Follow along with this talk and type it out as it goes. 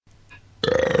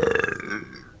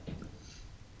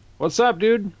What's up,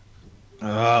 dude?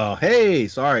 Oh, hey,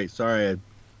 sorry. I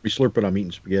be slurping. I'm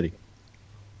eating spaghetti.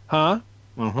 Huh?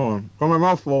 Oh, hold on. Got my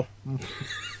mouth full.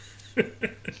 Did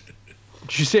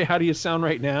you say, how do you sound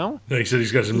right now? No, he said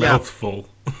he's got his mouth full.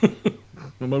 I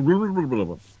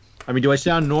mean, do I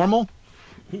sound normal?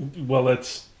 Well,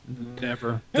 that's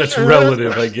Never.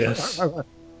 relative, I guess.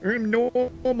 I'm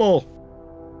normal.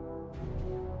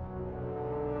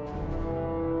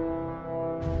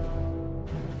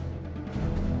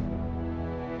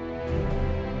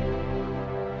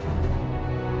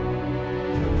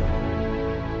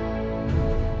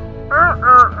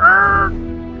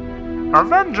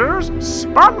 Avengers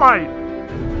Spotlight!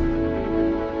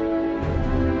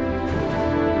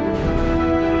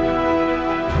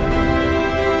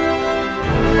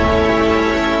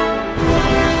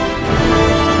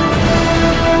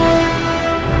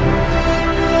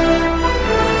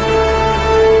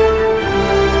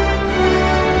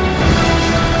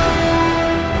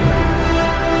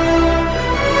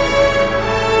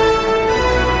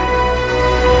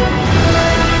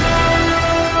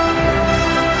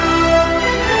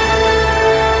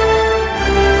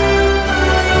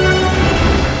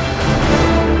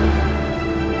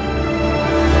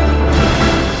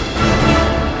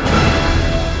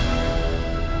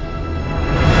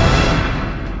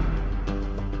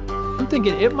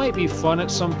 Thinking it might be fun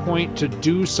at some point to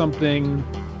do something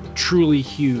truly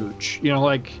huge,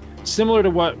 like similar to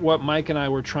what Mike and I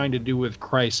were trying to do with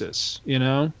Crisis,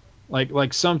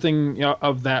 like something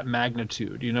of that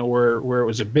magnitude, where it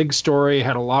was a big story,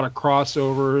 had a lot of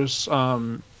crossovers,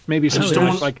 maybe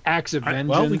something like Acts of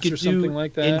Vengeance or something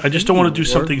like that. I just don't want to do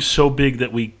something so big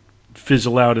that we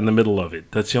fizzle out in the middle of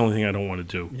it. That's the only thing I don't want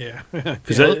to do. Yeah,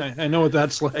 I know what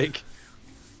that's like.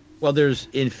 Well, there's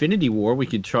Infinity War. We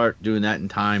could start doing that in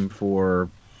time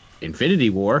for Infinity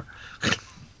War.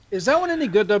 Is that one any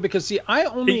good, though? Because, see, I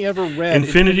only ever read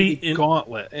Infinity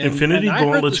Gauntlet. Infinity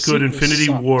Gauntlet's good. Infinity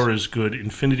War is good.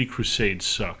 Infinity Crusade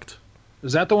sucked.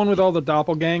 Is that the one with all the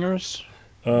doppelgangers?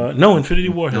 No, Infinity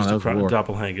War has the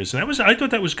doppelgangers. And I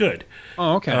thought that was good.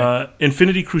 Oh, okay.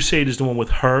 Infinity Crusade is the one with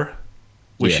her,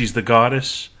 where she's the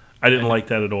goddess. I didn't like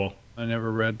that at all. I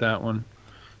never read that one.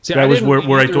 See, that was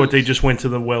where I thought they just went to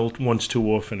the well once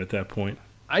too often at that point.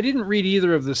 I didn't read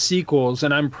either of the sequels,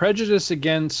 and I'm prejudiced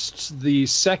against the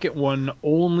second one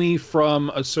only from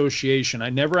association.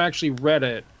 I never actually read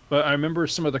it, but I remember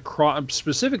some of the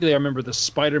specifically I remember the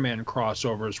Spider-Man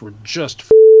crossovers were just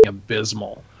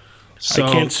abysmal. So,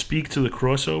 I can't speak to the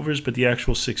crossovers, but the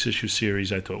actual 6-issue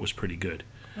series I thought was pretty good.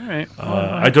 All right.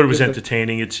 I thought it was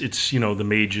entertaining. It's the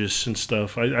mages and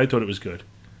stuff. I thought it was good.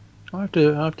 I'll have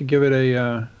to give it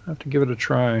a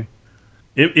try.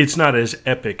 It's not as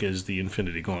epic as the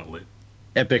Infinity Gauntlet.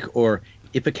 Epic or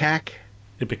Ipecac?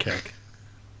 Ipecac.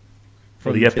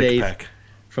 From the Epic Pack.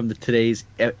 From today's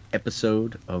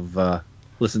episode of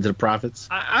Listen to the Prophets.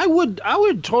 I would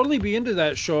totally be into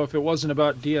that show if it wasn't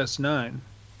about DS9.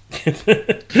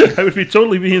 I would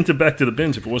totally be into Back to the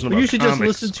Bins if it wasn't about you should comics.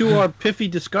 Just listen to our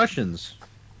piffy discussions.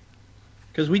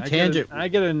 Because we tangent. I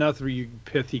get enough of you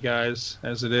pithy guys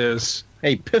as it is.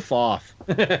 Hey, piff off.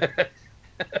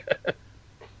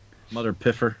 Mother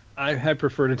piffer. I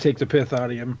prefer to take the pith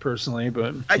out of him personally,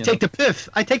 but I take the piff.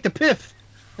 I take the piff.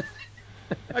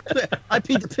 I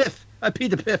pee the piff. I pee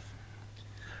the piff.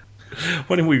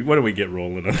 Why don't we get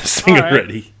rolling on this thing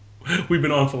already? We've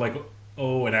been on for like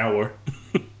an hour.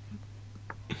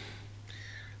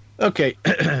 Okay.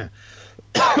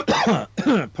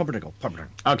 Pumpernickel.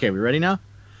 Okay, we ready now?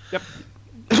 Yep.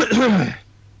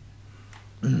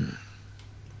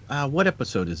 What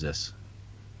episode is this?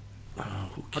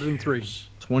 103.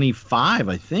 25,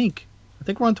 I think. I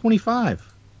think we're on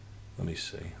 25. Let me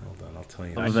see. Hold on, I'll tell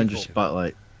you. Avengers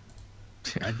Spotlight.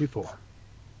 94.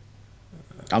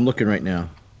 I'm looking right now.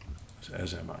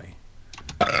 As am I.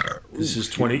 This is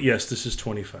 20. Yes, this is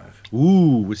 25.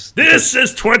 Ooh. This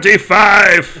is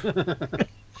 25!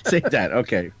 Say that.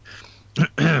 Okay.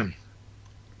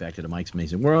 Back to the Mike's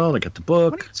Amazing World. I got the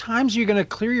book. How many times are you going to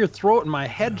clear your throat in my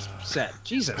headset?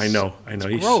 Jesus. I know.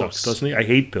 He sucks, doesn't he? I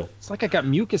hate Bill. It's like I got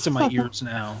mucus in my ears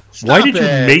now. Why did you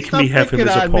make me have him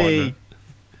as a partner?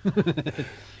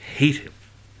 Hate him.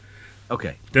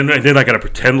 Okay. Then I got to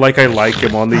pretend like I like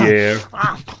him on the air.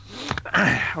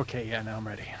 Okay, yeah, now I'm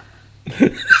ready.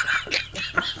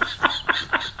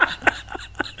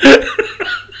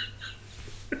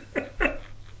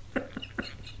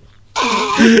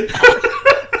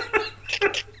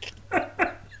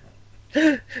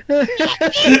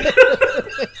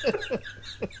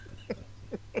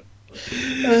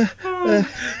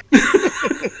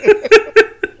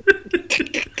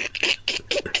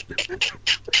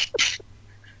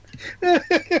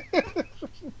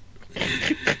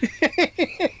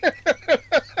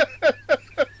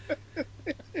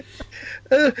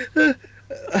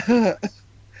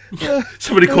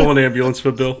 Somebody call an ambulance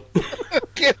for Bill.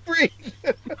 Can't breathe.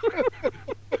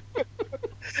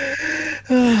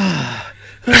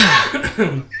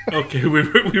 Okay,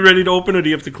 we ready to open, or do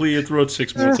you have to clear your throat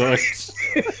 6 more times?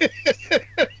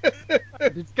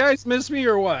 Did you guys miss me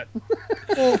or what?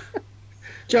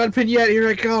 John Pinette, here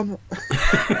I come.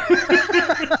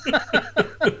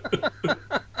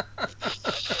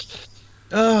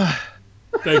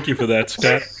 Thank you for that,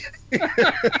 Scott.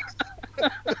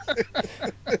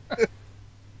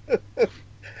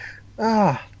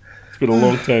 It's been a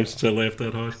long time since I laughed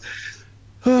that hard.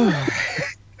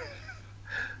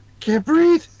 Can't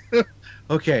breathe.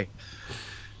 Okay.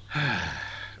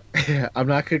 I'm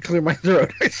not going to clear my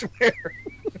throat, I swear.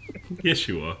 Yes,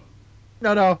 you are.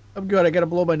 No, I'm good. I got to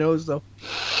blow my nose, though.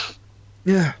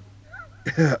 Yeah.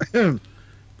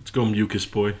 Let's go, mucus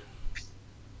boy.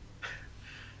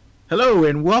 Hello,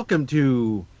 and welcome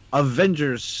to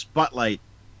Avengers Spotlight.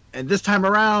 And this time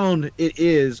around, it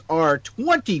is our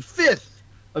 25th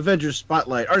Avengers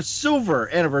Spotlight, our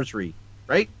silver anniversary.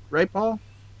 Right? Right, Paul?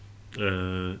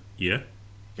 Yeah.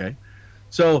 Okay.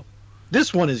 So,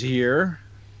 this one is here,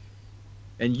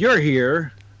 and you're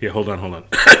here. Yeah, hold on.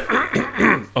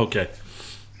 Okay.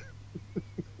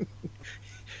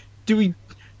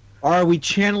 Are we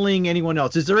channeling anyone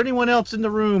else? Is there anyone else in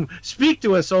the room? Speak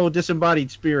to us, oh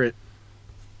disembodied spirit.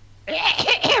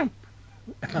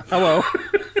 Hello.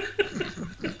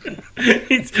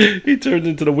 he turned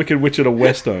into the Wicked Witch of the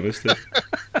West on us.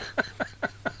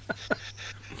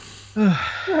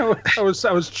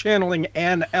 I was channeling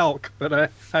an elk,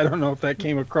 but I don't know if that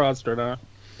came across or not.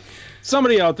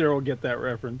 Somebody out there will get that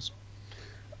reference.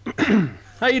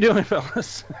 How you doing,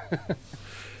 fellas?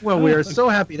 Well, we are so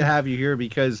happy to have you here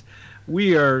because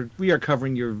we are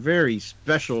covering your very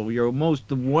special, your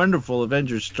most wonderful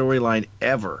Avengers storyline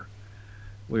ever.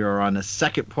 We are on the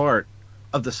second part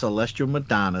of the Celestial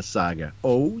Madonna saga.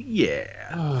 Oh yeah.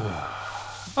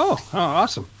 Oh,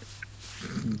 awesome.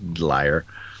 Liar.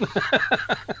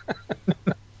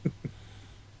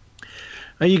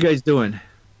 How you guys doing?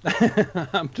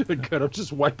 I'm doing good. I'm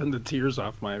just wiping the tears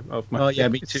off my Oh yeah,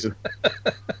 me too.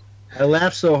 I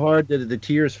laughed so hard that the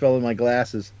tears fell in my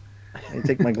glasses. I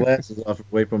take my glasses off and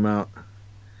wipe them out,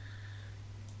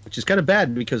 which is kind of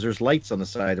bad because there's lights on the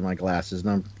side of my glasses,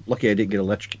 and I'm lucky I didn't get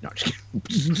electrocuted. No, I'm just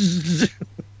kidding.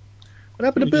 What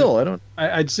happened to Bill?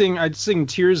 I'd sing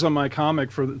tears on my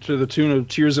comic to the tune of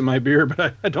Tears in My Beer,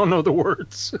 but I don't know the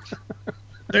words.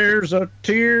 There's a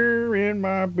tear in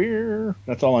my beer.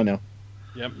 That's all I know.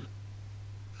 Yep.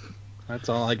 That's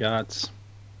all I got.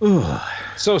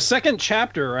 So second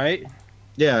chapter, right?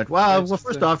 Yeah. Well,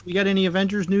 first off, we got any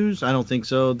Avengers news? I don't think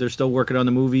so. They're still working on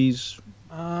the movies.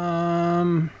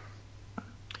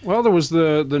 Well, there was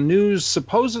the news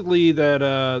supposedly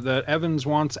that Evans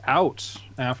wants out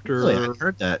after. Really, I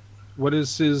heard that. What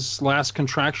is his last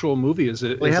contractual movie? Is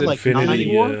it? Well, is had it like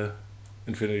Infinity War?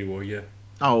 Infinity War, yeah.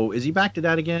 Oh, is he back to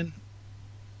that again?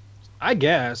 I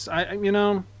guess.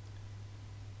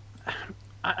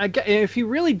 If he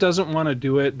really doesn't want to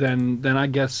do it, then I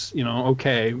guess,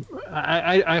 okay.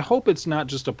 I hope it's not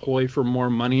just a ploy for more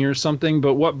money or something.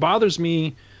 But what bothers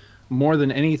me more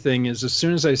than anything is as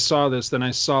soon as I saw this, then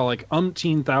I saw like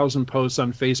umpteen thousand posts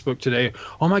on Facebook today.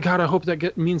 Oh my God, I hope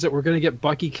that means that we're going to get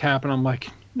Bucky Cap. And I'm like,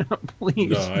 no,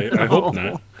 please. No, I hope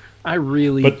not. I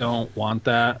really don't want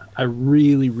that. I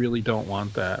really, really don't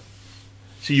want that.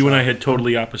 See, you and I had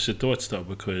totally opposite thoughts, though,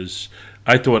 because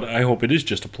I hope it is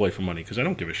just a ploy for money, because I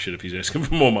don't give a shit if he's asking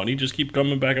for more money. Just keep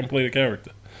coming back and play the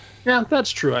character. Yeah,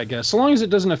 that's true, I guess. So long as it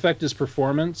doesn't affect his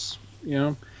performance,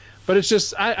 But it's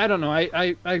just, I don't know.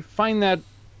 I find that...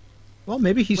 Well,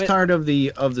 maybe he's tired of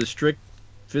the strict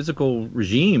physical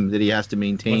regime that he has to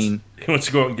maintain. He wants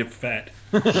to go out and get fat.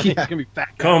 He's going to be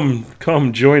fat.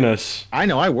 Come, join us. I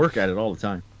know, I work at it all the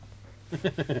time.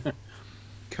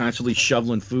 Constantly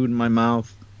shoveling food in my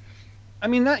mouth. I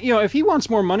mean, that if he wants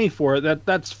more money for it,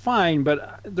 that's fine.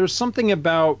 But there's something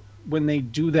about when they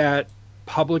do that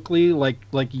publicly, like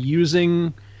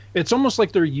using, it's almost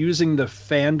like they're using the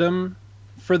fandom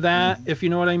for that, if you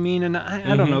know what I mean. And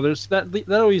I don't know. There's that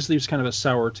always leaves kind of a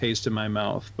sour taste in my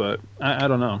mouth. But I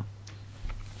don't know.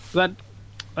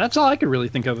 That's all I could really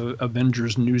think of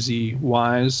Avengers newsy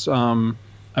wise. I've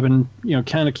been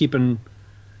kind of keeping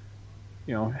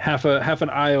half an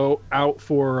eye out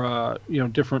for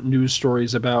different news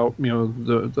stories about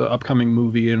the upcoming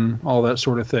movie and all that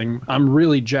sort of thing. I'm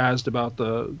really jazzed about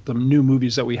the new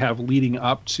movies that we have leading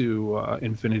up to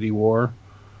Infinity War.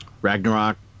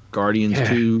 Ragnarok, Guardians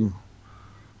 2.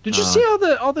 Did you see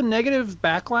all the negative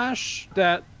backlash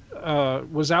that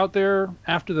was out there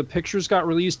after the pictures got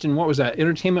released in, what was that,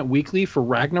 Entertainment Weekly for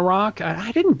Ragnarok.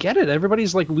 I didn't get it.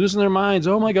 Everybody's like losing their minds.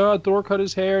 Oh my God, Thor cut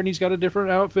his hair and he's got a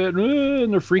different outfit,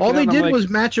 and they're freaking out. All they did like, was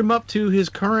match him up to his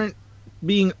current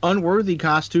being unworthy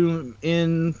costume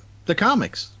in the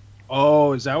comics.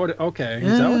 Oh, is that what? Okay,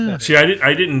 is that what that is? See,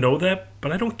 I didn't know that,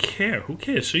 but I don't care. Who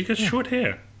cares? So he got short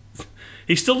hair.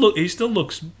 He still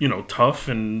looks, tough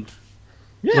and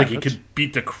like he could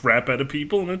beat the crap out of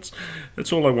people, and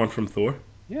that's all I want from Thor.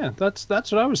 Yeah, that's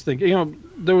what I was thinking.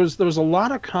 There was a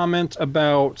lot of comment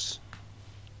about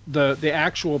the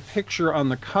actual picture on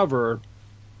the cover.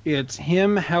 It's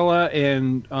him, Hela,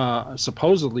 and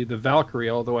supposedly the Valkyrie,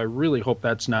 although I really hope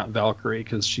that's not Valkyrie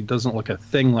because she doesn't look a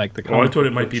thing like the cover. Oh, I thought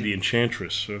it might be the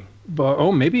Enchantress. So.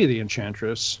 But maybe the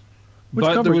Enchantress. Which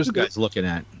cover are you guys looking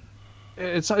at?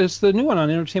 It's the new one on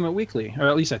Entertainment Weekly, or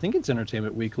at least I think it's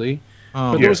Entertainment Weekly.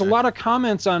 Oh, but there was a lot of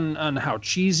comments on how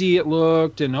cheesy it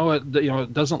looked, and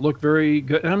it doesn't look very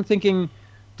good. And I'm thinking,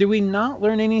 did we not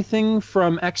learn anything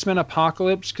from X-Men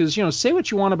Apocalypse? Because say what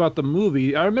you want about the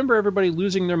movie, I remember everybody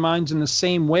losing their minds in the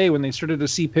same way when they started to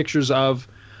see pictures of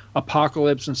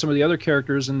Apocalypse and some of the other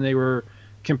characters, and they were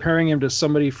comparing him to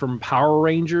somebody from Power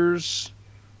Rangers.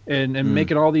 And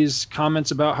making all these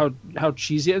comments about how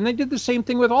cheesy, and they did the same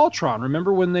thing with Ultron.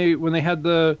 Remember when they had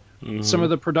some of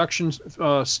the production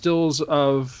stills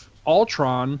of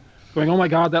Ultron, going, oh my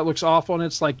God, that looks awful, and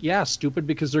it's like, yeah, stupid,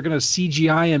 because they're going to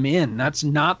CGI him in. That's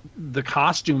not the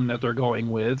costume that they're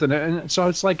going with, and so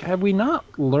it's like, have we not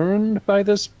learned by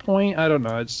this point? I don't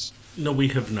know. No, we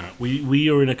have not. We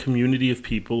are in a community of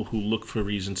people who look for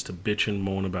reasons to bitch and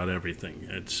moan about everything.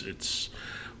 It's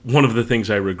one of the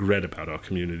things I regret about our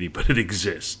community, but it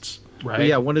exists. Right. But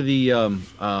yeah, one of the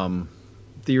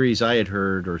theories I had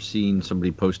heard or seen somebody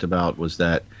post about was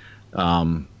that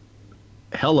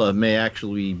Hela may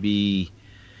actually be...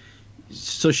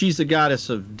 So she's the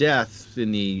goddess of death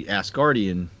in the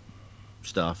Asgardian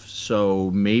stuff,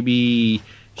 so maybe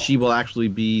she will actually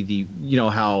be the...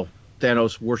 how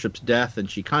Thanos worships death, and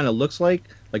she kind of looks like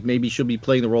maybe she'll be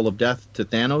playing the role of death to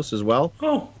Thanos as well.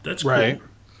 Oh, that's right. Cool.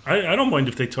 I don't mind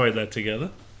if they tie that together.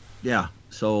 Yeah,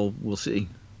 so we'll see.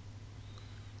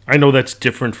 I know that's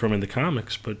different from in the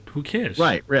comics, but who cares?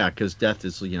 Right, yeah, because death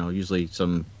is usually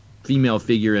some female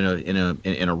figure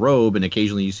in a robe, and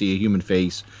occasionally you see a human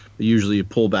face. But usually you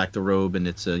pull back the robe and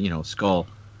it's a skull.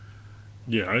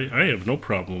 Yeah, I have no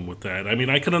problem with that. I mean,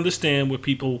 I can understand where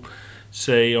people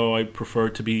say, "Oh, I prefer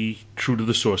to be true to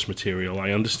the source material."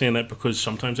 I understand that because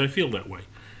sometimes I feel that way.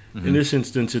 Mm-hmm. In this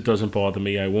instance, it doesn't bother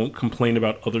me. I won't complain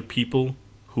about other people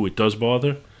who it does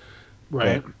bother.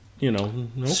 Right. But,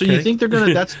 okay. So you think they're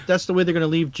gonna? that's the way they're gonna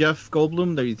leave Jeff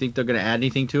Goldblum? Do you think they're gonna add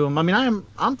anything to him? I mean,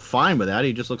 I'm fine with that.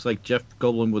 He just looks like Jeff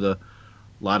Goldblum with a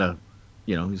lot of,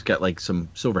 he's got like some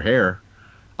silver hair.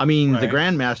 I mean, the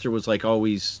Grandmaster was like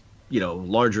always,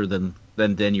 larger than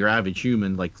your average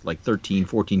human, like 13,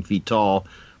 14 feet tall,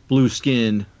 blue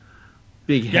skin.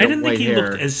 Big head, I didn't think he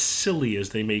hair. looked as silly as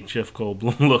they make Jeff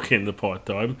Goldblum look in the part,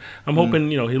 though. I'm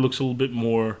hoping he looks a little bit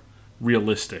more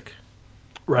realistic.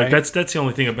 Right. Like that's the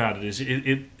only thing about it is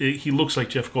he looks like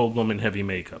Jeff Goldblum in heavy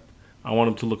makeup. I want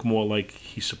him to look more like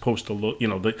he's supposed to look.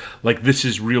 Like this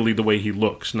is really the way he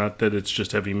looks, not that it's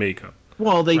just heavy makeup.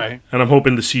 Well, and I'm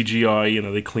hoping the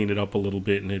CGI, they clean it up a little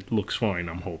bit and it looks fine.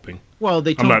 I'm hoping. Well,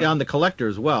 they toned down the Collector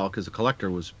as well because the Collector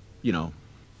was,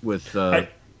 with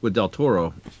Del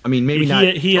Toro. I mean, maybe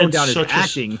he toned down his such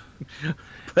acting.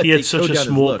 He had such a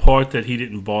small part that he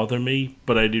didn't bother me,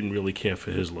 but I didn't really care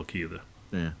for his look either.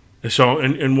 Yeah. So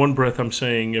in one breath I'm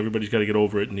saying everybody's got to get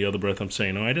over it, and the other breath I'm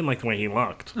saying, I didn't like the way he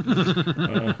looked.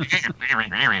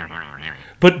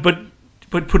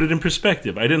 But put it in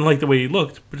perspective. I didn't like the way he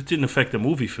looked, but it didn't affect the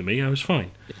movie for me. I was fine.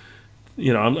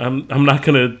 I'm not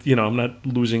gonna I'm not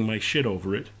losing my shit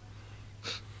over it.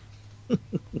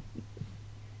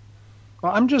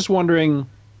 Well, I'm just wondering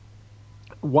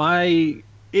why,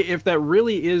 if that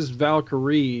really is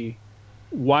Valkyrie,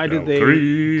 why did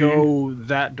they go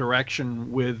that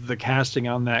direction with the casting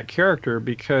on that character?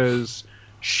 Because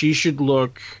she should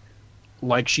look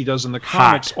like she does in the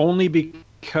comics, only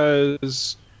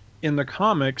because in the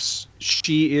comics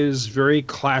she is very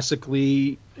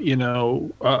classically,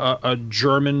 a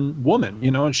German woman,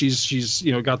 and she's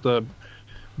got the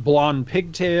blonde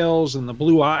pigtails and the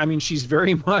blue eye. I mean, she's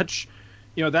very much,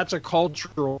 that's a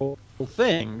cultural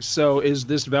thing. So is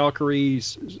this Valkyrie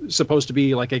supposed to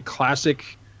be like a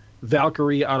classic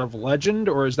Valkyrie out of legend,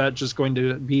 or is that just going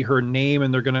to be her name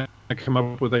and they're going to come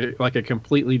up with a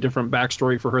completely different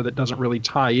backstory for her that doesn't really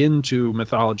tie into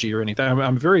mythology or anything?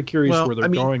 I'm very curious where they're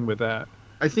going with that.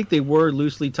 I think they were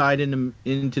loosely tied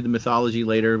into the mythology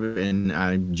later,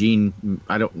 and Gene,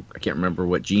 I can't remember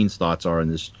what Gene's thoughts are on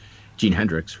this. Gene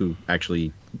Hendricks, who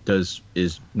actually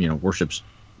worships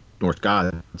Norse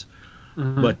gods,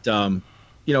 but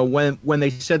when they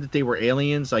said that they were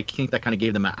aliens, I think that kind of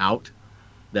gave them an out,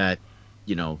 that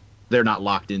they're not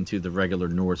locked into the regular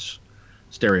Norse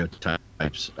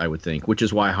stereotypes, I would think, which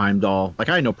is why Heimdall, I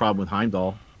had no problem with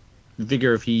Heimdall.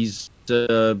 Figure if he's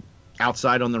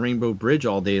outside on the Rainbow Bridge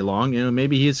all day long,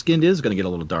 maybe his skin is going to get a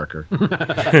little darker.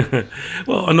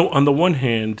 Well, on the one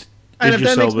hand, and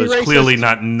Idris Elba is clearly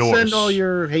not Norse. Send all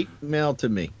your hate mail to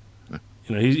me.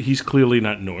 He's clearly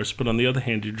not Norse, but on the other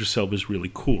hand, Idris Elba is really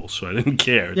cool, so I didn't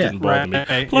care. It didn't bother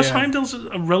me. Plus, Heimdall's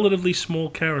a relatively small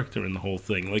character in the whole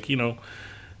thing. Again,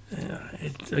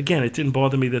 it didn't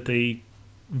bother me that they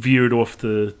veered off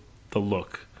the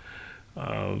look.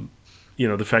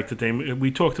 The fact that we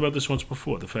talked about this once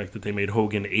before, the fact that they made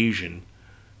Hogan Asian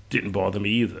didn't bother me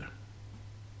either.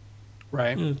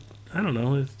 Right. I don't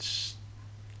know. It's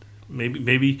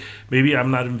maybe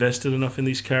I'm not invested enough in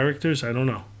these characters. I don't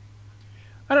know.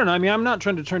 I don't know. I mean, I'm not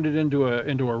trying to turn it into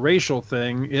a racial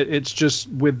thing. It's just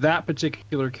with that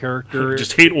particular character.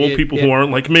 Just hate all people who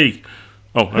aren't like me.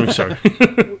 Oh, I'm sorry.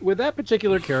 With that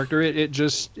particular character,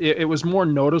 it was more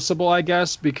noticeable, I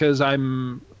guess, because I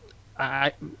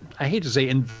hate to say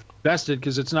invested,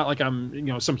 because it's not like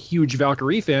I'm some huge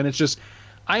Valkyrie fan. It's just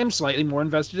I am slightly more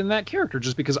invested in that character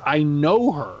just because I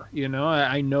know her.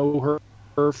 I know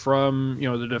her from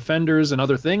the Defenders and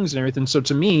other things and everything. So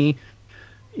to me,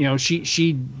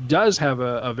 she does have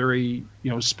a very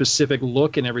specific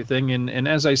look and everything. And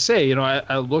as I say,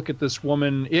 I look at this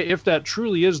woman, if that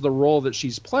truly is the role that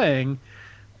she's playing,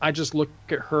 I just look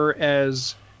at her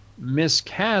as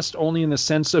miscast only in the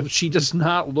sense of she does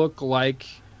not look like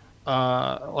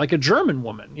a German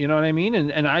woman. You know what I mean?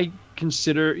 And I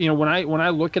consider, when I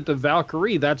look at the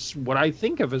Valkyrie, that's what I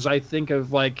think of. As I think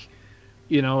of like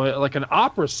an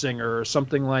opera singer or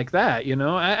something like that.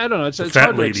 I don't know. It's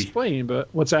hard to explain, but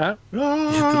what's that?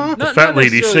 The fat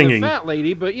lady singing. The fat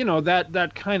lady, but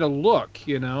that kind of look.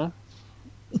 I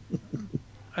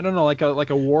don't know, like a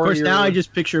warrior. Of course, now I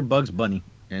just picture Bugs Bunny.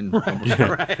 And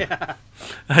right.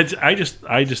 I just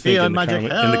think in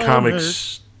the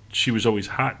comics she was always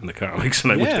hot in the comics,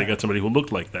 and I wish they got somebody who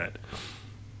looked like that.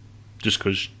 Just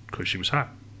because she was hot.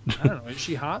 I don't know. Is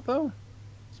she hot though?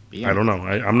 I don't know.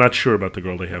 I'm not sure about the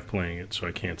girl they have playing it, so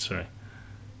I can't say. I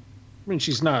mean,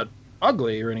 she's not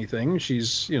ugly or anything.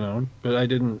 She's, but I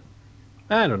don't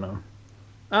know.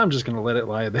 I'm just going to let it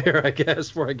lie there, I guess,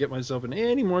 before I get myself in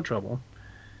any more trouble.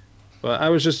 But I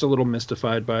was just a little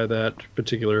mystified by that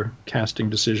particular casting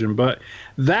decision. But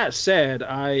that said,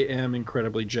 I am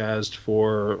incredibly jazzed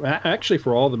for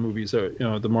all the movies that,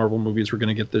 the Marvel movies we're going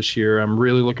to get this year. I'm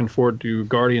really looking forward to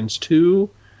Guardians 2,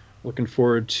 looking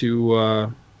forward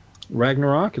to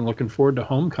Ragnarok, and looking forward to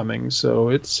Homecoming. So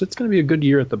it's going to be a good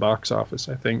year at the box office,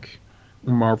 I think,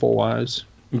 Marvel wise.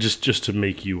 Just to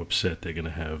make you upset, they're going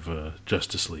to have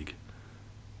Justice League.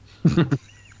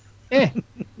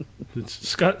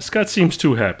 Scott seems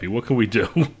too happy. What can we do?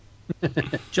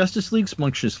 Justice League,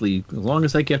 Smunctious League. As long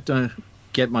as I get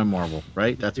my Marvel,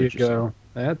 right? That's what you're saying.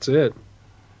 That's it.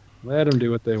 Let them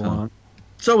do what they want.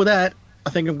 So with that, I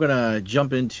think I'm going to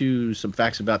jump into some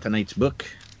facts about tonight's book.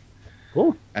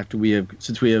 Cool.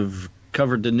 Since we have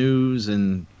covered the news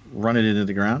and run it into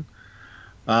the ground,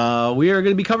 we are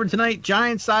going to be covering tonight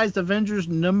Giant-Sized Avengers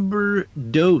number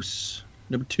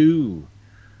 2.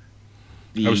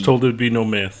 I was told there'd be no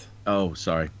math. Oh,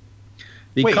 sorry.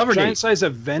 Wait, Giant-Sized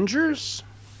Avengers?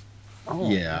 Oh,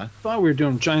 yeah. I thought we were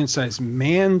doing Giant-Sized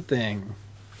Man thing.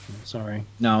 Sorry.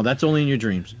 No, that's only in your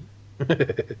dreams.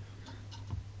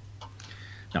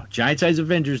 No, Giant-Sized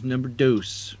Avengers number 2.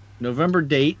 November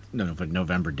date.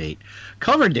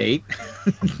 Cover date,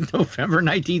 November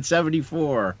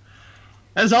 1974.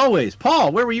 As always,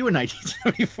 Paul, where were you in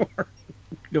 1974?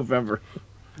 November.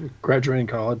 Graduating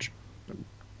college.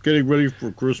 Getting ready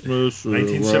for Christmas.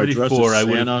 1974,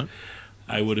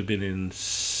 I would have been in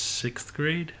 6th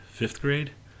grade, 5th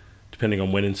grade, depending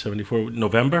on when in 74.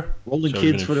 November? Rolling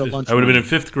kids for the lunch. I would have been in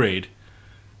 5th grade.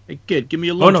 Hey, kid, give me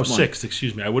a lunch money. 6th,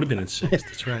 excuse me. I would have been in 6th,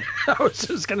 that's right. I was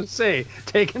just going to say,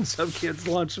 taking some kids'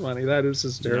 lunch money. That is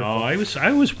hysterical. No, I was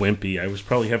wimpy. I was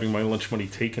probably having my lunch money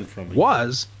taken from me.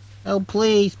 Was? Oh,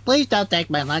 please don't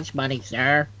take my lunch money,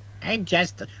 sir.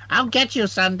 I'll get you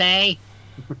someday.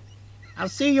 I'll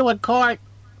see you in court.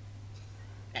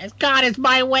 As God is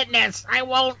my witness, I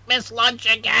won't miss lunch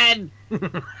again.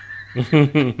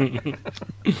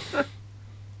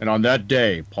 And on that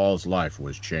day, Paul's life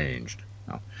was changed.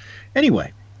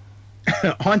 Anyway,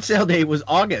 on sale date was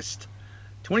August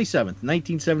 27th,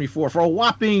 1974, for a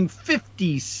whopping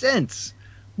 50 cents.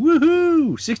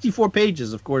 Woohoo! 64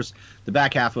 pages. Of course, the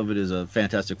back half of it is a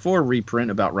Fantastic Four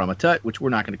reprint about Ramatut, which we're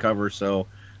not going to cover, so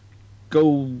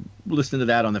go listen to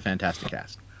that on the Fantastic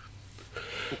Cast.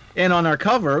 And on our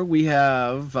cover, we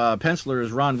have penciler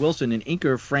is Ron Wilson and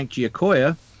inker Frank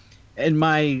Giacoia. And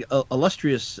my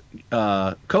illustrious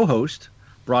co-host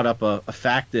brought up a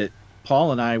fact that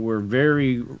Paul and I were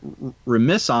very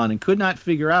remiss on and could not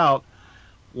figure out.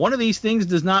 One of these things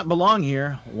does not belong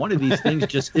here. One of these things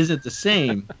just isn't the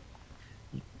same.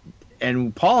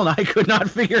 And Paul and I could not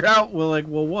figure out, what,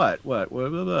 blah,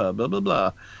 blah, blah,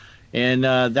 blah. And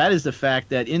that is the fact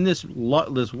that in this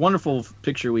wonderful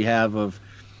picture we have of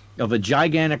a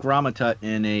gigantic Ramatut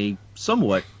and a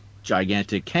somewhat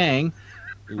gigantic Kang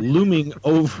looming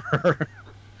over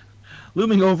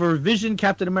Vision,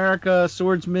 Captain America,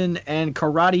 Swordsman, and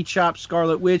Karate Chop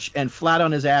Scarlet Witch, and flat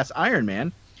on his ass Iron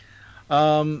Man.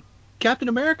 Captain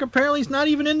America apparently is not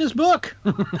even in this book.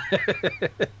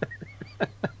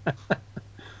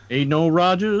 Ain't no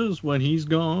Rogers when he's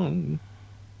gone.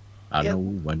 I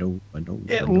know.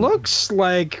 It looks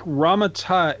like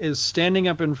Ramatut is standing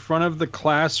up in front of the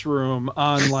classroom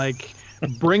on like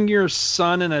bring your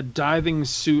son in a diving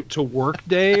suit to work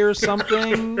day or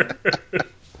something.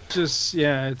 Just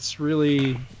it's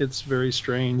very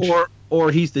strange.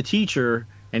 Or he's the teacher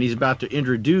and he's about to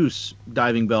introduce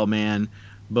Diving Bell Man,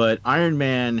 but Iron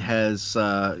Man has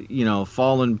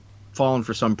fallen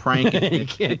for some prank in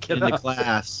the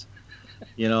class.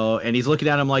 And he's looking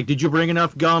at him like, "Did you bring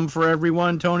enough gum for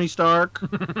everyone, Tony Stark?"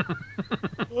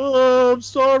 "Oh, I'm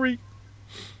sorry.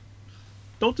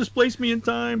 Don't displace me in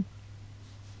time."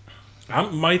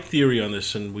 My theory on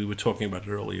this, and we were talking about it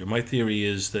earlier, my theory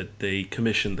is that they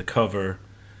commissioned the cover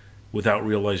without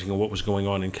realizing what was going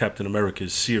on in Captain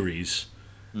America's series.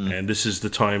 And this is the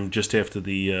time just after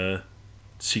the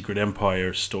Secret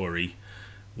Empire story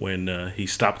when he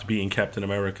stopped being Captain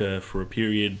America for a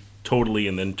period totally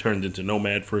and then turned into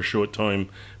Nomad for a short time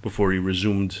before he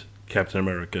resumed Captain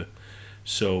America.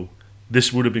 So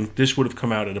this would have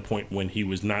come out at a point when he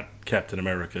was not Captain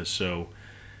America, so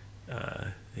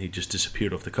he just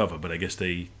disappeared off the cover. But I guess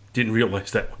they didn't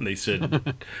realize that when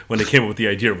they came up with the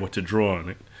idea of what to draw on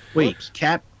it. Wait,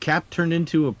 Cap turned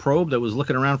into a probe that was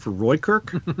looking around for Roy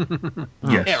Kirk?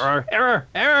 Yes.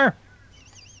 Error.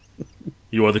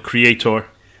 You are the creator.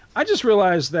 I just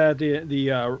realized that the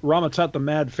Ramatut, the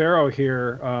Mad Pharaoh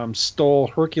here, stole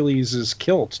Hercules'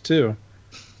 kilt too.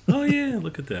 Oh yeah,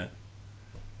 look at that.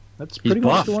 That's pretty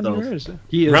much the one he wears.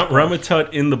 He is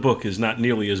Ramatut in the book is not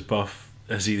nearly as buff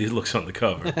as he looks on the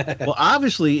cover. Well,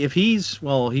 obviously, if he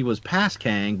was past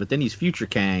Kang, but then he's future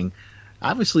Kang.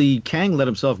 Obviously, Kang let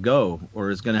himself go, or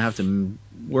is going to have to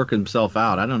work himself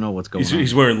out. I don't know what's going on.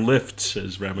 He's wearing lifts,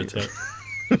 says Ramatut.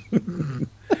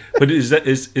 But is that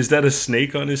a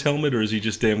snake on his helmet, or is he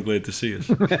just damn glad to see us?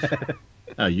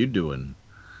 How you doing?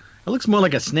 It looks more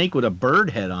like a snake with a bird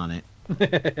head on it.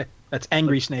 That's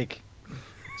Angry Snake.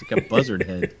 It's like a buzzard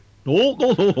head. Got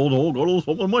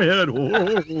something on my head.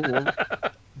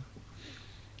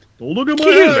 Don't look at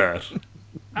my head.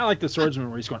 I like the swordsman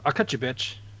where he's going, "I'll cut you,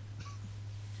 bitch."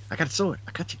 I got a sword.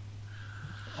 I cut you.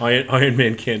 Iron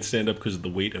Man can't stand up because of the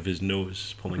weight of his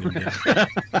nose pulling him down.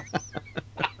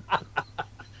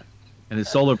 And his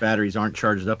solar batteries aren't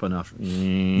charged up enough.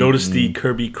 Notice the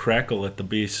Kirby crackle at the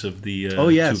base of the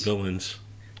two villains.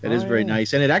 That is very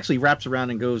nice. And it actually wraps around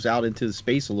and goes out into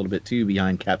space a little bit, too,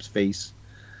 behind Cap's face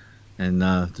and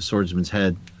the swordsman's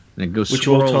head. And it goes which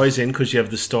all ties in because you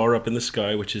have the star up in the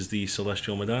sky, which is the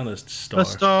celestial Madonna star.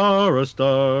 A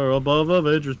star above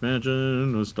Avengers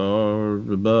Mansion, a star,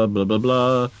 blah, blah, blah,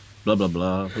 blah. Blah blah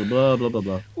blah blah blah blah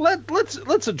blah.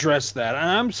 Let's address that. And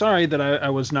I'm sorry that I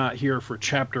was not here for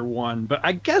chapter 1, but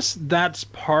I guess that's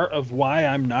part of why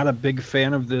I'm not a big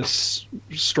fan of this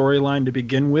storyline to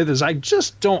begin with. Is I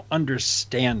just don't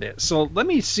understand it. So let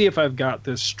me see if I've got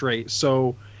this straight.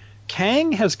 So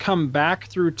Kang has come back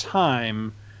through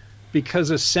time because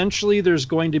essentially there's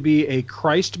going to be a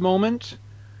Christ moment,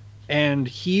 and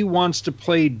he wants to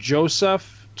play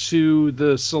Joseph to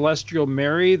the celestial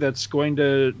Mary that's going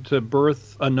to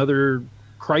birth another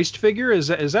Christ figure. Is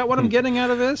that what I'm getting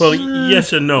out of this? Well,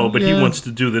 yes and no, but he wants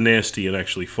to do the nasty and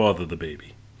actually father the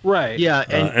baby. Right. Yeah,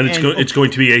 and it's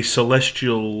going to be a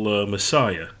celestial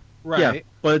Messiah. Right. Yeah,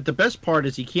 but the best part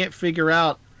is he can't figure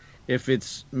out if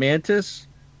it's Mantis,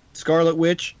 Scarlet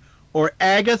Witch, or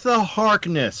Agatha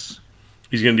Harkness.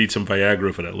 He's going to need some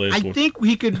Viagra for that last one. I think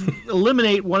he could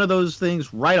eliminate one of those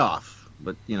things right off,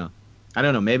 but I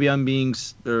don't know. Maybe I'm being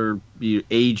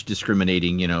age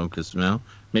discriminating, because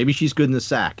maybe she's good in the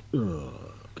sack. Ugh,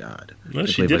 God. Well,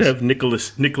 she did have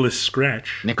Nicholas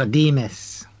Scratch.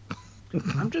 Nicodemus.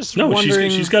 I'm just No, wondering.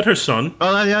 she's got her son.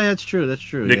 Oh, yeah, that's true. That's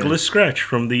true. Nicholas Scratch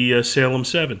from the Salem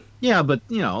 7. Yeah, but,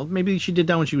 maybe she did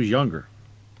that when she was younger.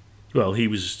 Well, he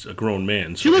was a grown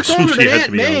man. So She looks older than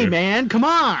Aunt May, man. Come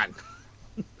on.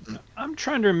 I'm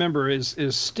trying to remember. Is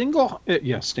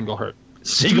Stinglehart.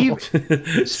 Single.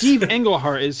 Steve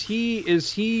Englehart, is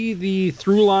he the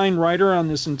through line writer on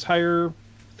this entire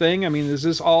thing? I mean, is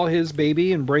this all his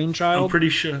baby and brainchild? I'm pretty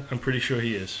sure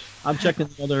he is. I'm checking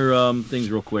the other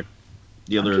things real quick.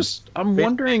 I'm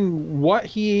wondering what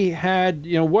he had.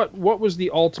 What was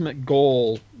the ultimate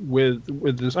goal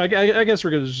with this? I guess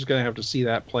we're just gonna have to see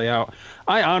that play out.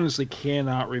 I honestly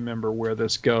cannot remember where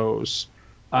this goes.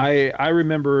 I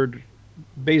remembered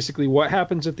basically what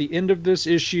happens at the end of this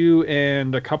issue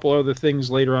and a couple other things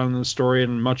later on in the story,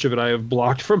 and much of it I have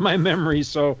blocked from my memory.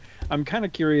 So I'm kind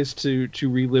of curious to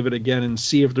relive it again and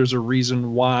see if there's a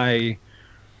reason why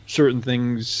certain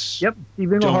things. Yep,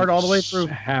 Steve Englehart all the way through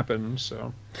happen.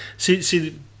 So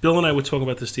see, Bill and I were talking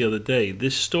about this the other day.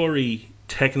 This story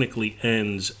technically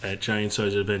ends at Giant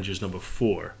Size Avengers number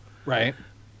 4, right?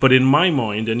 But in my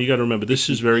mind, and you got to remember, this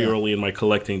is very early in my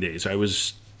collecting days. I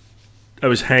was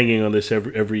hanging on this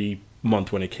every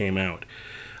month when it came out.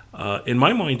 In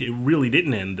my mind, it really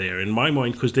didn't end there. In my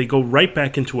mind, because they go right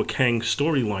back into a Kang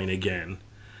storyline again.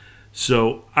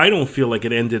 So I don't feel like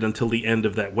it ended until the end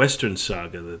of that Western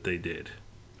saga that they did.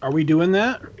 Are we doing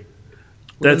that?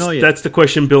 That's the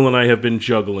question Bill and I have been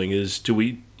juggling. Is do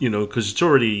we, because it's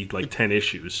already like 10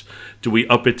 issues. Do we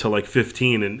up it to like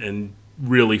 15 and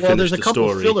really finish the story? Well, there's a couple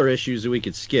of filler issues that we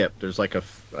could skip. There's like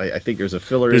I think there's a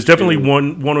filler. There's definitely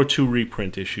one or two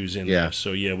reprint issues in there.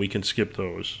 So yeah, we can skip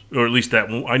those, or at least that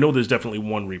one. I know there's definitely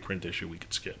one reprint issue we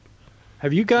could skip.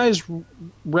 Have you guys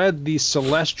read the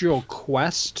Celestial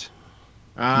Quest?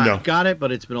 No. I got it,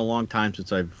 but it's been a long time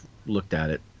since I've looked at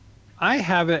it. I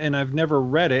haven't, and I've never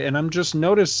read it, and I'm just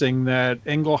noticing that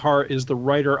Englehart is the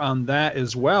writer on that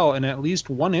as well, and at least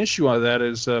one issue of that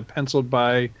is penciled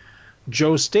by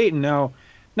Joe Staton. Now,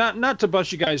 not to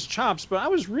bust you guys' chops, but I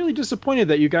was really disappointed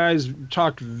that you guys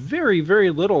talked very, very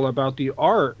little about the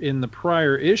art in the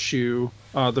prior issue,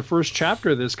 the first chapter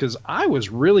of this, because I was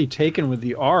really taken with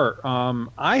the art.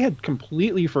 I had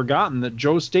completely forgotten that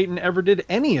Joe Staton ever did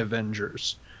any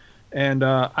Avengers. And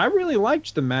I really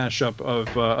liked the mashup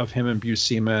of him and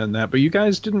Buscema and that, but you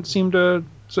guys didn't seem to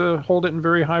hold it in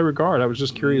very high regard. I was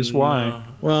just curious why.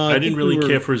 Well, I didn't really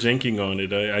care for his inking on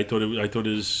it. I thought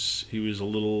he was a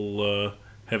little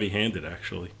heavy-handed,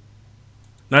 actually.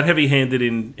 Not heavy-handed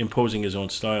in imposing his own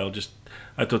style. Just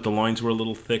I thought the lines were a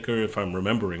little thicker, if I'm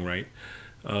remembering right,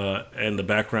 and the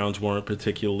backgrounds weren't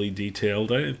particularly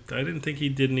detailed. I didn't think he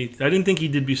did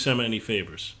Buscema any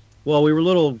favors. Well, we were a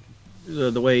little.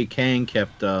 The way Kang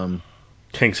kept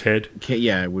Kang's head,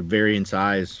 would vary in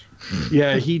size.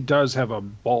 Yeah, he does have a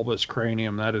bulbous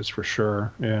cranium, that is for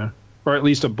sure. Yeah, or at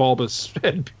least a bulbous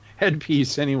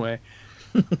headpiece, anyway.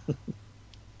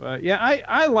 But yeah,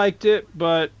 I liked it,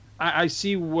 but I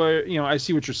see what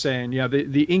you're saying. Yeah,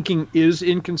 the inking is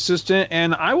inconsistent,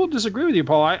 and I will disagree with you,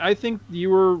 Paul. I think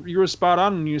you were spot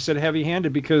on when you said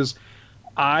heavy-handed, because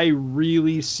I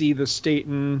really see the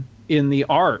Staton in the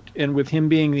art, and with him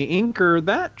being the inker,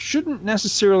 that shouldn't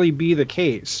necessarily be the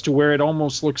case, to where it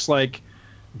almost looks like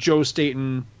Joe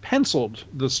Staton penciled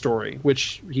the story,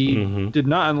 which he did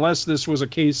not, unless this was a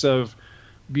case of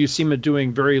Buscema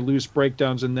doing very loose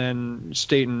breakdowns and then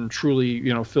Staton truly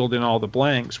filled in all the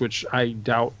blanks, which I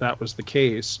doubt that was the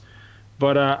case.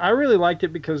 But I really liked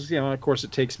it because of course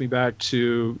it takes me back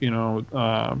to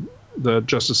the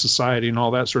Justice Society and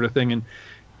all that sort of thing. And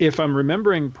if I'm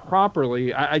remembering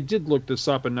properly, I did look this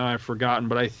up and now I've forgotten,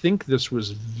 but I think this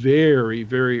was very,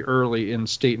 very early in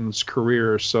Staton's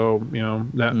career. So,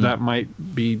 that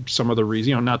might be some of the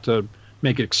reason, not to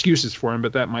make excuses for him,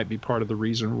 but that might be part of the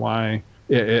reason why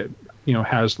it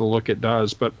has the look it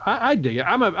does. But I dig it.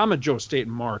 I'm a Joe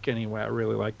Staton mark anyway. I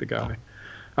really like the guy.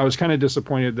 I was kind of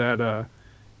disappointed that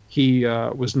he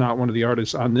was not one of the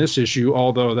artists on this issue,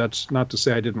 although that's not to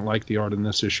say I didn't like the art in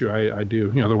this issue. I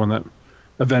do, the one that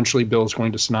eventually Bill's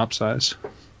going to synopsize.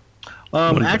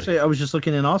 Actually, I was just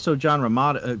looking, and also John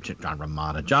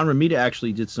Romita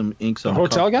actually did some inks on the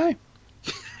hotel guy.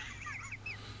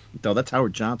 No, that's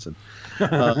Howard Johnson.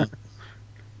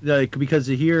 Because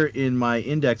here in my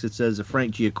index it says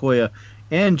Frank Giacoia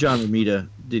and John Romita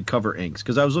did cover inks.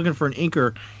 Because I was looking for an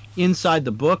inker inside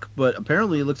the book, but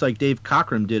apparently it looks like Dave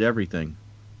Cockrum did everything.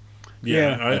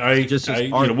 Yeah,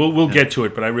 we'll get to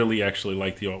it, but I really actually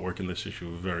like the artwork in this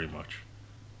issue very much.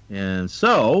 And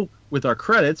so, with our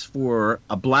credits for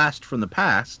A Blast from the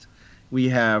Past, we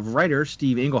have writer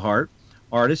Steve Englehart,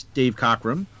 Artist Dave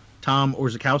Cockrum. Tom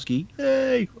Orzechowski.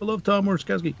 Hey, I love Tom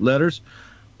Orzechowski. Letters.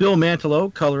 Bill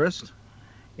Mantelo, colorist.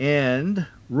 And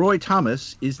Roy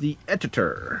Thomas is the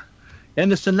editor.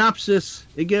 And the synopsis,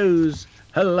 it goes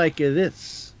like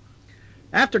this.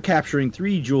 After capturing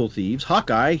 3 jewel thieves,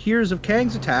 Hawkeye hears of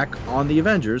Kang's attack on the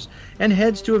Avengers and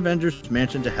heads to Avengers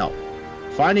Mansion to help.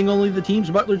 Finding only the team's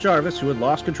butler Jarvis, who had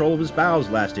lost control of his bowels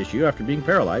last issue after being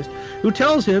paralyzed, who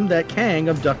tells him that Kang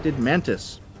abducted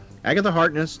Mantis, Agatha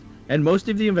Harkness, and most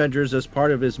of the Avengers as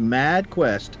part of his mad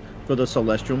quest for the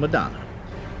Celestial Madonna.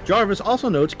 Jarvis also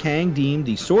notes Kang deemed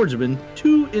the swordsman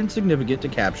too insignificant to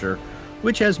capture,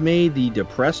 which has made the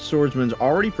depressed swordsman's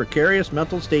already precarious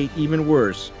mental state even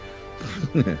worse.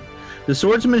 The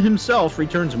swordsman himself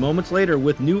returns moments later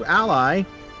with new ally,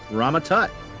 Rama-Tut.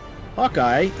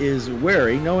 Hawkeye is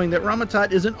wary, knowing that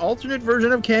Rama-Tut is an alternate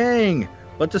version of Kang,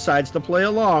 but decides to play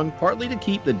along, partly to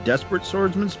keep the desperate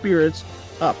swordsman's spirits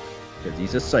up, because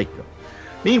he's a psycho.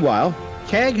 Meanwhile,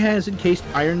 Kang has encased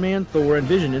Iron Man, Thor, and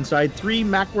Vision inside 3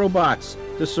 macro bots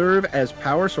to serve as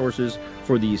power sources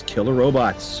for these killer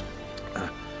robots.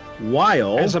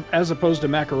 While... As opposed to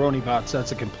macaroni bots,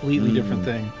 that's a completely different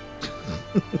thing.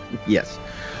 Yes.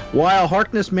 While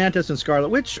Harkness, Mantis, and Scarlet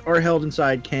Witch are held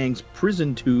inside Kang's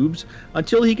prison tubes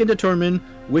until he can determine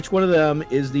which one of them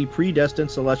is the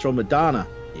predestined Celestial Madonna.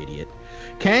 Idiot.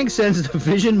 Kang sends the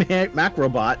Vision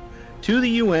Macrobot to the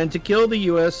UN to kill the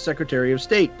U.S. Secretary of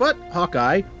State, but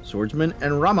Hawkeye, Swordsman,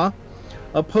 and Rama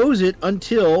oppose it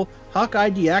until Hawkeye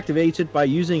deactivates it by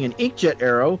using an inkjet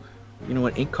arrow, you know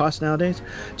what ink costs nowadays,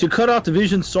 to cut off the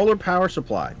Vision's solar power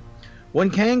supply. When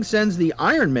Kang sends the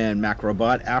Iron Man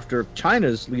Macrobot after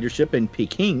China's leadership in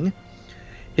Peking,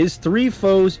 his 3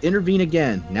 foes intervene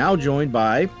again, now joined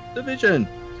by the Vision.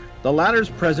 The latter's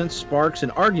presence sparks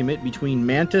an argument between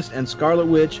Mantis and Scarlet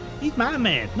Witch. He's my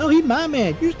man. No, he's my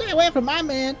man. You stay away from my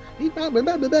man. He's my blah,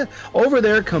 blah, blah, blah. Over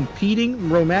their competing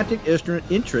romantic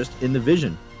interest in the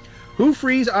Vision, who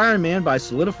frees Iron Man by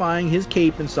solidifying his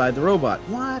cape inside the robot.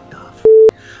 What the f***?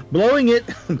 Blowing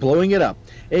it up.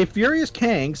 A furious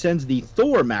Kang sends the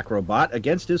Thor Macrobot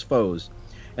against his foes.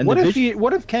 And what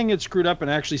if Kang had screwed up and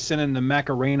actually sent in the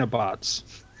Macarena bots?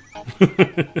 Then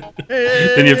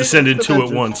you have to send in 2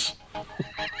 at once.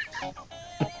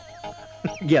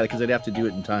 Yeah, because they'd have to do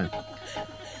it in time.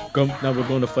 Now we're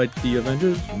going to fight the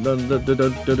Avengers.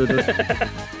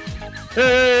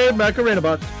 Hey, Macarena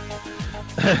bot.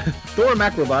 Thor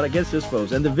Macrobot against his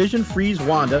foes, and the Vision frees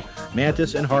Wanda,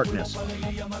 Mantis, and Harkness.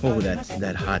 Oh,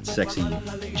 that hot, sexy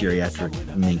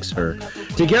geriatric minx her.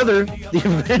 Together, the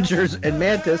Avengers and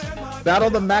Mantis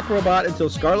battle the Macrobot until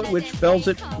Scarlet Witch fells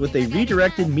it with a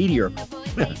redirected meteor.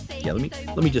 Yeah,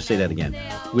 let me just say that again.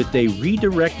 With a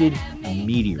redirected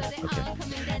meteor. Okay.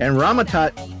 And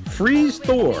Rama-Tut frees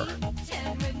Thor.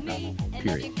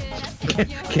 Period.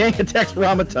 Kang attacks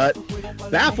Rama-Tut,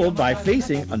 baffled by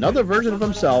facing another version of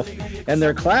himself, and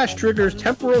their clash triggers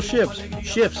temporal shifts,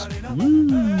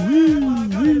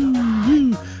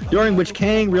 during which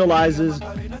Kang realizes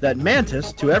that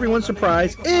Mantis, to everyone's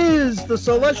surprise, is the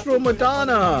Celestial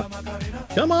Madonna.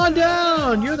 Come on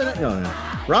down, you're the... No.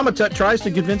 Rama-Tut tries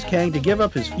to convince Kang to give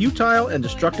up his futile and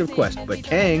destructive quest, but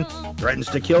Kang threatens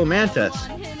to kill Mantis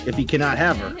if he cannot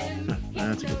have her.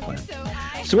 That's a good plan.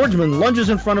 Swordsman lunges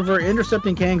in front of her,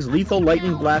 intercepting Kang's lethal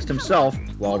lightning blast himself,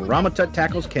 while Rama-Tut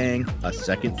tackles Kang a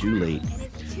second too late.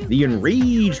 The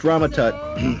enraged Rama-Tut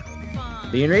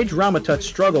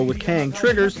struggle with Kang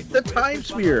triggers the Time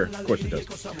Sphere, of course it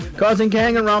does, causing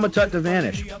Kang and Rama-Tut to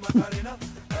vanish.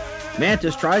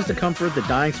 Mantis tries to comfort the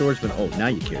dying swordsman. Oh, now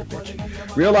you care, bitch.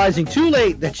 Realizing too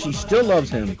late that she still loves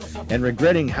him, and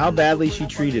regretting how badly she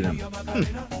treated him.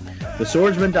 The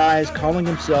swordsman dies, calling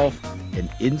himself an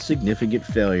insignificant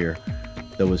failure,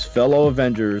 though his fellow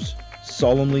Avengers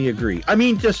solemnly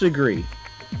disagree.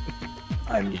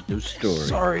 I'm new story.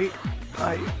 Sorry,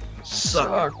 I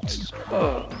sucked.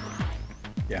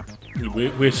 Yeah.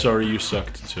 We're sorry you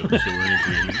sucked too, so we're in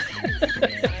agreement.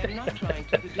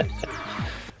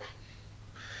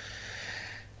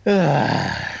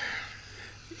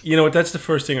 You know what, that's the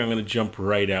first thing I'm going to jump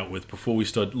right out with before we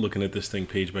start looking at this thing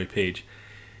page by page.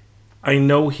 I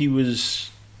know he was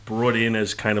brought in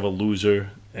as kind of a loser,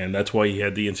 and that's why he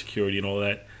had the insecurity and all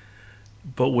that.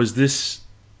 But was this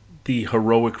the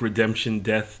heroic redemption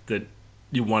death that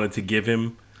you wanted to give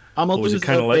him? Or was it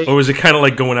kind of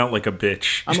like going out like a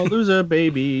bitch? I'm a loser,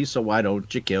 baby, so why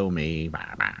don't you kill me?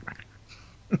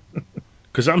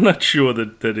 Because I'm not sure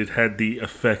that it had the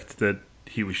effect that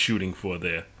he was shooting for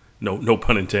there. No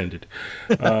pun intended.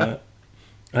 I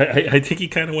think he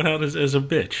kind of went out as a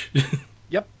bitch.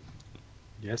 Yep.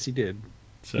 Yes, he did.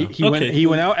 So he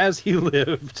went out as he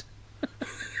lived.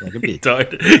 like a He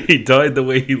bitch. died the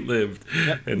way he lived,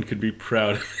 and could be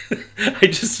proud. I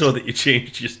just saw that you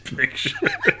changed his picture.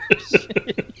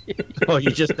 Oh,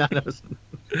 you just not noticed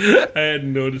I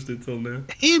hadn't noticed it till now.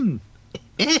 him.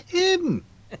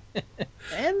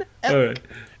 All right,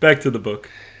 back to the book.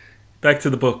 Back to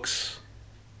the books.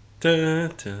 Da,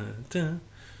 da, da.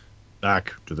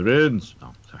 Back to the bins.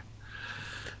 Oh, sorry.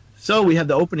 So we have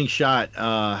the opening shot.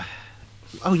 I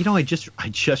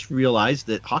just realized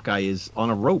that Hawkeye is on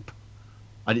a rope.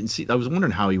 I didn't see. I was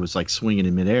wondering how he was like swinging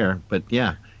in midair, but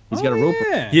yeah, he's got a rope.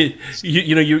 Yeah.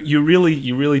 You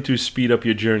really do speed up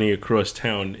your journey across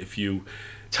town if you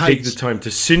take the time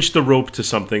to cinch the rope to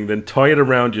something, then tie it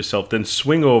around yourself, then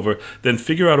swing over, then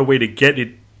figure out a way to get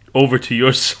it over to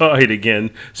your side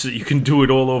again so that you can do it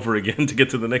all over again to get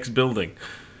to the next building.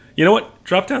 You know what?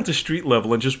 Drop down to street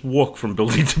level and just walk from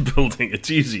building to building.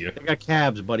 It's easier. I got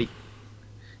cabs, buddy.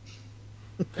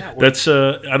 That's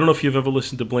I don't know if you've ever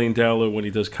listened to Blaine Dowler when he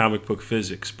does comic book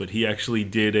physics, but he actually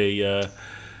did a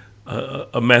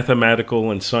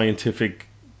mathematical and scientific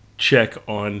check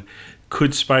on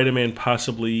could Spider-Man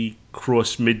possibly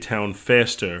cross Midtown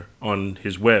faster on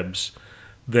his webs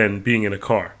than being in a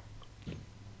car.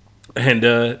 And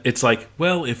it's like,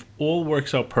 well, if all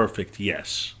works out perfect,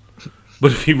 yes.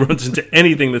 But if he runs into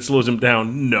anything that slows him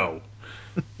down, no.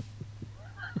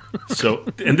 So,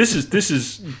 and this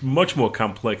is much more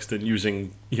complex than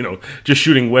using, just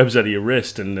shooting webs out of your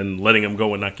wrist and then letting them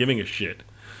go and not giving a shit.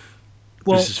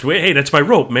 Well, hey, that's my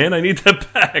rope, man. I need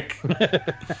that back.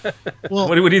 Well,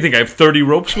 what do you think? I have 30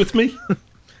 ropes with me?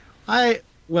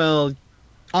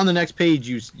 on the next page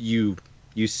you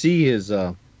see his.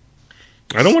 I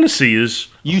don't want to see his.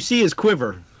 You see his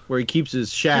quiver where he keeps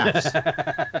his shafts.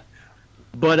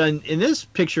 But in this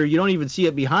picture, you don't even see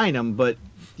it behind him. But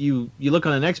you look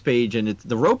on the next page, and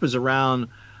the rope is around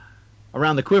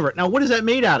the quiver. Now, what is that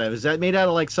made out of? Is that made out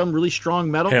of like some really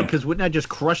strong metal? Hemp. Because wouldn't that just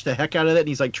crush the heck out of it? And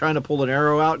he's like trying to pull an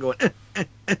arrow out, going,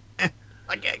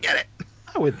 I can't get it.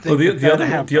 I would think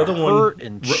the other one hurt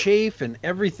and chafe and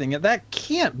everything. That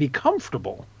can't be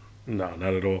comfortable. No,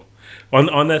 not at all.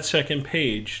 On that second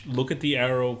page, look at the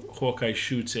arrow Hawkeye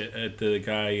shoots at the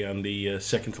guy on the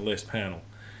second to last panel.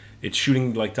 It's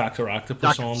shooting like Dr.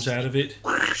 Octopus arms out of it.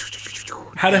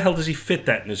 How the hell does he fit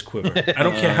that in his quiver? I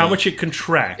don't care how much it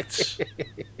contracts.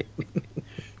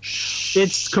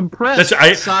 It's compressed.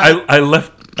 I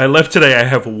left today. I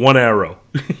have one arrow.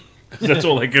 That's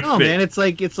all I could fit. Oh man, it's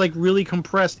like really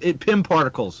compressed. Pim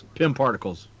particles.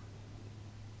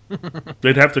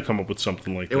 They'd have to come up with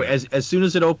something like that. As soon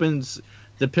as it opens,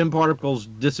 the Pim particles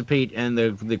dissipate and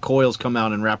the coils come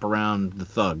out and wrap around the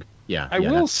thug. Yeah. I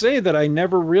will say that I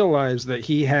never realized that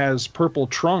he has purple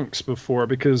trunks before,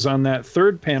 because on that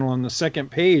third panel on the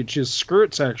second page, his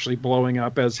skirt's actually blowing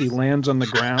up as he lands on the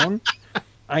ground.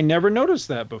 I never noticed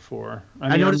that before.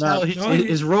 I noticed how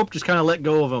his rope just kind of let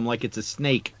go of him like it's a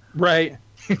snake. Right.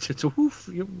 It's a woof.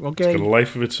 Okay. It's got a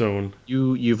life of its own.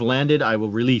 You've landed. I will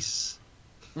release.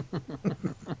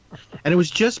 And it was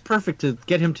just perfect to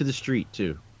get him to the street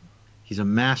too. He's a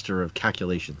master of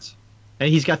calculations. And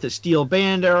he's got the steel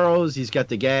band arrows. He's got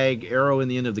the gag arrow in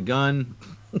the end of the gun.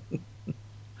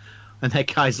 And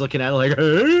that guy's looking at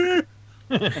it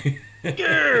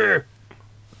like,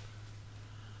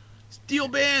 steel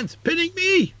bands pinning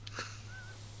me.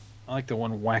 I like the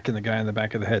one whacking the guy in the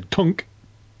back of the head. Tunk.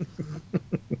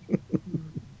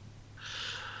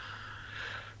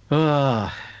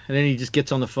 And then he just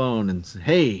gets on the phone and says,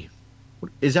 hey,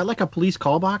 is that like a police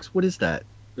call box? What is that?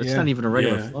 It's not even a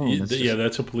regular phone.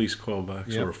 That's a police call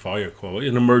box or a fire call,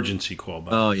 an emergency call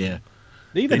box. Oh, yeah.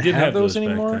 They did have those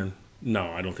anymore? Back then. No,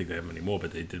 I don't think they have them anymore,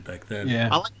 but they did back then. Yeah.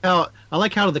 I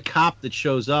like how the cop that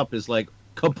shows up is like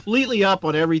completely up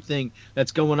on everything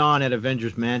that's going on at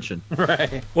Avengers Mansion.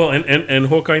 Right. Well, and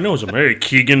Hawkeye knows him. Hey,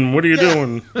 Keegan, what are you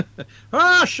doing?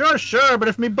 Oh, sure. But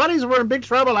if me buddies were in big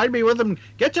trouble, I'd be with them.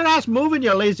 Get your ass moving,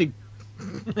 you lazy.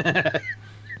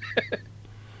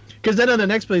 Because then on the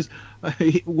next place,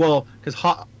 because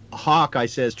Hawkeye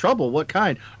says, trouble, what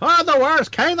kind? Oh, the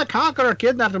worst. Kane the Conqueror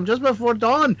kidnapped him just before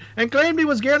dawn and claimed he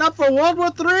was gearing up for World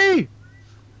War III.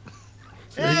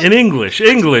 In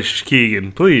English,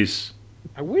 Keegan, please.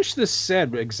 I wish this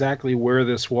said exactly where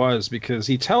this was, because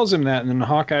he tells him that and then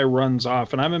Hawkeye runs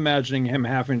off, and I'm imagining him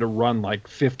having to run like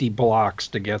 50 blocks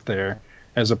to get there,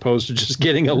 as opposed to just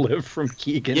getting a lift from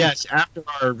Keegan. Yes, after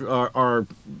our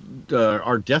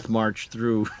death march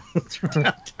through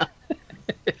downtown.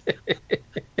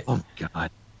 Oh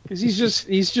God! Because he's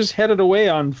just headed away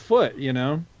on foot, you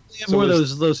know. Yeah, so more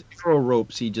of those arrow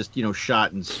ropes he just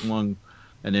shot and swung,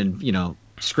 and then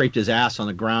scraped his ass on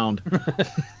the ground.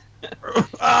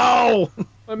 Oh!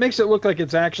 It makes it look like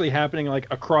it's actually happening like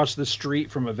across the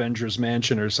street from Avengers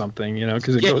Mansion or something,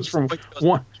 because it goes from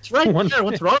one. It's right one there.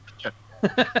 What's wrong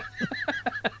with you?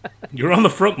 You're on the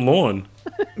front lawn.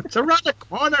 It's around the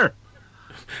corner.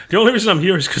 The only reason I'm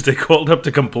here is because they called up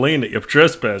to complain that you're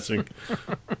trespassing.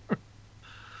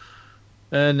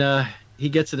 And he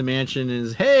gets to the mansion and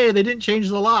is, hey, they didn't change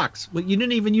the locks. Well, you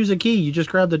didn't even use a key. You just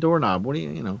grabbed the doorknob. What do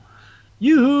you?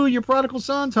 Yoo-hoo, your prodigal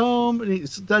son's home.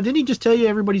 And didn't he just tell you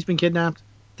everybody's been kidnapped?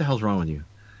 What the hell's wrong with you?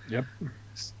 Yep.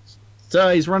 So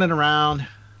he's running around,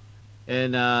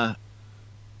 and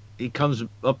he comes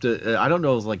up to, I don't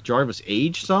know, like Jarvis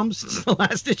aged some since the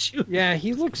last issue. Yeah,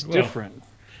 he looks different.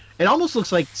 It almost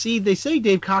looks like, see, they say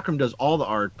Dave Cockrum does all the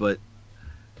art, but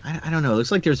I don't know. It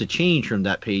looks like there's a change from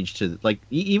that page to, like,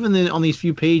 even on these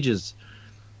few pages,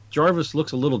 Jarvis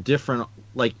looks a little different.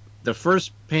 Like, the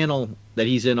first panel that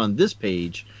he's in on this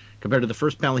page compared to the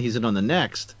first panel he's in on the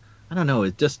next, I don't know.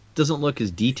 It just doesn't look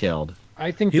as detailed.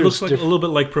 I think he looks like a little bit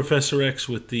like Professor X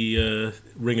with the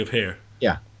ring of hair.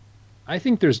 Yeah. I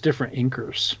think there's different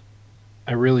inkers.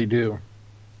 I really do.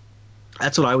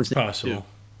 That's what I was thinking. Possible. Too.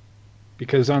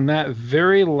 Because on that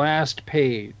very last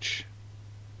page,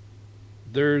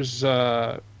 there's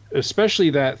especially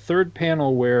that third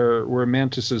panel where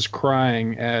Mantis is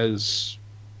crying as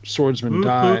Swordsman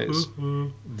dies.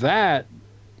 That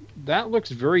looks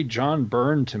very John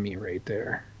Byrne to me right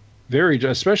there.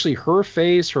 Especially her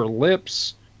face, her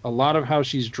lips, a lot of how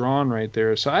she's drawn right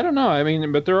there. So I don't know. I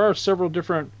mean, but there are several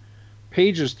different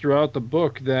pages throughout the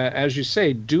book that, as you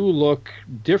say, do look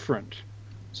different.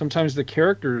 Sometimes the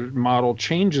character model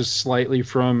changes slightly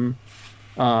from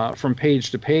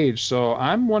page to page. So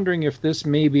I'm wondering if this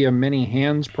may be a many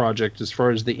hands project as far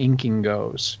as the inking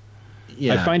goes.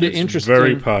 Yeah, I find it interesting.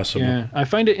 Very possible. Yeah, I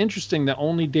find it interesting that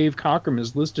only Dave Cockrum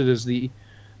is listed as the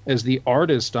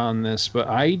artist on this, but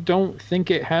I don't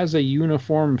think it has a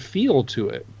uniform feel to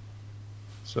it.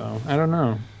 So I don't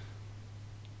know.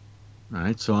 All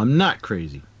right, so I'm not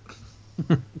crazy.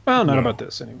 Well, not about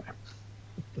this anyway.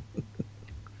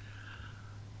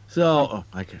 So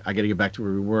I got to get back to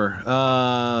where we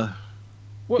were.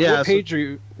 What page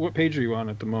are you on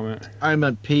at the moment? I'm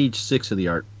on page 6 of the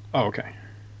art. Oh, okay.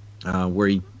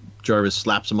 Where Jarvis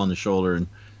slaps him on the shoulder and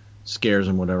scares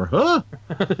him, whatever. Huh?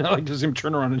 I like to see him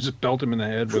turn around and just belt him in the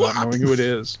head without knowing who it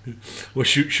is. Well,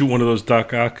 shoot one of those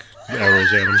Doc Ock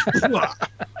arrows at him.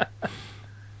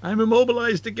 I'm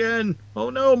immobilized again. Oh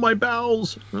no, my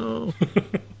bowels. Oh.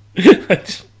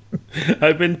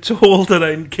 I've been told that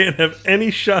I can't have any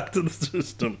shock to the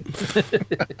system.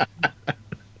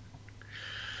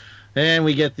 And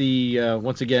we get the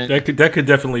once again. That could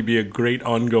definitely be a great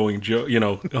ongoing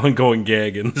ongoing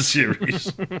gag in the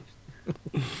series.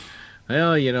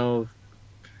 Well, and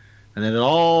then it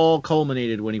all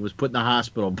culminated when he was put in the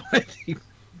hospital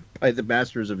by the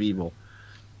Masters of Evil.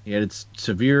 He had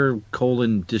severe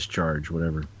colon discharge,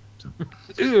 whatever. So.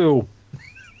 Ew.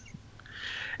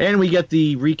 And we get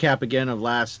the recap again of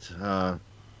last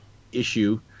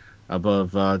issue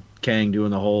above Kang doing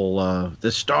the whole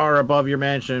the star above your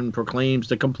mansion proclaims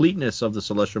the completeness of the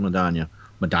celestial Madonna.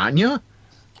 Madonna?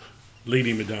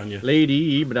 Lady Madonna.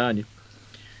 Lady Madonna.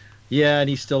 Yeah, and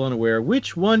he's still unaware.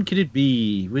 Which one could it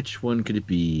be? Which one could it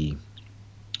be?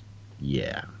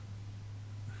 Yeah.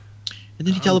 And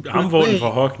then he teleports I'm voting away.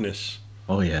 for Harkness.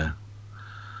 Oh, yeah.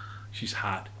 She's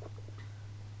hot.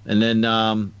 And then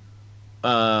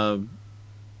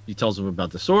he tells him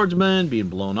about the swordsman being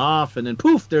blown off, and then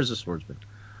poof, there's a swordsman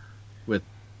with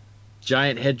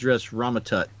giant headdress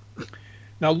Ramatut.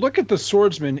 Now look at the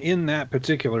swordsman in that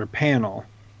particular panel.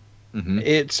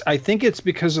 Mm-hmm. I think it's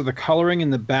because of the coloring in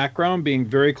the background being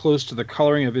very close to the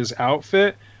coloring of his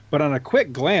outfit, but on a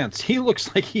quick glance, he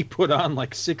looks like he put on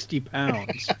like 60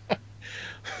 pounds.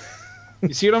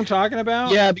 You see what I'm talking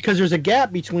about? Yeah, because there's a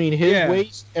gap between his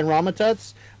waist and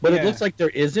Ramatut's, but it looks like there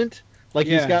isn't. Like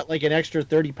he's got like an extra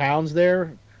 30 pounds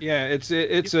there. Yeah, it's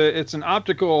an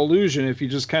optical illusion if you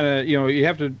just kind of, you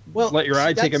have to let your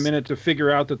eye take a minute to figure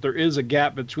out that there is a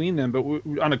gap between them. But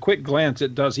on a quick glance,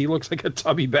 it does. He looks like a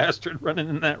tubby bastard running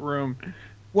in that room.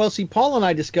 Well, see, Paul and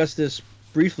I discussed this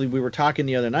briefly. We were talking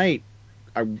the other night.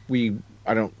 I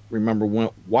don't remember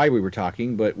why we were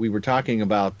talking, but we were talking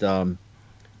about.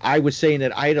 I was saying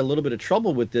that I had a little bit of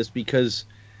trouble with this because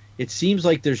it seems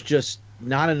like there's just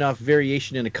not enough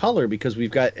variation in the color because we've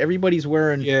got everybody's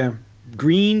wearing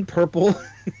green, purple.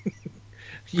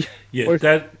 Yeah,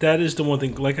 that is the one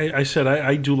thing. Like I said,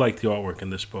 I do like the artwork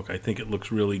in this book. I think it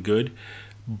looks really good,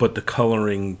 but the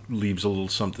coloring leaves a little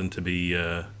something to be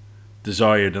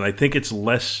desired. And I think it's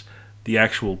less the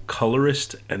actual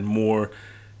colorist and more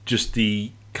just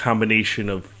the combination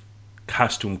of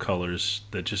costume colors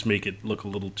that just make it look a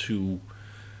little too,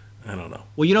 I don't know.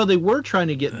 Well, they were trying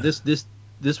to get this.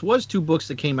 This was 2 books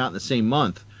that came out in the same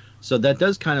month, so that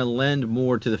does kind of lend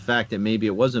more to the fact that maybe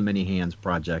it was a many hands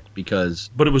project because.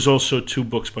 But it was also 2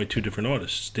 books by 2 different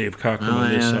artists. Dave Cockrum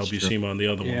on this, Al Buscema on the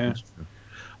other one.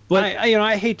 But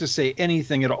I hate to say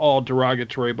anything at all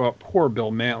derogatory about poor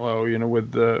Bill Mantlo,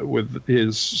 with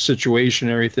his situation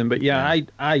and everything. But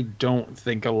I don't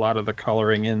think a lot of the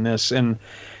coloring in this, and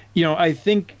I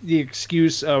think the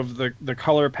excuse of the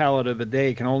color palette of the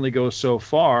day can only go so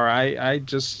far. I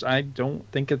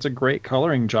don't think it's a great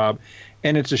coloring job,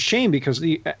 and it's a shame because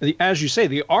the as you say,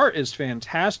 the art is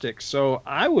fantastic. So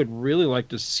I would really like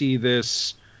to see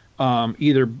this.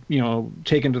 Either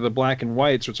taken to the black and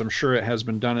whites, which I'm sure it has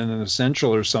been done in an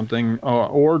essential or something,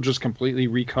 or just completely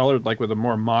recolored, like with a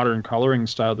more modern coloring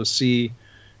style, to see,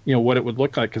 what it would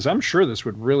look like. Because I'm sure this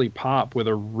would really pop with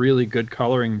a really good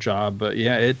coloring job. But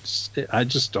yeah, I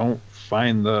just don't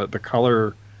find the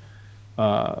color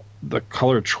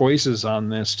choices on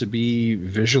this to be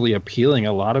visually appealing.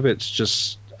 A lot of it's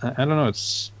just, I don't know,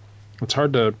 it's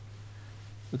hard to.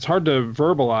 It's hard to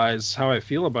verbalize how I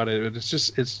feel about it. It's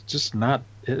just not.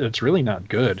 It's really not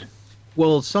good.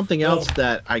 Well, something else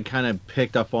that I kind of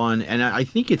picked up on, and I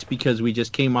think it's because we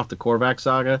just came off the Korvac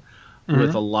saga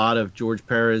with a lot of George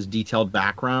Perez detailed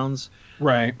backgrounds.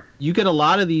 Right. You get a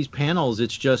lot of these panels.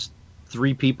 It's just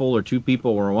 3 people or 2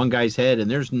 people or one guy's head, and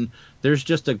there's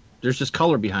just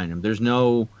color behind him. There's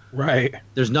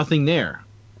nothing there,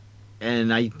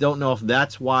 and I don't know if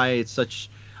that's why it's such.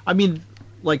 I mean.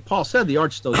 Like Paul said, the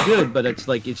art's still good, but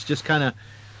it's just kind of.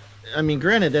 I mean,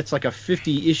 granted, that's like a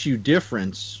 50 issue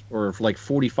difference, or like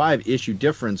 45 issue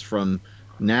difference from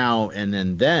now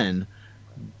and then.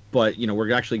 But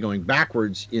we're actually going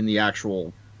backwards in the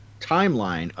actual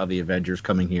timeline of the Avengers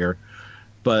coming here.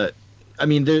 But I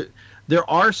mean, there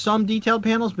are some detailed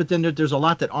panels, but then there's a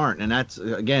lot that aren't, and that's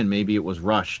again maybe it was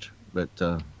rushed. But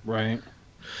right.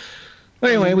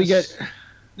 Anyway, we get.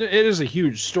 It is a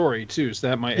huge story too, so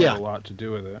that might have a lot to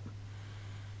do with it.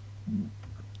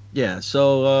 Yeah,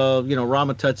 so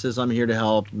Rama Tut says I'm here to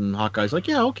help, and Hawkeye's like,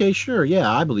 yeah, okay, sure, yeah,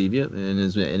 I believe you. In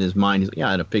his mind, he's like, yeah,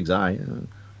 I had a pig's eye.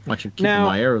 Why should keep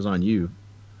my arrows on you?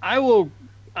 I will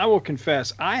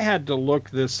confess, I had to look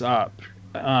this up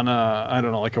on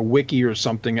like a wiki or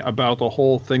something about the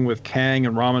whole thing with Kang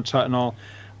and Rama Tut and all.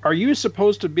 Are you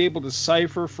supposed to be able to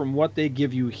decipher from what they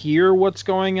give you here what's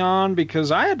going on?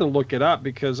 Because I had to look it up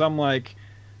because I'm like,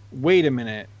 wait a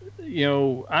minute,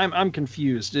 I'm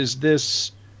confused. Is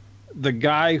this the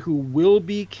guy who will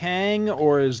be Kang,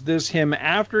 or is this him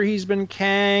after he's been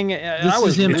Kang? This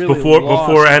is him. It's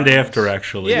before and after,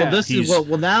 actually. Yeah.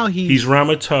 Well, now he's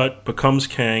Rama Tut, becomes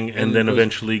Kang, and then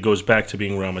eventually goes back to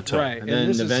being Rama Tut. Right, and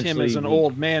this is him as an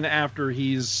old man after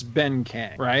he's been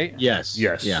Kang, right? Yes.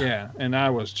 Yeah, and I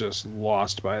was just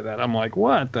lost by that. I'm like,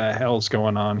 what the hell's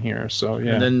going on here? So,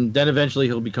 yeah. And then eventually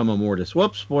he'll become a Mortis.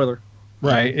 Whoops, spoiler.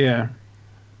 Right, yeah.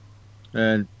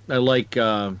 And I like...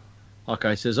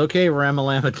 Hawkeye says, "Okay,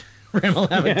 Ramalama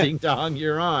Ding Dong,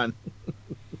 you're on."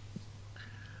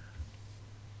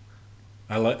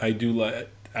 I do like.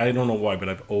 I don't know why, but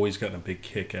I've always gotten a big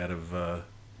kick out of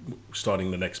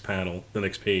starting the next panel, the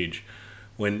next page,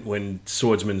 when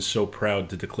Swordsman's so proud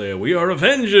to declare, "We are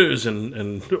Avengers,"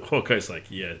 and Hawkeye's like,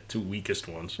 "Yeah, 2 weakest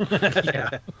ones."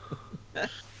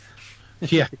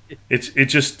 Yeah.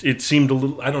 It seemed a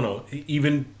little. I don't know.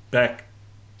 Even back.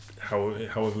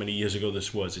 However many years ago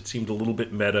this was, it seemed a little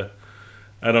bit meta.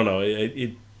 I don't know.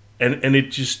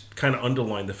 It just kind of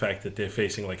underlined the fact that they're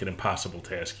facing like an impossible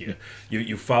task here.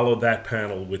 You follow that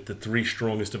panel with the 3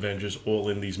 strongest Avengers all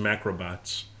in these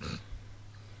macrobots.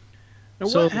 Now,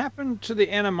 what happened to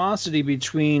the animosity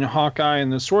between Hawkeye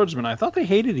and the Swordsman? I thought they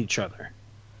hated each other.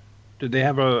 Did they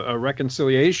have a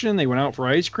reconciliation? They went out for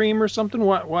ice cream or something?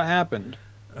 What happened?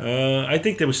 I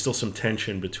think there was still some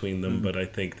tension between them, but I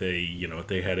think they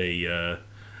had a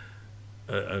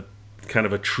kind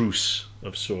of a truce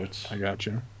of sorts. I got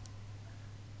you.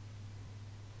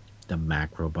 The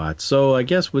Macrobots. So I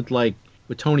guess with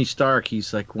Tony Stark,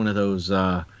 he's like one of those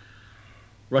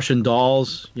Russian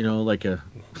dolls, like a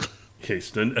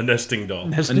nesting doll. A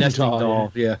nesting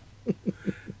doll, yeah.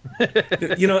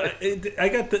 I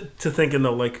got to thinking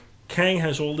though, like Kang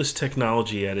has all this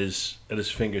technology at his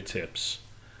fingertips.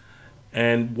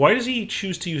 And why does he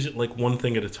choose to use it like one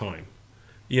thing at a time?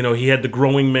 He had the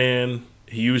growing man.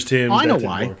 He used him. I know that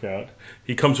why. Didn't work out.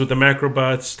 He comes with the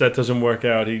macrobots. That doesn't work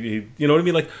out. He you know what I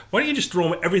mean? Like, why don't you just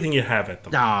throw everything you have at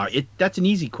them? That's an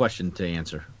easy question to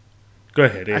answer. Go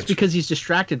ahead. That's because he's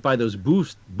distracted by those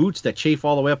boots that chafe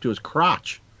all the way up to his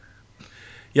crotch.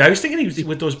 Yeah, I was thinking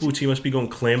with those boots, he must be going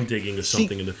clam digging or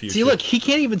something in the future. See, look, he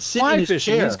can't even sit in Fly his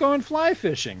fishing. chair. He's going fly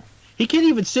fishing. He can't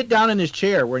even sit down in his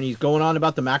chair when he's going on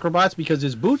about the macrobots because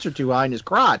his boots are too high in his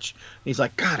crotch. And he's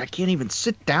like, God, I can't even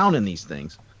sit down in these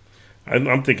things.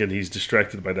 I'm thinking he's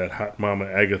distracted by that hot mama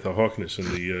Agatha Harkness in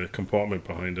the compartment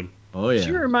behind him. Oh, yeah.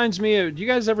 She reminds me of, do you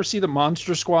guys ever see the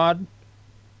Monster Squad?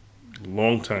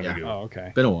 Long time ago. Oh,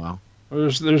 okay. Been a while.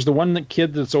 There's the one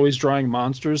kid that's always drawing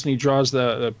monsters, and he draws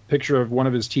the picture of one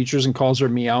of his teachers and calls her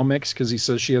Meow Mix because he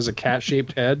says she has a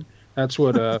cat-shaped head. That's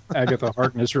what Agatha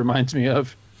Harkness reminds me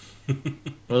of.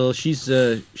 Well, she's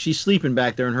sleeping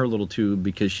back there in her little tube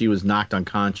because she was knocked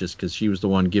unconscious because she was the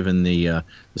one giving the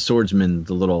swordsman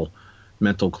the little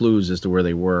mental clues as to where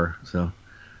they were. So,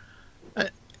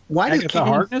 why does Agatha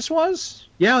Harkness was?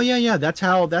 Yeah. That's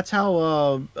how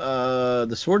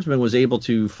the swordsman was able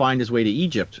to find his way to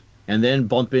Egypt and then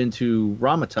bump into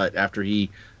Ramatut after he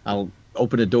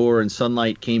opened a door and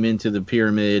sunlight came into the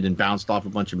pyramid and bounced off a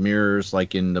bunch of mirrors,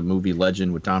 like in the movie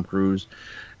Legend with Tom Cruise,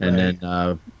 and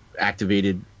then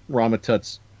activated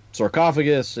Ramatut's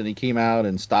sarcophagus, and he came out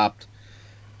and stopped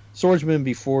Swordsman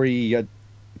before he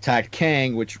attacked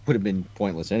Kang, which would have been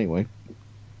pointless anyway.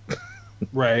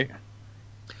 Right.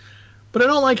 But I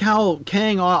don't like how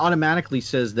Kang automatically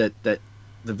says that the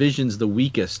Vision's the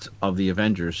weakest of the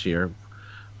Avengers here.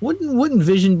 Wouldn't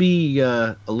Vision be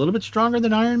a little bit stronger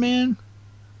than Iron Man?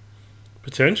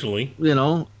 Potentially. You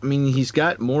know, I mean, he's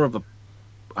got more of a.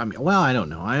 I mean, well, I don't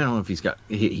know. I don't know if he's got.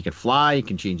 He could fly. He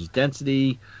can change his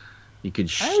density. He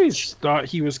could. I always thought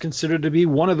he was considered to be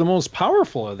one of the most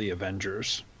powerful of the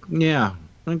Avengers. Yeah,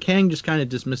 and Kang just kind of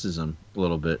dismisses him a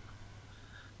little bit.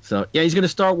 So yeah, he's going to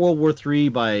start World War III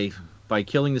by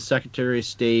killing the Secretary of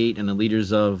State and the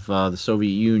leaders of the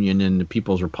Soviet Union and the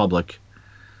People's Republic.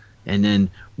 And then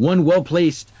one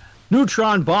well-placed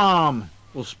neutron bomb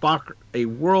will spark a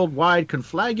worldwide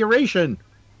conflagration.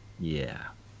 Yeah.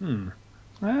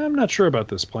 I'm not sure about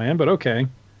this plan, but okay.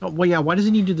 Oh, well, yeah, why does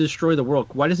he need to destroy the world?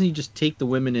 Why doesn't he just take the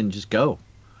women and just go?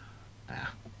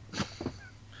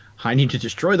 I need to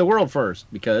destroy the world first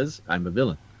because I'm a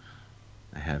villain.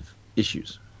 I have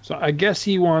issues. So I guess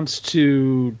he wants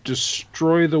to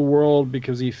destroy the world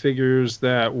because he figures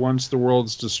that once the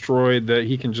world's destroyed that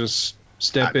he can just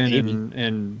step in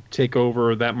and take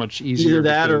over that much easier. Either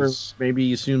that or maybe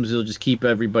he assumes he'll just keep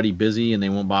everybody busy and they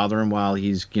won't bother him while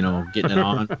he's, getting it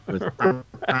on.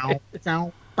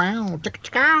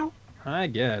 I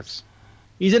guess.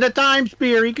 He's in a time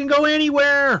spear. He can go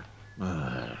anywhere.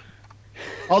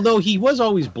 Although he was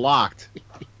always blocked.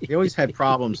 He always had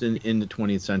problems in the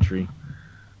 20th century.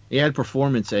 He had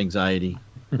performance anxiety.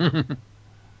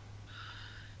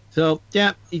 So,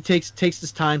 yeah, he takes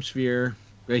this time sphere.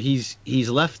 He's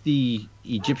left the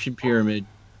Egyptian pyramid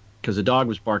because the dog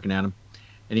was barking at him,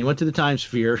 and he went to the time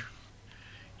sphere.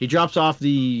 He drops off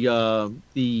the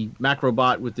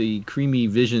macrobot with the creamy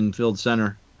vision-filled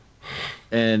center,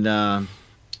 and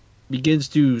begins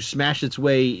to smash its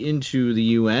way into the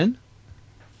UN.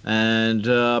 And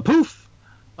poof,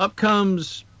 up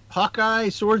comes Hawkeye,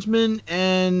 Swordsman,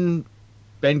 and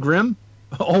Ben Grimm.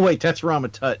 Oh wait, that's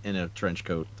Ramatut in a trench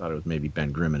coat. Thought it was maybe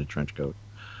Ben Grimm in a trench coat.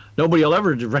 Nobody will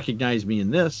ever recognize me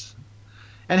in this.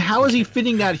 And how is he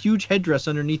fitting that huge headdress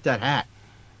underneath that hat?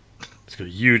 It's got a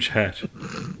huge hat.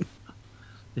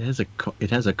 It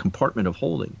has a compartment of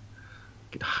holding.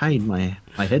 I could hide my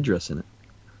headdress in it.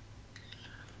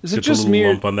 Is it It's just a me?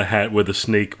 little lump on the hat where the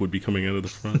snake would be coming out of the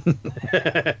front.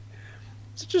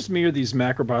 Is it just me or these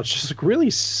macrobots just look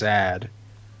really sad?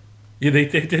 Yeah, they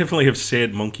definitely have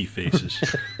sad monkey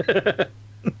faces.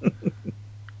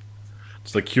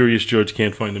 It's like Curious George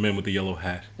can't find the man with the yellow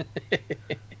hat.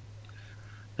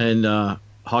 And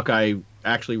Hawkeye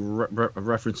actually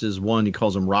references one. He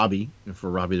calls him Robbie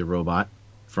for Robbie the Robot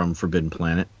from Forbidden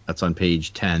Planet. That's on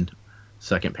page 10,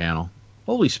 second panel.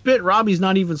 Holy spit, Robbie's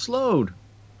not even slowed.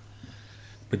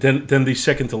 But then the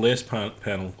second to last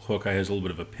panel, Hawkeye has a little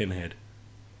bit of a pinhead.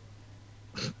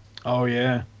 Oh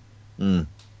yeah.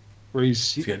 Where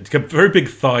He's got very big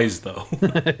thighs though.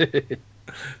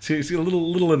 So you see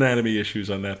little anatomy issues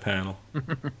on that panel.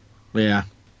 Yeah.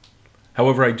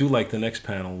 However, I do like the next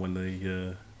panel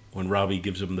when Robbie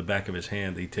gives him the back of his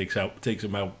hand. He takes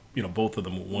him out, both of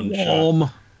them with one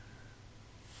shot.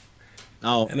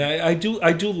 Oh. And I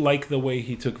do like the way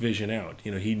he took Vision out.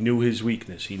 He knew his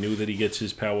weakness. He knew that he gets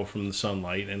his power from the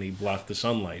sunlight, and he blocked the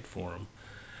sunlight for him.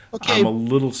 Okay, I'm a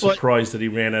little surprised that he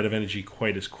ran out of energy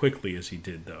quite as quickly as he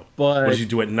did, though. But what does he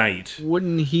do at night?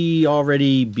 Wouldn't he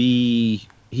already be...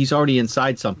 He's already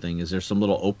inside something. Is there some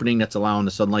little opening that's allowing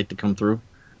the sunlight to come through?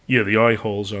 Yeah, the eye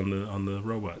holes on the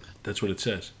robot. That's what it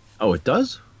says. Oh, it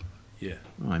does? Yeah.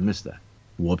 Oh, I missed that.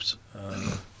 Whoops.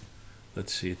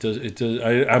 Let's see. It does.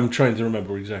 I'm trying to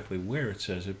remember exactly where it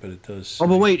says it, but it does. Oh,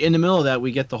 but wait. In the middle of that,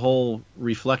 we get the whole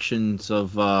reflections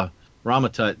of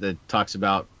Ramatut that talks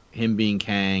about him being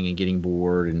Kang and getting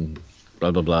bored and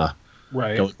blah blah blah.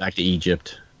 Right. Going back to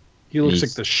Egypt. He looks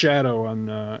like the shadow on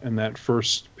in that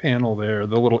first panel there,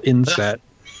 the little inset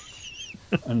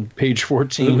on page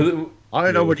 14.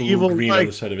 I know what evil green on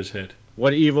the side of his head.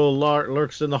 What evil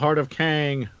lurks in the heart of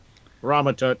Kang.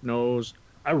 Ramatut knows.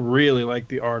 I really like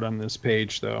the art on this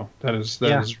page, though. That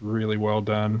is really well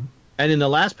done. And in the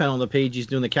last panel on the page, he's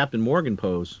doing the Captain Morgan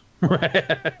pose. Right.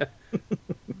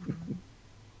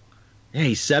 Hey,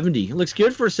 he's 70. He looks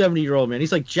good for a 70-year-old man.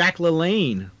 He's like Jack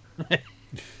LaLanne.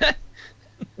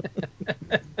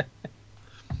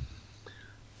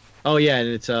 Oh yeah, and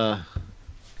it's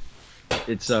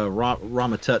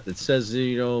Ramatut that says,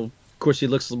 of course he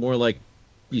looks more like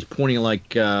he's pointing like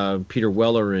Peter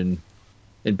Weller in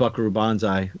Buckaroo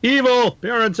Banzai. Evil,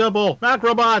 pure and simple,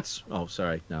 macrobots. Oh,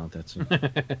 sorry, no, that's.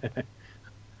 But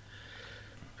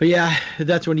yeah,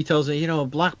 that's when he tells him,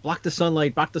 block the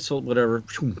sunlight, block the soul, whatever.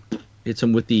 Hits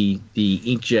him with the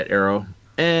inkjet arrow,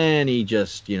 and he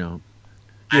just,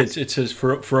 It says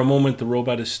for a moment the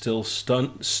robot is still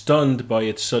stunned by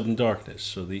its sudden darkness.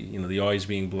 So the eyes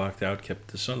being blocked out kept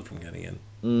the sun from getting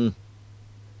in.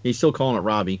 He's still calling it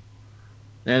Robbie,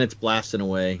 and it's blasting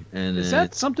away. And is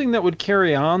that something that would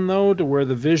carry on though, to where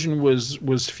the vision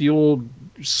was fueled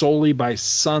solely by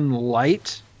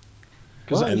sunlight?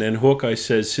 And then Hawkeye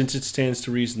says, since it stands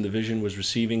to reason the vision was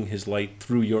receiving his light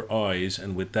through your eyes,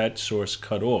 and with that source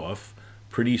cut off,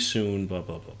 pretty soon, blah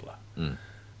blah blah blah.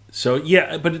 So,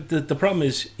 yeah, but the problem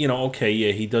is,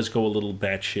 he does go a little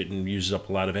batshit and uses up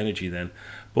a lot of energy then.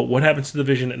 But what happens to the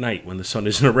vision at night when the sun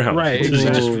isn't around? Right.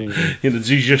 Does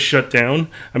he just shut down?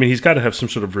 I mean, he's got to have some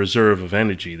sort of reserve of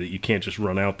energy that you can't just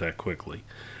run out that quickly.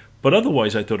 But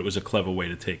otherwise, I thought it was a clever way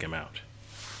to take him out.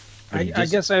 I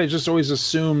guess I just always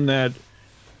assumed that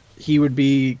he would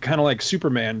be kind of like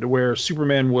Superman, to where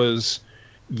Superman was...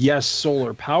 yes,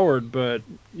 solar powered, but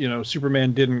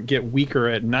Superman didn't get weaker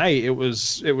at night. It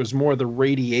was more the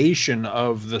radiation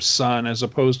of the sun as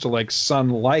opposed to like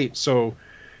sunlight. So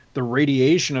the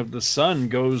radiation of the sun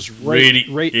goes right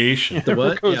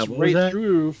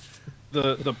through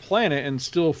the planet and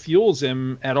still fuels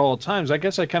him at all times. I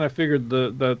guess I kind of figured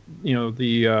the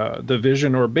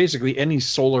Vision, or basically any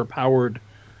solar powered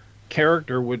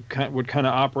character, would kind of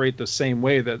operate the same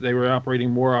way, that they were operating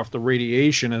more off the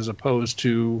radiation as opposed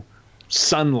to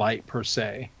sunlight per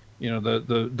se,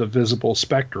 the visible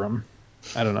spectrum.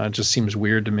 I don't know, it just seems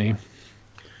weird to me.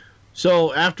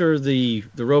 So after the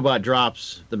robot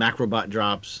drops, the Macrobot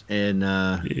drops, and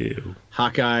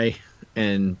Hawkeye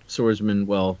and Swordsman,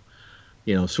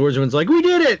 Swordsman's like, we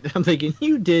did it. I'm thinking,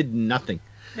 you did nothing.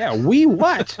 Yeah, we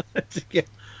what? Yeah.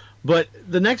 But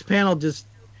the next panel just,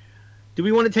 do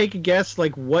we want to take a guess,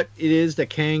 like, what it is that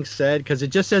Kang said? Because it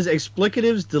just says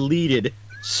explicatives deleted.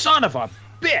 Son of a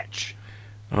bitch!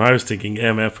 Oh, I was thinking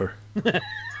MFer.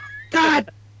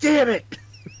 God damn it!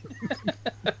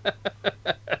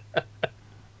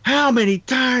 How many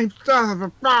times?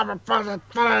 You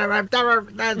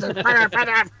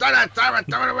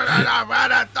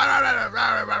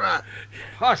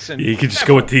can just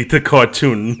go with the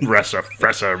cartoon.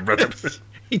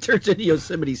 He turns into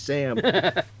Yosemite Sam.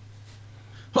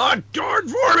 Oh, darn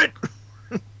for it!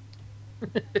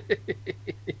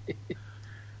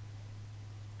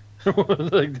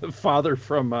 Like the father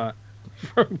from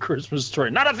Christmas Story.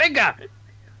 Not a finger!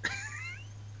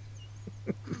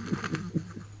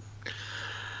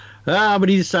 But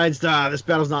he decides, this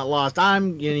battle's not lost.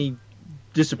 And he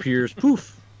disappears,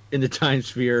 poof, in the time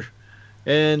sphere.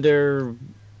 And they're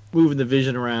moving the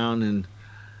Vision around,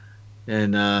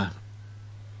 and the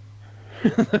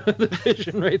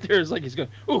Vision right there is like he's going,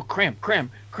 ooh, cramp. ow,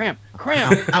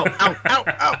 ow, ow,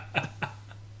 ow.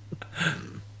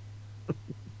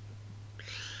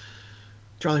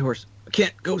 Charlie Horse, I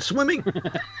can't go swimming.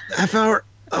 Half hour.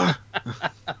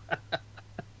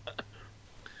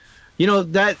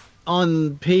 That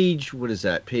on page, what is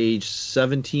that? Page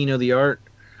 17 of the art.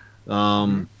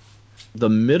 The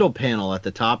middle panel at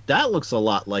the top, that looks a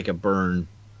lot like a Byrne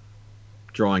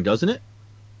drawing, doesn't it?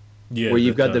 Yeah. Where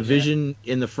you've got the Vision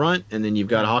in the front, and then you've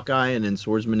got Hawkeye, and then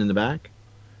Swordsman in the back.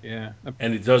 Yeah.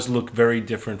 And it does look very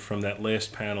different from that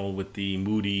last panel with the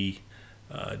moody,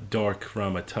 dark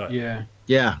Ramatut. Yeah.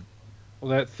 Yeah.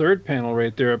 Well, that third panel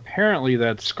right there, apparently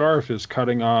that scarf is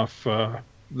cutting off the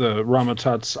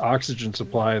Ramatut's oxygen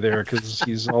supply there, because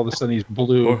he's all of a sudden he's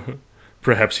blue. Or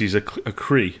perhaps he's a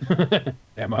Kree.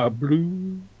 Am I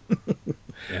blue?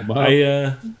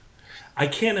 I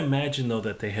can't imagine, though,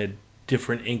 that they had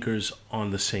different inkers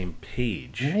on the same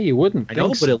page. Yeah, you wouldn't I think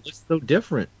know, so. but it looks so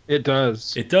different. It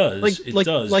does. It does. Like- it like-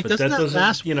 does. like, but that doesn't that doesn't,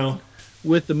 last- you know.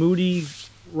 With the Moody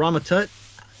Ramatut,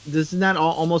 doesn't that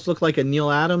almost look like a Neil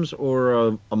Adams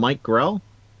or a Mike Grell?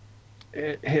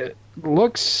 It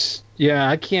looks. Yeah,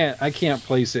 I can't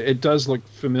place it. It does look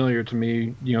familiar to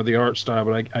me, the art style,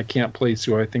 but I can't place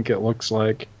who I think it looks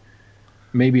like.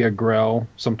 Maybe a Grell,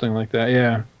 something like that.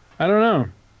 Yeah, I don't know.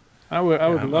 I would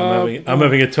love. I'm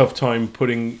having a tough time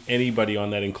putting anybody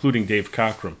on that, including Dave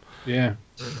Cockrum. Yeah.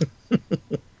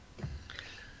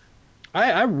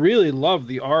 I really love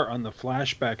the art on the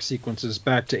flashback sequences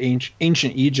back to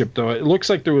ancient Egypt, though. It looks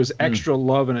like there was extra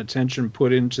love and attention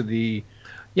put into the.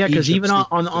 Yeah, because Egypt even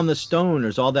on sequences. the stone,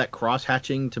 there's all that cross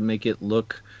hatching to make it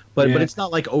look, but Yeah. it's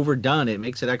not like overdone. It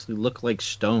makes it actually look like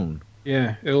stone.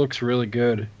 Yeah, it looks really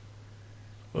good.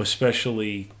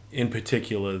 Especially, in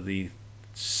particular, the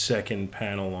second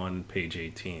panel on page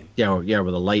 18. Yeah,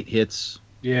 where the light hits.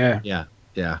 Yeah, Yeah.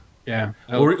 that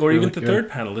Or looks even really the good. third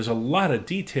panel. There's a lot of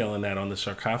detail in that on the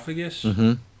sarcophagus.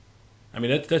 Mm-hmm. I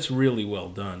mean, that's really well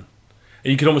done.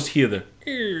 And you can almost hear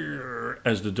the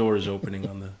as the door is opening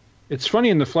on the. It's funny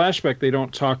in the flashback they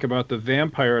don't talk about the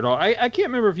vampire at all. I can't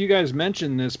remember if you guys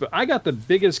mentioned this, but I got the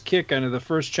biggest kick out of the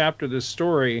first chapter of this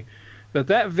story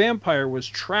that vampire was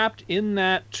trapped in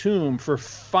that tomb for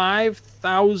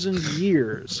 5,000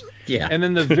 years. Yeah. And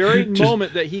then the very Just-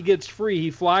 moment that he gets free, he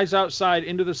flies outside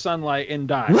into the sunlight and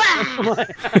dies. I'm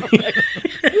like,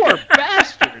 poor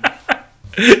bastard.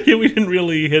 Yeah, we didn't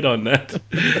really hit on that.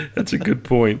 That's a good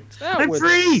point. That I'm would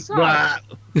free! suck. Blah.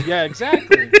 Yeah,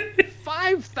 exactly.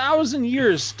 5,000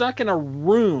 years stuck in a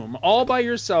room all by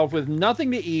yourself with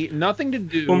nothing to eat, nothing to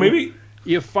do. Well, maybe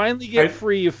You finally get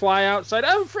free. You fly outside.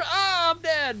 I'm free. Oh, I'm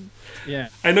dead. Yeah.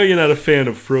 I know you're not a fan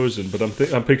of Frozen, but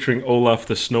I'm picturing Olaf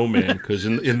the Snowman because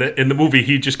in the movie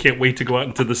he just can't wait to go out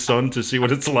into the sun to see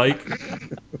what it's like.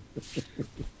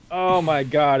 Oh my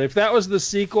God! If that was the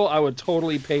sequel, I would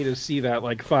totally pay to see that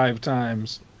like 5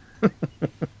 times.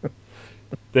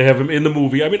 They have him in the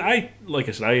movie. I mean, like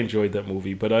I said, I enjoyed that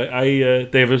movie, but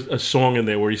they have a song in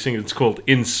there where he's singing. It's called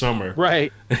 "In Summer,"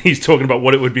 Right. and he's talking about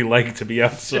what it would be like to be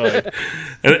outside,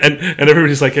 and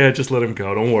everybody's like, "Yeah, just let him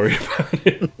go. Don't worry about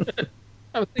it."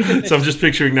 I'm thinking. So I'm just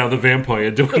picturing now the vampire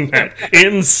doing that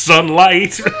in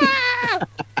sunlight.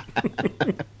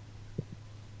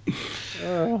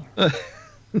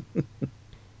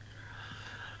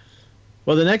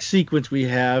 Well, the next sequence we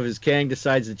have is Kang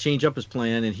decides to change up his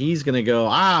plan, and he's going to go,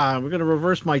 we're going to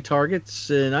reverse my targets,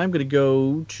 and I'm going to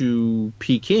go to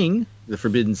Peking, the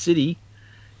Forbidden City,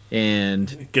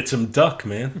 and Get some duck,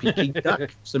 man. Peking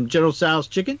duck, some General Tso's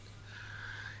chicken,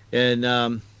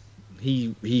 and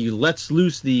he lets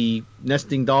loose the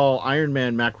nesting doll Iron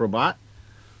Man Macrobot,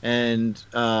 and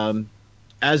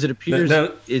as it appears,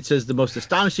 Now- it says the most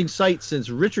astonishing sight since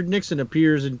Richard Nixon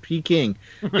appears in Peking.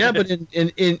 Yeah, but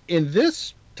in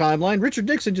this timeline, Richard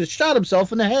Nixon just shot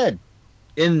himself in the head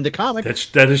in the comic.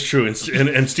 That is true, and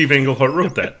Steve Englehart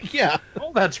wrote that. Yeah.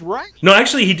 Oh, that's right. No,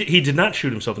 actually, he did not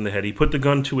shoot himself in the head. He put the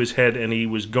gun to his head, and he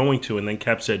was going to, and then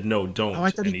Cap said, "No, don't." Oh,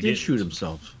 I thought and he did didn't. shoot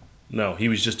himself. No, he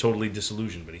was just totally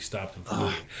disillusioned, but he stopped him from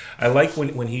moving. I like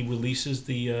when he releases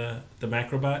the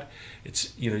Macrobot.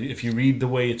 It's, if you read the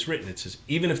way it's written, it says,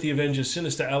 "Even if the Avengers'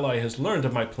 sinister ally has learned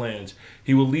of my plans,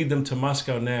 he will lead them to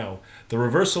Moscow now. The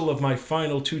reversal of my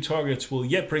final 2 targets will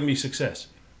yet bring me success."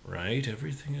 Right?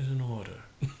 Everything is in order.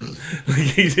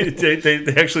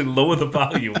 They actually lower the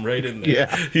volume right in there.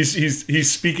 Yeah. He's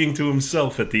speaking to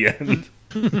himself at the end.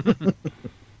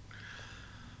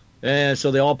 And so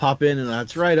they all pop in, and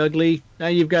that's right, Ugly. Now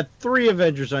you've got 3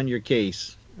 Avengers on your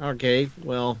case. Okay,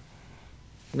 well,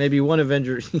 maybe 1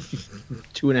 Avenger,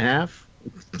 2.5.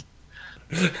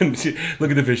 Look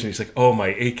at the vision. He's like, "Oh, my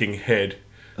aching head."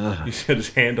 Ugh. He's got his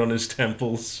hand on his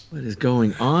temples. What is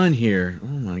going on here? Oh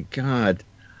my God!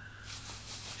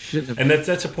 Shouldn't have. And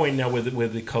that's a point now where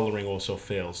the coloring also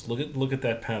fails. Look at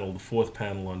that panel, the 4th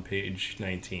panel on page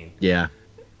 19. Yeah.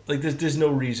 Like there's no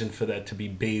reason for that to be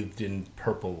bathed in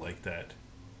purple like that,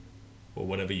 or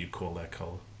whatever you'd call that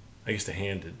color. I guess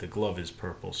the glove is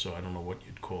purple, so I don't know what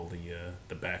you'd call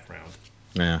the background.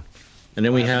 Yeah. And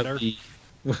then we have Lavender.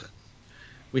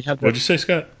 What'd you say,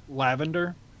 Scott?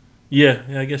 Lavender. Yeah,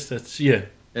 I guess that's yeah.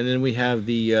 And then we have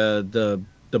the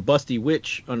busty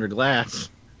witch under glass.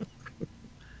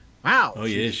 Wow. Oh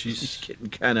yeah, she's getting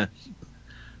kind of.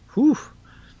 Whew.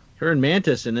 Her and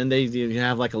Mantis, and then they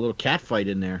have like a little cat fight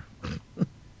in there.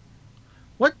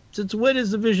 What? Since when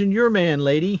is the Vision your man,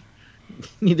 lady?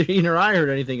 Neither he nor I heard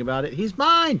anything about it. He's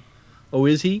mine. Oh,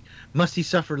 is he? Must he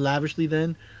suffer lavishly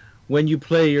then? When you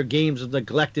play your games of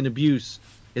neglect and abuse,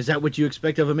 is that what you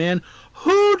expect of a man?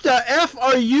 Who Who the F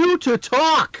are you to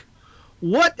talk?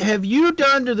 What have you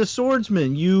done to the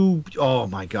swordsman? Oh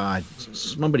my God.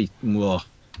 Somebody, ugh.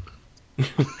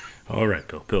 All right,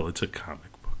 Bill, it's a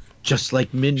comic book. Just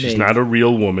like Min She's not a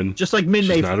real woman. Just like Min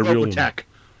She's not a real Robotech.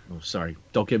 Oh, sorry.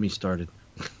 Don't get me started.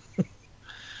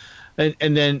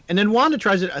 and then Wanda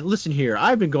tries to listen here.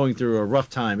 I've been going through a rough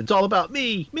time. It's all about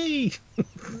me,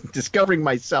 discovering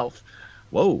myself.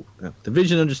 Whoa, the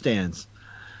Vision understands.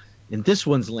 In this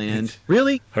one's land,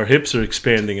 really? Her hips are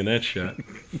expanding in that shot.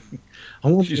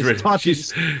 She's ready.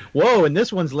 Whoa, in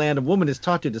this one's land, a woman is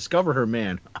taught to discover her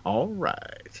man. All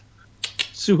right.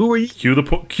 So who are you? Cue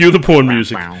the porn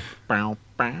music. Bow,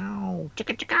 bow,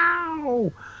 chicka,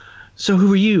 chicka. So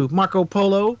who are you, Marco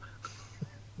Polo?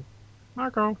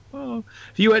 Marco Polo.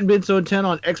 If you hadn't been so intent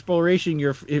on exploration,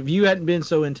 your first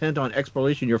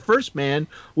man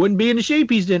wouldn't be in the shape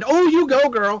he's in. Oh, you go,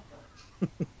 girl.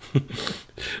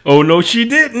 Oh no, she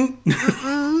didn't.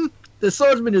 The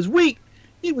swordsman is weak.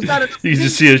 He was not. You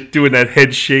just see her doing that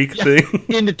head shake thing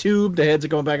in the tube. The heads are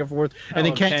going back and forth, and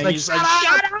then Kang's like, "Shut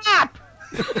up!"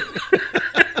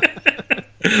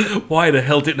 Why the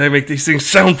hell didn't I make these things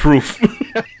soundproof?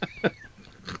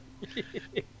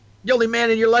 The only man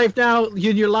in your lives now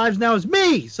is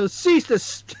me. So cease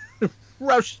this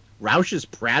raucous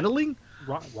prattling.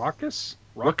 Raucous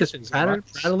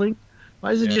prattling.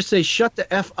 Why does it just say shut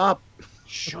the F up?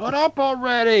 Shut up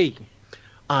already.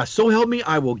 So help me,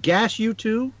 I will gas you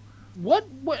too. What?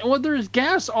 Well, there's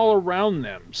gas all around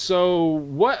them. So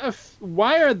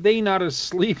why are they not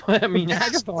asleep? I mean,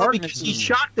 Agatha Harkness. Because he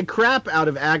shot the crap out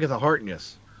of Agatha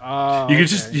Harkness. You can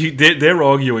just they're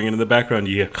arguing, and in the background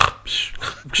you hear.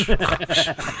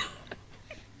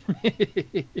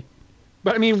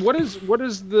 But I mean, what is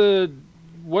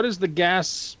the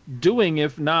gas doing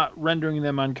if not rendering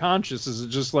them unconscious? Is it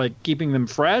just like keeping them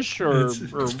fresh, or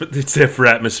it's there for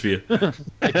atmosphere?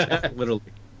 Literally.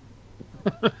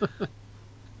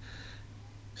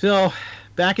 So,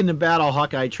 back in the battle,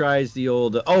 Hawkeye tries the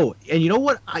old. And you know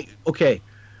what?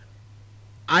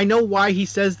 I know why he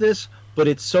says this, but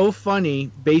it's so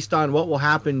funny based on what will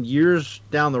happen years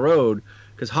down the road.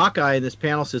 Because Hawkeye in this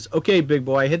panel says, "Okay, big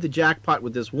boy, I hit the jackpot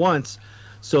with this once.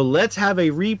 So let's have a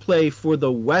replay for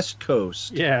the West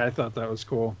Coast." Yeah, I thought that was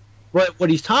cool. What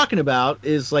he's talking about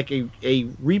is like a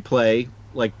replay,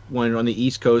 like when on the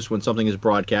East Coast when something is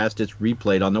broadcast, it's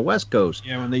replayed on the West Coast.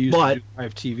 Yeah, when they used to do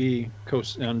live TV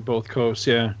on both coasts,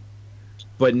 yeah.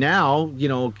 But now,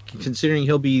 considering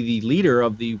he'll be the leader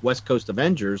of the West Coast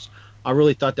Avengers, I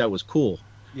really thought that was cool.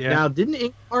 Yeah. Now, did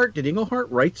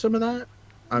Englehart write some of that?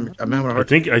 I'm having a hard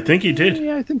time. I think he did.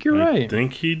 Yeah, I think you're right. I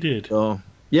think he did. Oh.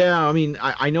 Yeah, I mean,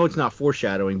 I know it's not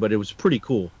foreshadowing, but it was pretty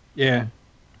cool. Yeah.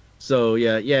 So,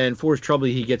 yeah, in Forrest Trouble,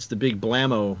 he gets the big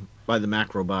blammo by the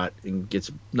Macrobot and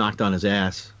gets knocked on his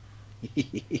ass.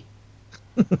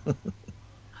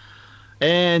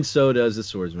 And so does the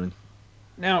swordsman.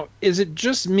 Now, is it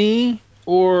just me,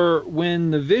 or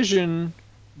when the Vision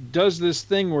does this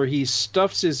thing where he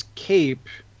stuffs his cape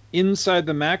inside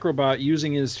the Macrobot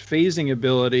using his phasing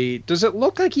ability, does it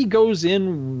look like he goes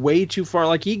in way too far?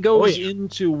 Like he goes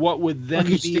into what would then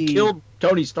be to kill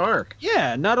Tony Stark.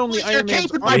 Yeah, not only Iron Man's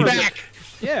armor, back.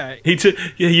 Yeah,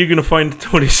 you're gonna find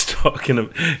Tony Stark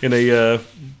in a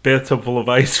bathtub full of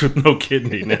ice with no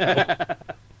kidney now.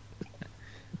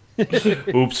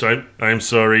 Oops, I'm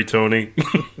sorry, Tony.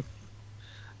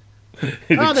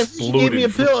 They gave me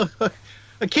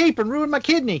a cape and ruined my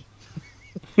kidney.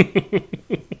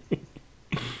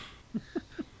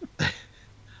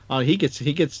 He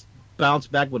gets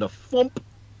bounced back with a thump.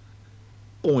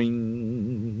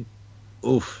 Boing.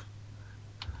 Oof.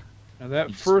 Now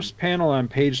that first panel on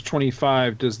page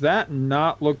 25, does that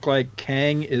not look like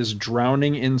Kang is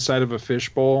drowning inside of a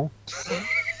fishbowl?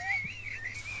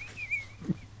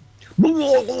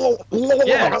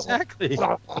 Yeah, exactly.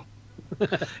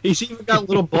 He's even got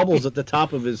little bubbles at the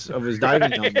top of his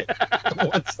diving helmet on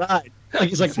one side.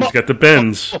 He's got the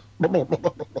bends.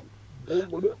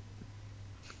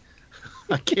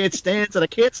 I can't stand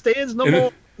no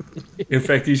more. In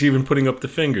fact, he's even putting up the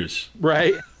fingers.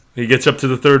 Right. He gets up to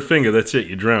the third finger. That's it.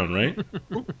 You drown, right?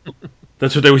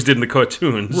 That's what they always did in the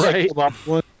cartoons. Right.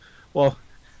 Well,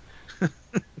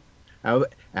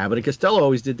 Abbott and Costello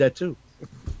always did that too.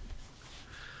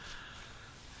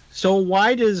 So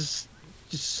why does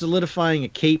just solidifying a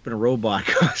cape in a robot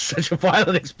cause such a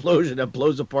violent explosion that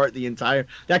blows apart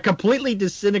that completely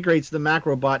disintegrates the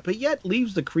Macrobot, but yet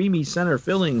leaves the creamy center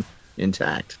filling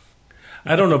intact?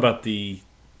 I don't know about the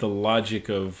logic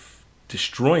of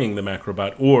destroying the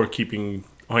Macrobot or keeping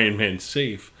Iron Man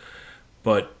safe,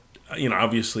 but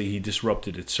obviously he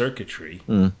disrupted its circuitry.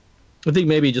 I think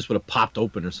maybe it just would have popped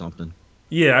open or something.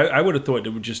 Yeah, I would have thought it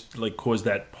would just like cause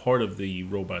that part of the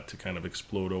robot to kind of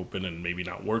explode open and maybe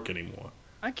not work anymore.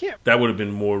 I can't. That would have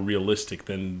been more realistic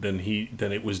than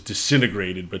it was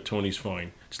disintegrated. But Tony's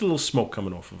fine. Just a little smoke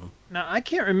coming off of him. Now I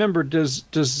can't remember. Does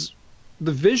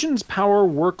the Vision's power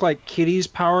work like Kitty's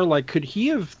power? Like, could he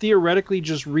have theoretically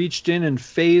just reached in and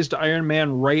phased Iron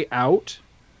Man right out,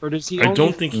 or does he? I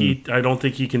don't think he can. I don't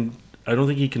think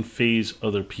he can phase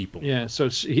other people. Yeah, so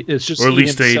it's just. Or at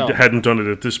least himself. they hadn't done it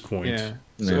at this point. Yeah.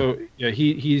 So yeah,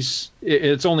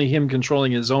 it's only him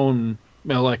controlling his own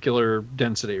molecular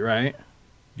density, right?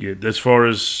 Yeah, as far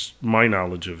as my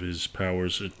knowledge of his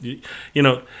powers,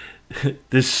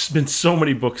 there's been so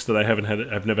many books that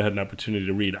I've never had an opportunity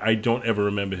to read. I don't ever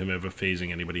remember him ever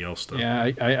phasing anybody else, though. Yeah,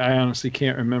 I honestly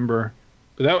can't remember.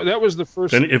 But that was the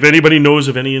first. And if anybody knows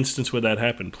of any instance where that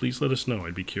happened, please let us know.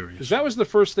 I'd be curious. Because that was the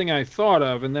first thing I thought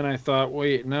of, and then I thought,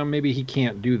 wait, no, maybe he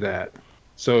can't do that.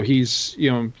 So he's,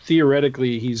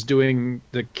 theoretically, he's doing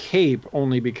the cape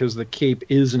only because the cape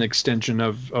is an extension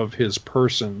of his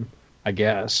person, I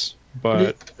guess.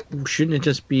 But shouldn't it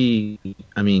just be?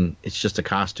 I mean, it's just a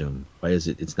costume. Why is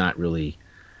it? It's not really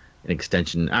an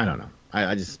extension. I don't know.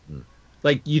 I just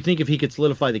like you think if he could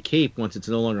solidify the cape once it's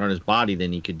no longer on his body,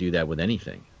 then he could do that with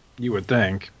anything. You would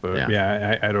think, but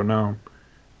yeah I don't know.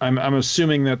 I'm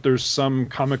assuming that there's some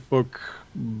comic book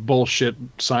bullshit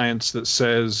science that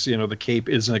says the cape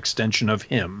is an extension of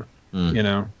him.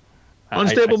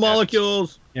 Unstable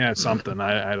molecules. Yeah, something.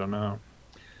 I don't know.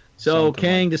 So Something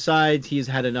Kang decides he's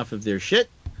had enough of their shit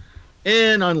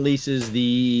and unleashes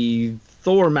the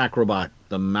Thor Macrobot,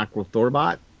 the Macro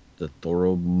Thorbot, the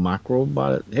Thoro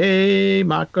Macrobot. Hey,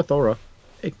 Macrothora.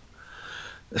 Hey.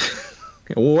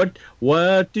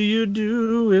 What do you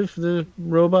do if the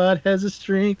robot has the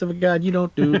strength of a god? You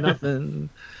don't do nothing.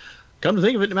 Come to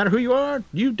think of it, no matter who you are,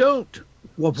 you don't.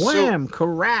 Well, wham,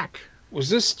 crack. Was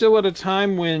this still at a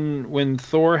time when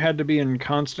Thor had to be in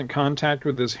constant contact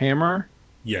with his hammer?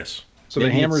 Yes. So the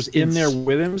hammer's in there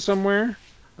with him somewhere?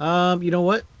 You know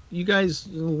what? You guys,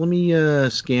 let me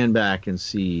scan back and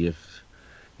see if...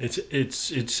 It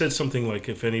said something like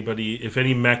if any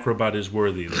Macrobot is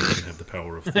worthy, they can have the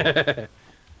power of Thor.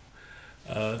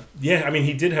 Yeah, I mean,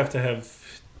 he did have to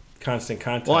have constant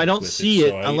contact. Well, I don't see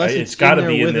it unless it's got to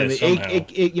be in there somehow.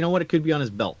 You know what? It could be on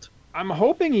his belt. I'm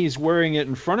hoping he's wearing it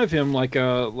in front of him like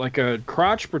a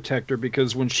crotch protector,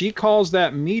 because when she calls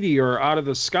that meteor out of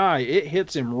the sky, it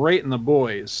hits him right in the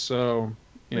boys. So,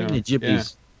 the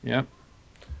jippies. Yeah.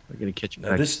 We're gonna catch him.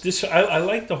 I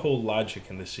like the whole logic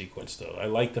in this sequence, though. I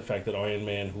like the fact that Iron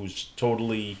Man, who's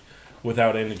totally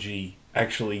without energy,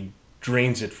 actually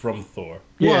drains it from Thor.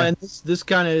 Well, and this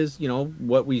kind of is,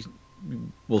 what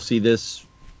we'll see. This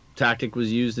tactic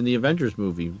was used in the Avengers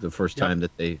movie the first time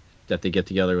that they get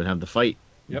together and have the fight.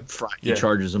 Yep. He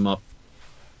charges them up.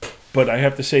 But I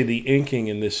have to say the inking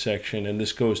in this section, and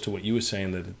this goes to what you were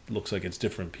saying, that it looks like it's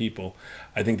different people.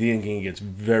 I think the inking gets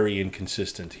very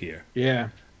inconsistent here. Yeah.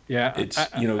 It's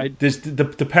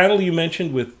the panel you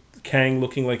mentioned with Kang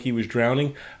looking like he was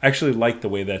drowning. I actually like the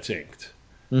way that's inked.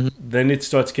 Mm-hmm. Then it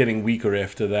starts getting weaker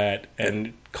after that,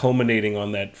 and culminating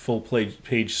on that full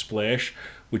page splash,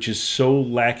 which is so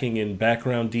lacking in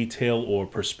background detail or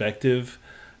perspective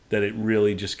that it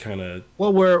really just kind of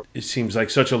it seems like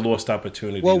such a lost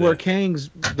opportunity. Well, where Kang's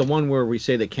the one where we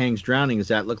say that Kang's drowning, does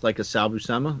that look like a Sal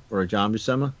Buscema or a John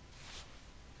Buscema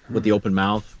with the open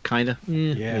mouth, kind of?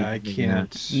 Yeah, I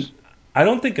can't. I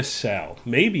don't think a Sal,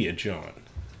 maybe a John.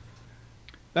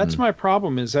 That's my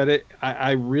problem, is that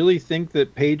I really think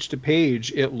that page to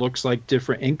page it looks like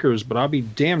different inkers, but I'll be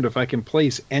damned if I can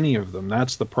place any of them.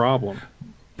 That's the problem.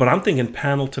 But I'm thinking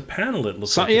panel to panel it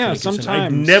looks like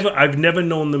sometimes. I've never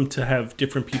known them to have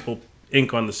different people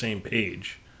ink on the same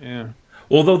page. Yeah.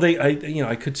 Although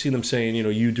I could see them saying,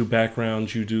 you do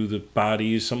backgrounds, you do the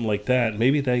bodies, something like that.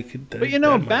 Maybe they could.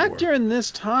 But back during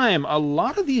this time, a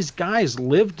lot of these guys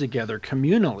lived together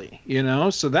communally,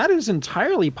 so that is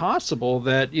entirely possible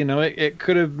that, it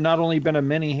could have not only been a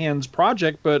many hands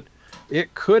project, but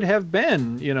it could have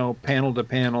been, panel to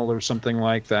panel or something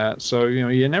like that. So,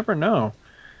 you never know.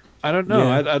 I don't know.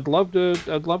 Yeah. I'd love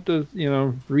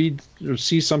to read or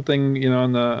see something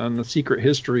on the secret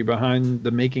history behind the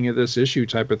making of this issue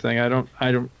type of thing.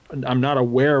 I'm not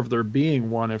aware of there being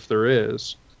one. If there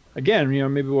is, again,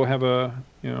 maybe we'll have a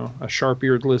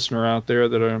sharp-eared listener out there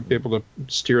that'll be able to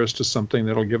steer us to something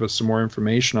that'll give us some more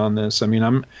information on this. I mean,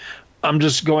 I'm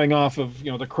just going off of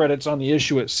the credits on the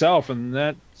issue itself, and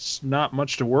that's not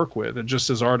much to work with. It just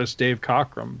says artist Dave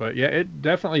Cockrum, but yeah, it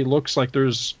definitely looks like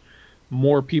there's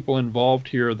more people involved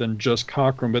here than just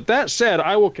Cockrum. But that said,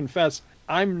 I will confess,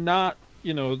 I'm not,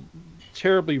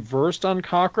 terribly versed on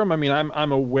Cockrum. I mean,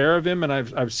 I'm aware of him and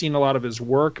I've seen a lot of his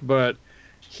work, but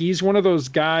he's one of those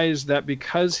guys that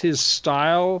because his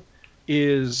style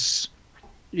is,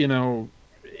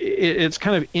 it's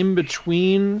kind of in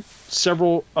between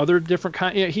several other different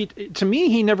kinds. To me,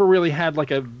 he never really had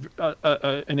like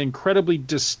an incredibly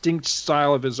distinct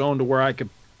style of his own to where I could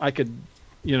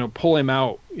pull him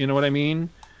out. You know what I mean?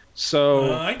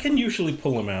 So I can usually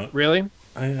pull him out. Really?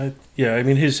 Yeah. I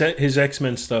mean, his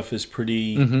X-Men stuff is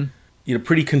pretty,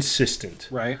 pretty consistent.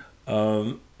 Right.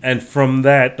 And from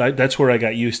that's where I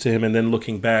got used to him. And then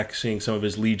looking back, seeing some of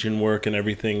his Legion work and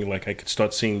everything, like I could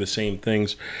start seeing the same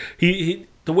things.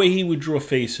 The way he would draw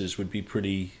faces would be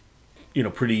pretty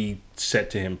set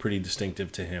to him, pretty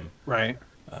distinctive to him. Right.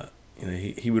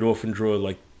 He would often draw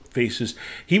like faces.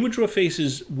 He would draw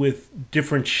faces with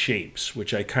different shapes,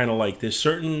 which I kind of like. There's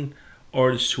certain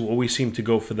artists who always seem to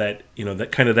go for that,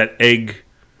 that kind of that egg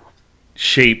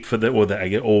shape for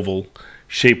the oval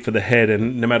shape for the head,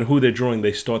 and no matter who they're drawing,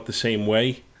 they start the same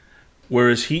way.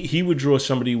 Whereas he would draw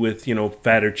somebody with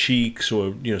fatter cheeks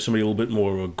or somebody a little bit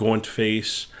more of a gaunt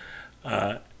face,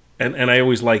 and I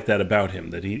always liked that about him,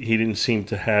 that he didn't seem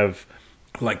to have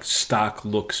like stock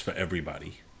looks for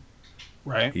everybody.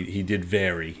 Right. He did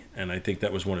vary, and I think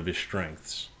that was one of his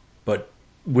strengths. But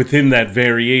within that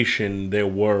variation, there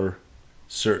were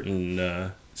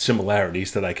certain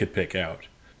similarities that I could pick out.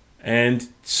 And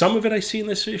some of it I see in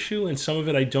this issue, and some of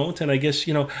it I don't. And I guess,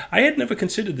 I had never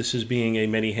considered this as being a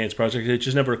many hands project. It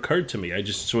just never occurred to me. I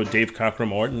just saw Dave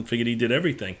Cockrum art and figured he did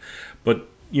everything. But,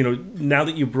 now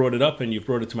that you brought it up and you've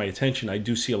brought it to my attention, I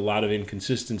do see a lot of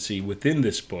inconsistency within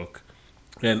this book.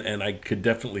 And I could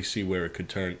definitely see where it could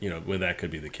turn, where that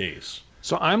could be the case.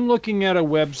 So I'm looking at a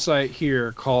website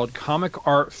here called Comic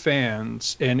Art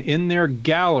Fans, and in their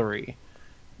gallery,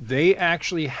 they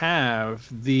actually have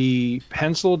the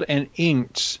penciled and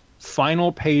inked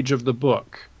final page of the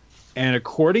book. And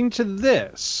according to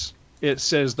this, it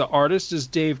says the artist is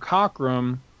Dave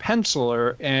Cockrum,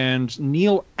 penciler, and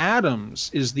Neil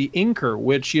Adams is the inker,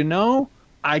 which,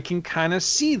 I can kind of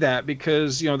see that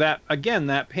because,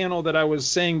 that panel that I was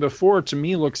saying before to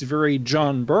me looks very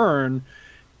John Byrne.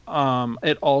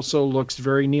 It also looks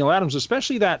very Neil Adams,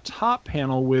 especially that top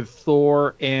panel with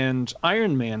Thor and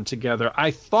Iron Man together.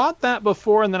 I thought that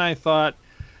before, and then I thought,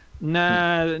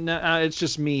 nah, it's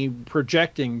just me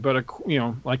projecting. But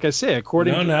like I say,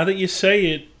 now that you say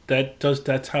it, that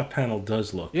top panel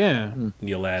does look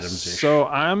Neil Adams-ish. So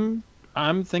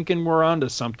I'm thinking we're onto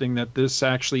something, that this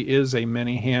actually is a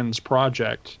many hands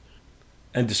project.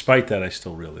 And despite that, I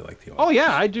still really like the art. Oh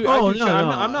yeah, I do. Oh, no,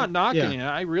 I'm not knocking it.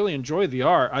 I really enjoy the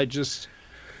art. I just,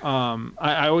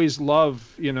 I always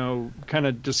love, kind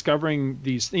of discovering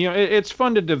these. It's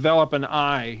fun to develop an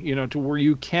eye, to where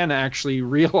you can actually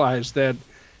realize that,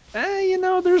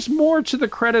 there's more to the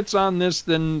credits on this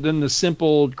than the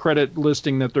simple credit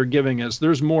listing that they're giving us.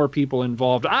 There's more people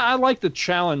involved. I like the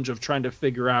challenge of trying to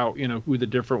figure out, who the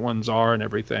different ones are and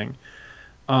everything.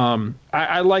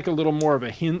 I like a little more of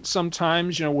a hint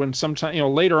sometimes, when sometimes,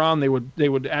 later on they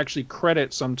would actually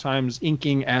credit sometimes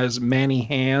inking as many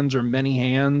hands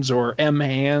or M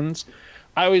hands.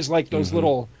 I always like those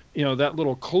little, that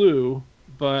little clue,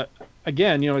 but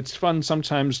again, it's fun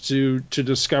sometimes to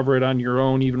discover it on your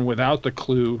own, even without the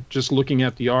clue, just looking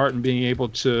at the art and being able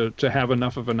to have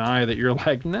enough of an eye that you're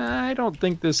like, nah, I don't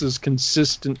think this is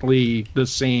consistently the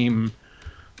same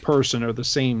person or the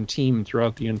same team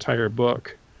throughout the entire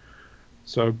book.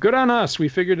 So good on us. We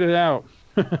figured it out.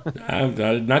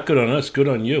 Not good on us. Good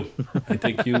on you. I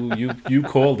think you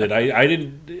called it. I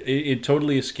didn't. It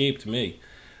totally escaped me.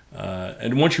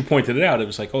 And once you pointed it out, it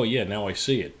was like, oh yeah, now I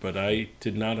see it. But I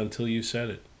did not until you said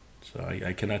it. So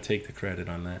I cannot take the credit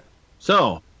on that.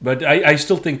 So, but I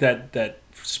still think that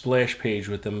splash page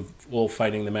with them all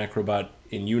fighting the Macrobot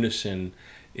in unison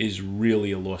is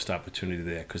really a lost opportunity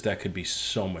there, because that could be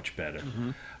so much better.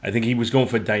 Mm-hmm. I think he was going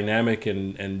for dynamic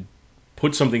and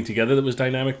put something together that was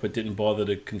dynamic, but didn't bother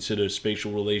to consider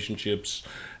spatial relationships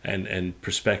and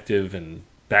perspective and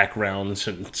backgrounds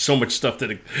and so much stuff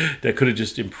that could have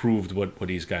just improved what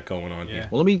he's got going on here.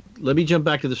 Well, let me jump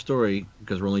back to the story,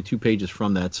 because we're only 2 pages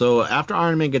from that. So after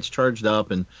Iron Man gets charged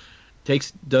up and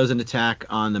does an attack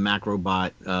on the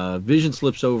Macrobot, Vision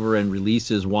slips over and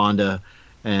releases Wanda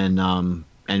and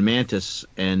Mantis,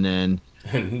 and then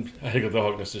and I think the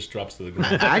Hogness just drops to the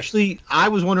ground. Actually, I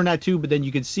was wondering that too, but then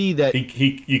you could see that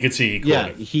you could see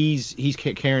he's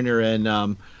carrying her,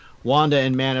 and Wanda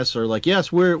and Mantis are like,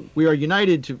 yes, we are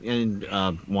united to,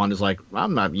 and Wanda's like,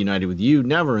 I'm not united with you,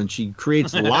 never, and she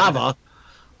creates lava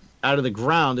out of the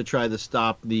ground to try to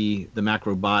stop the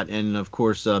Macrobot, and of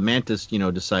course Mantis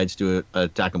decides to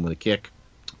attack him with a kick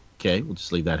Okay, we'll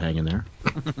just leave that hanging there.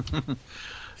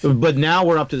 But now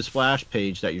we're up to the splash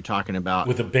page that you're talking about.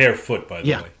 With a bare foot, by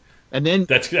the way. And then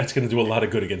That's going to do a lot of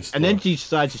good against and Thor. then she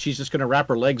decides that she's just going to wrap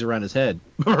her legs around his head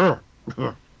in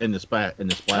the splash.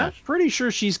 I'm pretty sure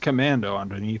she's commando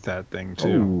underneath that thing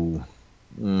too.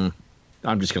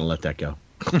 I'm just going to let that go.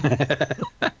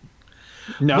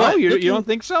 No, But you looking- don't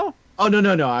think so? Oh,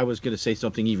 no. I was going to say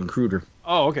something even cruder.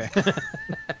 Oh, okay.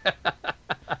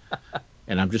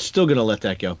 And I'm just still going to let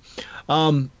that go.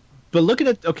 But looking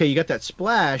at, okay, you got that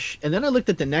splash, and then I looked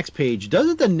at the next page.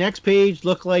 Doesn't the next page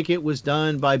look like it was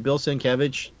done by Bill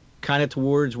Sienkiewicz, kind of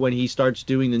towards when he starts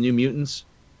doing the New Mutants?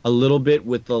 A little bit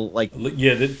with the, like...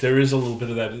 Yeah, there is a little bit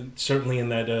of that, certainly in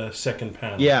that second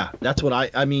panel. Yeah, that's what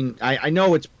I mean, I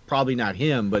know it's probably not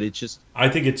him, but it's just... I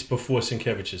think it's before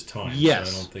Sienkiewicz's time.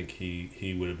 Yes. So I don't think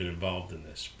he would have been involved in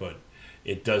this, but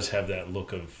it does have that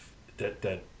look of,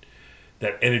 that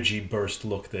energy burst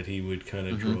look that he would kind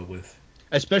of draw with.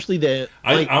 Especially the...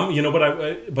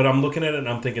 But I'm looking at it and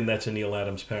I'm thinking that's a Neil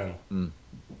Adams panel.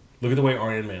 Look at the way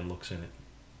Iron Man looks in it.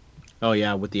 Oh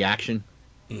yeah, with the action.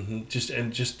 Just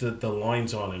the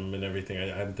lines on him and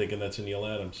everything. I'm thinking that's a Neil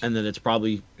Adams. And then it's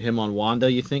probably him on Wanda,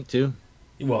 you think, too?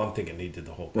 Well, I'm thinking he did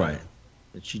the whole panel. Right.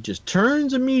 And she just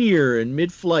turns a meteor in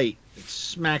mid-flight and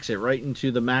smacks it right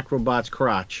into the Macrobot's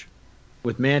crotch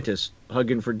with Mantis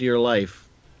hugging for dear life.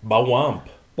 Bawamp.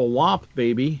 Bawomp,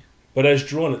 baby. But as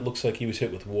drawn, it looks like he was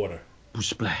hit with water.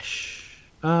 Splash.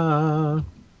 I'm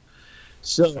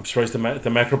surprised the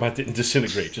Macrobot didn't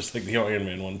disintegrate, just like the Iron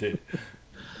Man one did.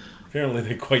 Apparently,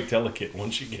 they're quite delicate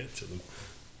once you get to them.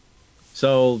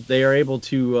 So they are able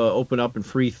to open up and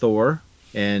free Thor,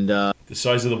 and the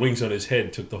size of the wings on his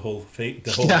head took the whole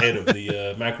head of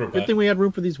the Macrobot. Good thing we had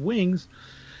room for these wings.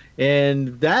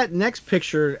 And that next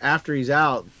picture after he's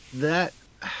out, that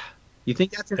you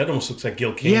think that's that almost looks like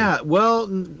Gil Kane. Yeah, well,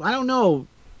 I don't know.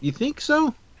 You think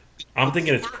so? I'm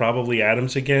thinking it's probably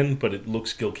Adams again, but it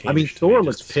looks Gil Kane. I mean, Thor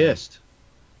looks pissed.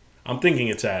 I'm thinking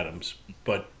it's Adams,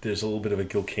 but there's a little bit of a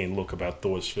Gil Kane look about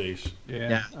Thor's face.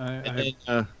 Yeah.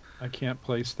 I can't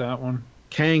place that one.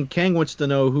 Kang wants to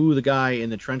know who the guy in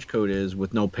the trench coat is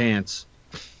with no pants,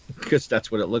 because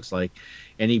that's what it looks like.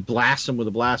 And he blasts him with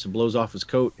a blast and blows off his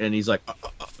coat, and he's like,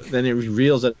 then it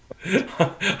reveals that...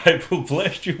 I will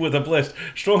blast you with a blast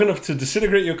strong enough to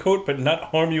disintegrate your coat, but not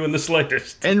harm you in the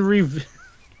slightest. And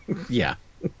yeah.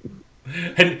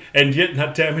 And yet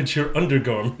not damage your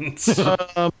undergarments.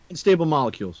 Unstable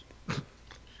molecules.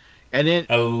 And then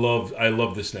I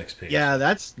love this next page. Yeah,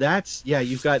 that's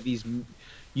you've got these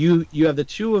you have the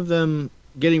two of them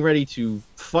getting ready to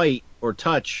fight or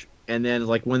touch, and then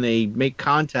like when they make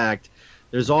contact,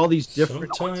 there's all these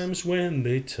different sometimes when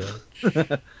they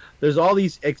touch. There's all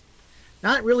these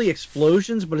not really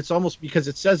explosions, but it's almost because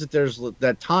it says that there's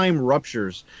that time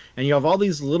ruptures, and you have all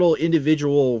these little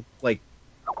individual, like,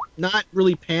 not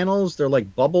really panels, they're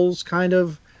like bubbles kind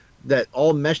of that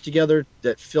all mesh together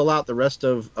that fill out the rest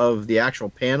of the actual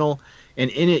panel,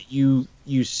 and in it you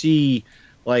see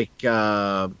like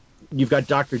you've got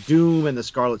Doctor Doom and the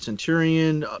Scarlet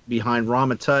Centurion behind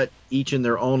Ramatut, each in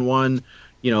their own one.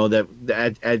 You know that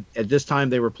at this time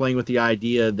they were playing with the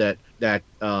idea that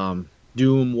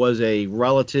Doom was a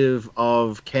relative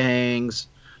of Kang's.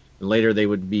 And later they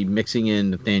would be mixing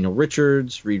in Nathaniel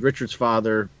Richards, Reed Richards'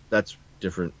 father. That's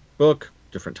different book,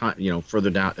 different time. You know, further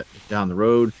down the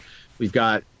road, we've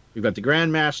got the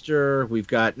Grandmaster. We've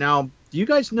got now. Do you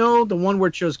guys know the one where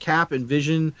it shows Cap and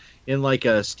Vision in like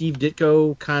a Steve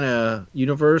Ditko kind of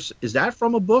universe? Is that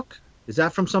from a book? Is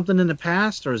that from something in the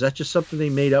past, or is that just something they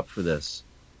made up for this?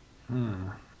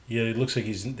 Yeah, it looks like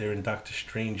they're in Doctor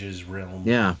Strange's realm.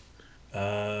 Yeah.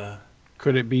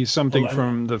 Could it be something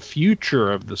from the future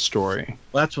of the story?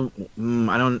 Well, that's what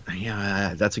I don't.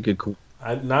 Yeah, that's a good.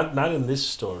 Not in this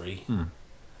story.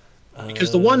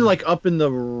 Because the one like up in the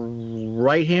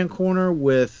right hand corner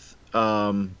with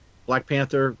Black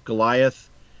Panther, Goliath,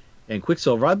 and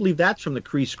Quicksilver, I believe that's from the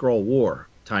Kree-Skrull War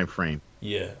time frame.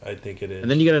 Yeah, I think it is. And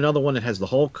then you got another one that has the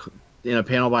Hulk in a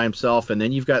panel by himself, and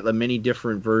then you've got the many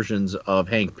different versions of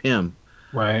Hank Pym.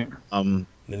 Right. Then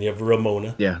you have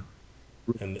Ramona. Yeah.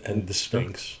 And the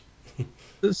Sphinx.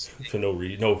 For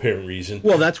no apparent reason.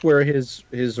 Well, that's where his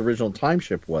original time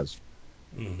ship was.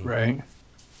 Mm-hmm. Right.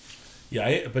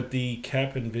 Yeah, but the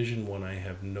Cap and Vision one, I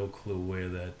have no clue where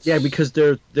that's. Yeah, because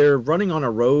they're running on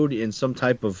a road in some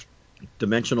type of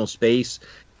dimensional space,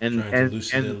 and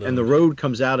the road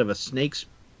comes out of a snake's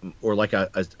or like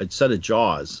a set of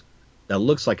jaws that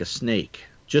looks like a snake,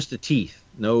 just the teeth,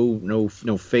 no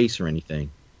face or anything,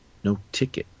 no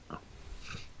ticket.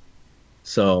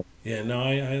 So, Yeah, no,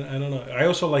 I don't know. I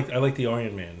like the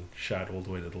Iron Man shot all the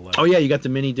way to the left. oh yeah, you got the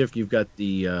mini diff. You've got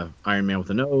the Iron Man with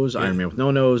the nose, Yeah. Iron Man with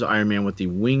no nose, Iron Man with the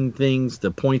wing things,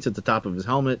 the points at the top of his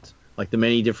helmet, like the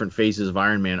many different phases of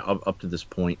Iron Man up to this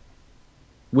point.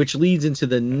 Which leads into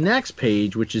the next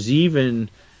page, which is even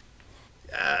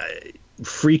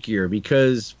freakier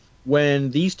because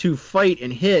when these two fight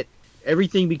and hit,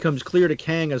 everything becomes clear to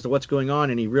Kang as to what's going on,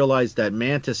 and he realized that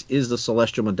Mantis is the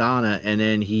Celestial Madonna, and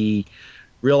then he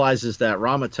realizes that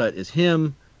Ramatut is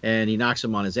him, and he knocks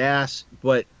him on his ass.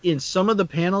 But in some of the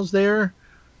panels there,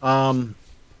 what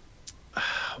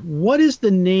is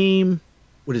the name?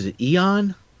 What is it?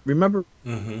 Eon? Remember?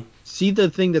 Mm-hmm. See the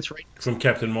thing that's right From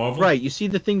Captain Marvel? Right, you see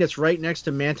the thing that's right next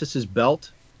to Mantis's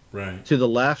belt Right. to the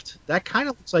left? That kind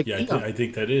of looks like Yeah, Eon. I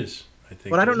think that is.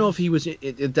 But I don't know if he was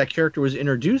if that character was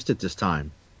introduced at this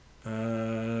time.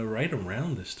 Right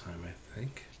around this time, I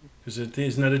think. Isn't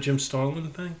that a Jim Starlin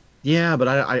thing? Yeah, but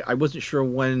I wasn't sure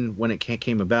when it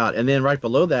came about. And then right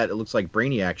below that, it looks like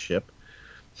Brainiac's ship.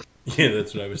 Yeah,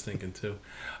 that's what I was thinking too.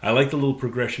 I like the little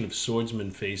progression of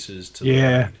swordsman faces to the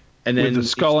Yeah. right. And then With the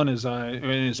skull in his eye, in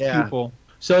his Yeah. pupil.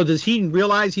 So does he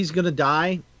realize he's going to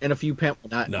die in a few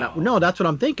No, that's what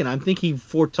I'm thinking. I'm thinking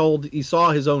he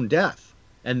saw his own death,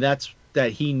 and that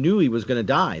he knew he was going to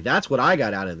die. That's what I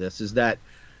got out of this. Is that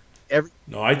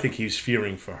No, I think he's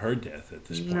fearing for her death at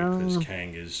this point because No.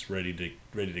 Kang is ready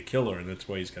to kill her, and that's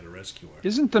why he's got to rescue her.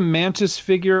 Isn't the Mantis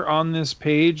figure on this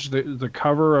page the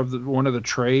cover of one of the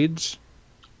trades?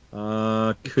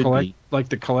 could be. Like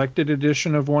the collected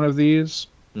edition of one of these?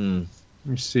 Hmm.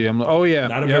 Let me see. Oh yeah.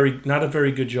 Not a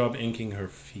very good job inking her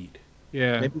feet.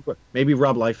 Yeah. Maybe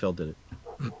Rob Liefeld did it.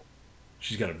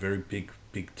 She's got a very big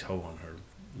toe on her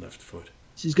left foot,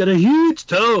 She's got a huge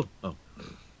toe. Oh.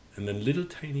 and then little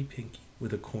tiny pinky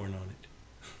with a corn on it,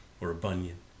 or a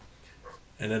bunion.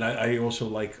 And then I also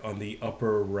like on the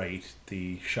upper right,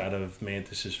 the shot of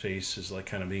Mantis's face is like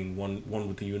kind of being one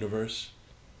with the universe.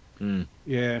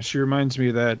 Yeah, she reminds me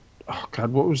of that. Oh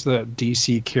God, what was that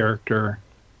DC character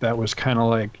that was kind of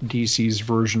like DC's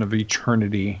version of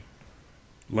Eternity?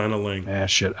 Lana Lang. Ah,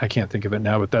 shit, I can't think of it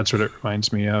now, but that's what it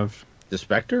reminds me of. The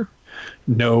Spectre?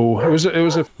 No, it was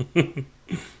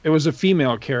a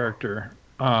female character.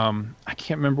 I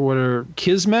can't remember what her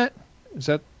Kismet is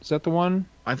that the one?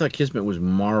 I thought Kismet was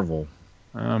Marvel.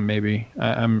 Maybe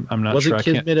I'm not Was sure. it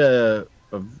Kismet a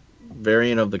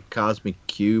variant of the Cosmic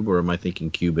Cube, or am I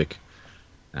thinking cubic?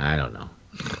 I don't know.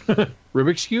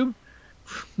 Rubik's Cube.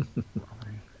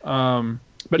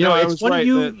 But You no, know, I it's was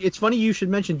funny right. it's funny you should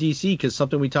mention DC, because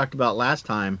something we talked about last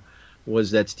time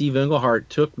was that Steve Englehart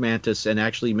took Mantis, and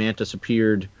actually Mantis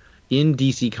appeared in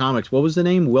DC Comics. What was the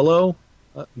name? Willow?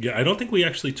 Yeah, I don't think we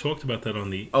actually talked about that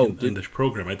on in this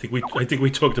program. I think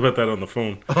we talked about that on the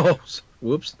phone. Oh,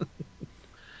 whoops.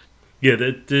 Yeah,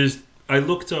 I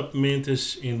looked up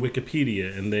Mantis in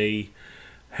Wikipedia, and they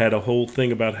had a whole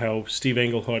thing about how Steve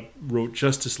Englehart wrote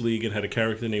Justice League and had a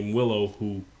character named Willow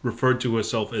who referred to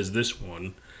herself as this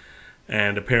one,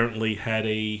 and apparently had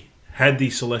the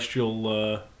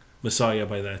Celestial Messiah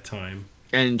by that time.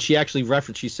 And she actually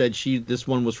referenced. She said this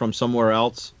one was from somewhere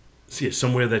else. So, yeah,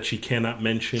 somewhere that she cannot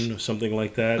mention or something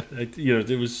like that.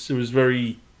 It was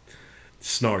very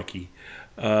snarky.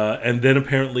 And then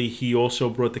apparently he also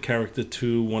brought the character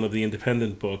to one of the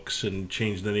independent books and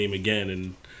changed the name again.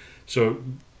 And so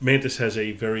Mantis has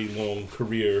a very long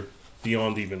career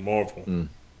beyond even Marvel,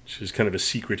 which is kind of a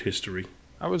secret history.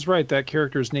 I was right. That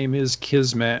character's name is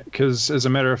Kismet, because as a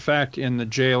matter of fact, in the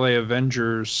JLA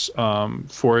Avengers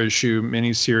 4-issue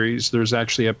miniseries, there's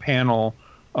actually a panel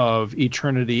of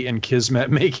Eternity and Kismet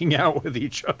making out with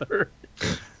each other.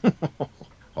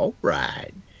 All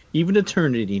right. Even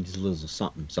Eternity needs a little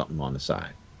something on the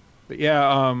side. But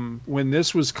yeah, when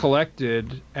this was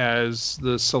collected as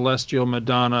the Celestial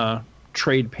Madonna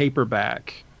trade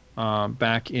paperback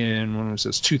back in, when was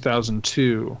this,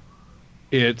 2002,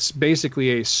 it's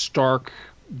basically a stark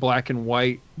black and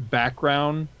white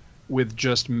background with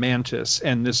just Mantis,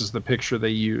 and this is the picture they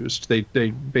used. They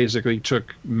basically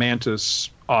took Mantis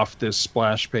off this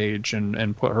splash page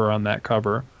and put her on that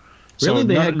cover. Really? So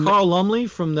They had Carl Lumley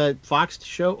from the Fox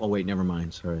show? Oh, wait, never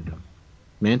mind. Sorry. No.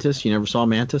 Mantis? You never saw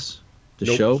Mantis? The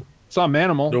Nope. show? Saw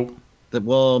Manimal. Nope.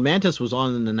 Well, Mantis was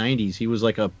on in the 90s. He was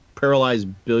like a paralyzed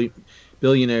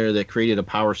billionaire that created a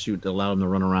power suit that allowed him to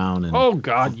run around. And Oh,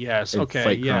 God, yes. and Okay,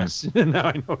 fight yes. Now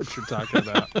I know what you're talking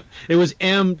about. it was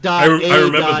M. I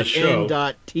remember the N.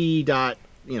 show. T. Why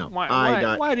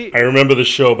do you, I remember the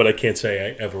show, but I can't say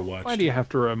I ever watched why do you have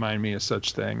to remind me of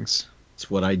such things?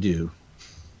 It's what I do.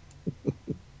 It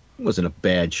wasn't a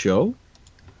bad show.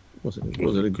 Wasn't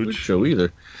a good show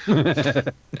either.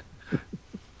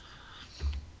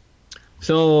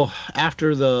 So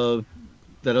after that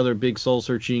other big soul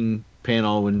searching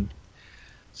panel,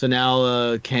 so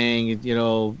now Kang,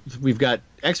 we've got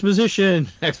exposition,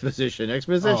 Oh,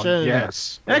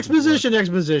 yes. exposition,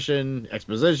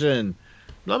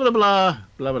 blah blah blah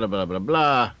blah blah blah blah blah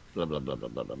blah blah blah blah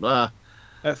blah blah blah.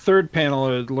 That third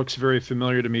panel looks very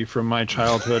familiar to me from my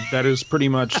childhood. That is pretty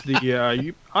much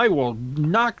the I will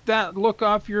knock that look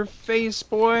off your face,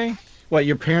 boy. What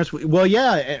your parents? Well,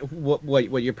 yeah.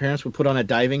 What your parents would put on a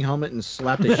diving helmet and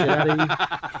slap the shit out of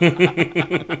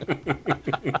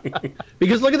you?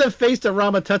 Because look at the face that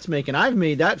Rama Tut's making. I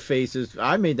made that face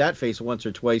once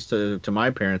or twice to my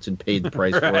parents and paid the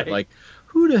price for it. Like,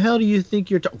 who the hell do you think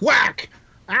you're? Whack!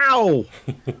 Ow!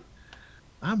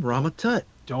 I'm Rama Tut.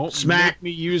 Don't smack make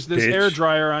me use this bitch. hair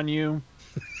dryer on you.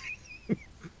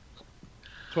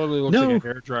 Totally looks like a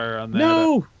hair dryer on that.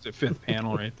 No. It's the fifth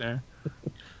panel right there.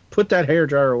 Put that hair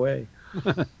dryer away.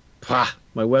 Pah!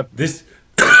 My weapon.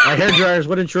 My hair dryer is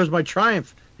what ensures my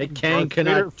triumph. It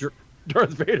cannot. Darth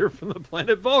Vader from the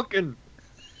planet Vulcan.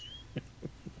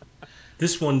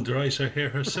 This one dries her hair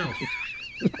herself.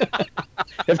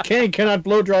 If Kang cannot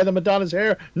blow dry the Madonna's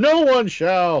hair, no one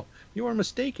shall. You are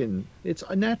mistaken. It's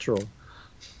unnatural.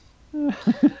 You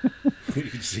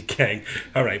see Kang.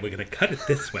 All right, we're gonna cut it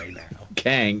this way now.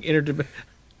 Kang,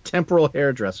 temporal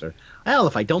hairdresser. Well,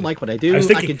 if I don't like what I do, I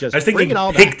can just bring it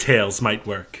all back. Pigtails might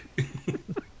work.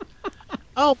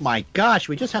 Oh my gosh,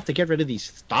 we just have to get rid of these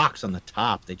stalks on the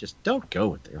top. They just don't go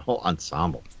with their whole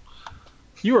ensemble.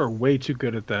 You are way too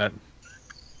good at that.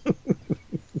 Is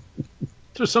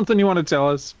there something you want to tell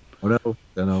us? Oh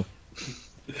no.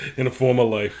 In a former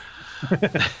life.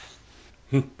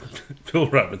 Phil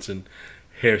Robinson,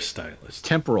 hairstylist.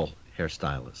 Temporal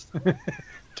hairstylist.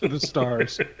 To the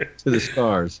stars. To the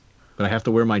stars. But I have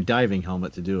to wear my diving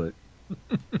helmet to do it.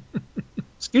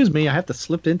 Excuse me, I have to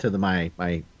slip into my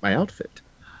outfit.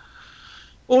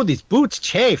 Oh, these boots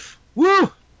chafe. Woo!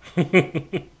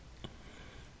 Can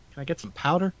I get some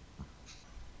powder?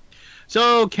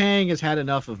 So Kang has had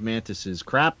enough of Mantis's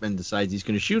crap and decides he's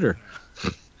going to shoot her.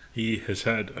 He has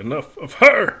had enough of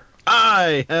her.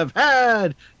 I have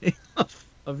had enough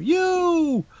of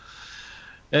you.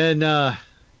 And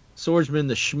swordsman,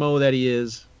 the schmo that he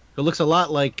is, it looks a lot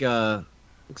like the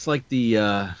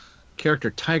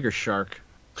character Tiger Shark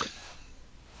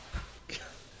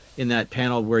in that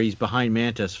panel where he's behind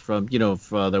Mantis from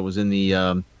that was in the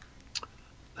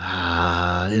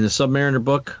Submariner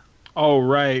book. Oh,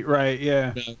 right,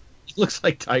 yeah. He looks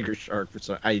like Tiger Shark for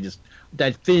some.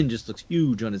 That fin just looks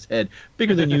huge on his head,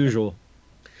 bigger than usual.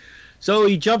 So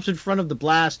he jumps in front of the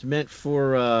blast meant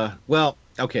for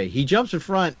he jumps in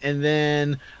front, and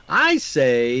then I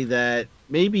say that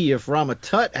maybe if Rama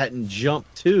Tut hadn't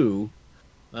jumped too.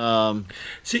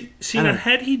 See now,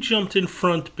 had he jumped in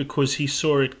front because he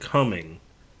saw it coming,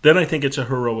 then I think it's a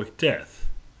heroic death.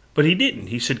 But he didn't.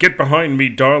 He said, "Get behind me,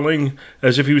 darling,"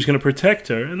 as if he was going to protect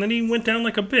her, and then he went down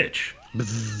like a bitch.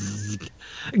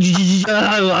 He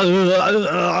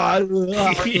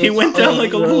went down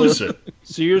like a loser.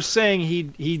 So you're saying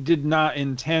he did not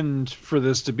intend for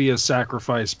this to be a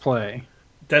sacrifice play?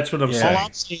 That's what I'm saying.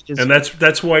 And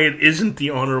that's why it isn't the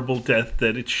honorable death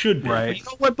that it should be. Right. You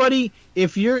know what, buddy?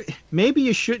 If you're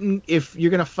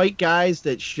gonna fight guys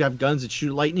that have guns that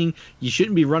shoot lightning, you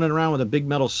shouldn't be running around with a big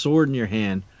metal sword in your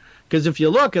hand. Because if you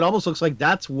look, it almost looks like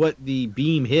that's what the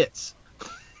beam hits.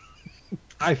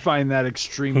 I find that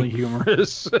extremely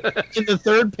humorous. In the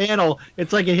third panel,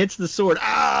 it's like it hits the sword.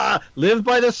 Live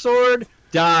by the sword,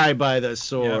 die by the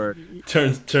sword. Yep.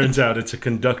 Turns out it's a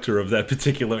conductor of that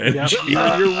particular energy.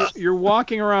 Yep. You're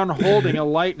walking around holding a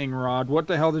lightning rod. What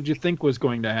the hell did you think was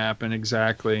going to happen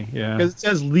exactly? Yeah. Because it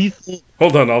says lethal.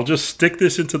 Hold on, I'll just stick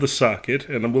this into the socket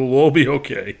and we'll all be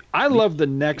okay. I love the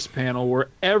next panel where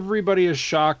everybody is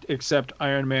shocked except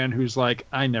Iron Man, who's like,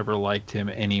 I never liked him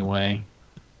anyway.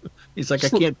 He's like,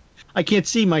 I can't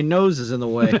see. My nose is in the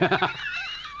way.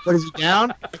 What, is he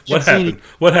down? What happened?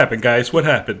 What happened, guys? What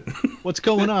happened? What's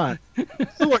going on?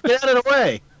 Thor, get out of the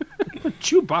way.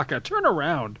 Chewbacca, turn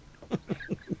around.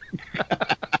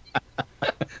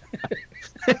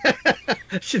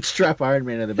 Should strap Iron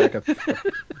Man in the back of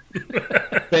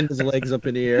bend his legs up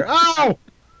in the air. Oh!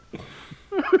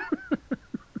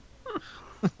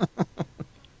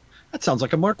 That sounds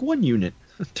like a Mark I unit.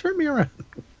 Turn me around.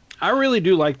 I really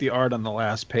do like the art on the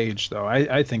last page, though.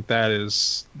 I think that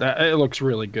it looks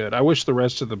really good. I wish the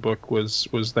rest of the book was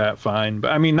that fine.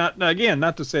 But I mean, not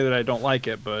to say that I don't like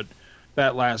it, but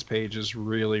that last page is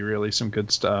really, really some good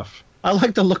stuff. I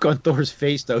like the look on Thor's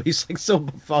face, though. He's like so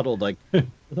befuddled, like,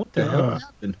 what the hell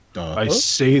happened? I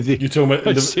say the. You talking about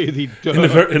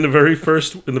in the very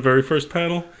first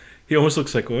panel? He almost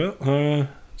looks like, well,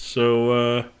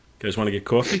 so guys want to get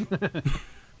coffee?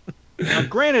 Now,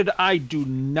 granted, I do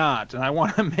not, and I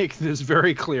want to make this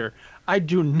very clear, I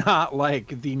do not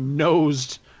like the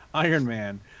nosed Iron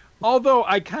Man. Although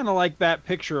I kind of like that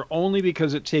picture only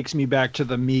because it takes me back to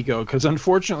the Mego, because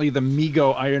unfortunately the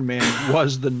Mego Iron Man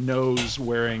was the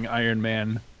nose-wearing Iron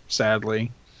Man,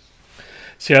 sadly.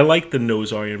 See, I like the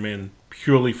nose Iron Man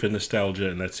purely for nostalgia,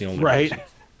 and that's the only Right. reason.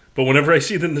 But whenever I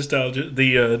see the nostalgia,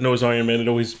 the nose Iron Man, it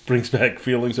always brings back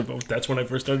feelings of, that's when I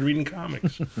first started reading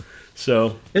comics.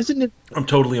 So Isn't it? I'm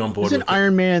totally on board Isn't with it.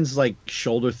 Iron Man's like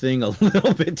shoulder thing a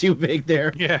little bit too big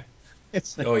there? Yeah.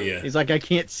 It's like, Oh, yeah. He's like, I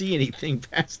can't see anything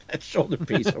past that shoulder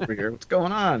piece over here. What's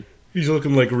going on? He's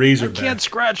looking like I Razorback. can't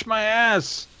scratch my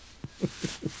ass.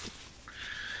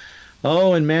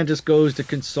 Oh, and man just goes to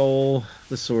console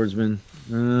the swordsman.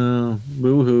 Oh,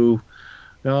 boo-hoo.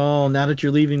 Oh, now that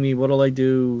you're leaving me, what'll I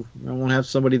do? I won't have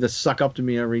somebody to suck up to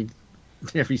me every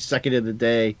second of the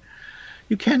day.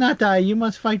 You cannot die. You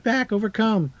must fight back.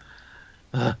 Overcome.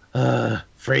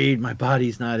 Afraid my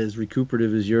body's not as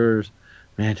recuperative as yours.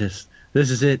 Mantis, this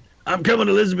is it. I'm coming,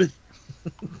 Elizabeth.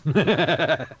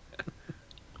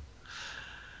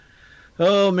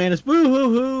 Oh, Mantis,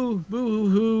 boo-hoo-hoo.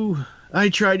 Boo-hoo-hoo. I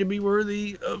tried to be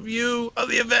worthy of you, of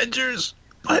the Avengers,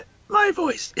 but my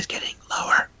voice is getting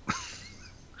lower.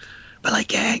 But like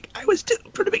Gang, I was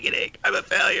doomed from the beginning. I'm a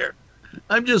failure.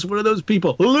 I'm just one of those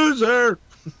people, loser,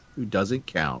 who doesn't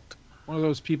count. One of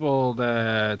those people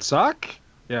that suck?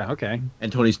 Yeah, okay.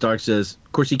 And Tony Stark says,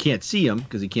 of course he can't see him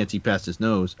because he can't see past his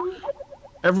nose.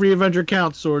 Every Avenger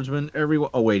counts, swordsman.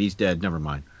 Oh, wait, he's dead. Never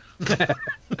mind.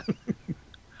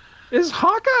 Is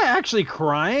Hawkeye actually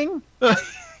crying?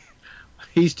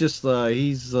 He's just,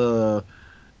 well,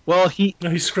 No,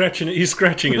 he's scratching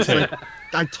his head.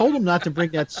 I told him not to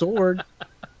bring that sword.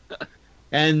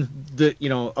 And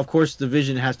of course, the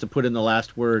Vision has to put in the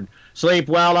last word. Sleep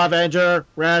well, Avenger.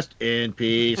 Rest in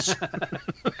peace.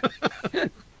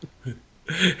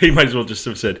 He might as well just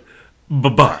have said,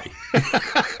 bye-bye.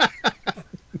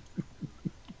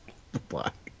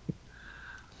 Bye.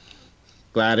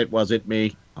 Glad it wasn't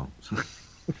me. Oh.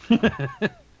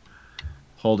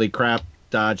 Holy crap.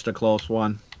 Dodged a close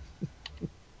one.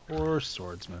 Poor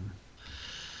swordsman.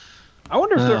 I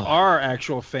wonder if there are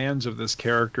actual fans of this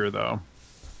character, though.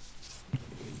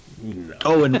 No.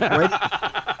 Oh, and right.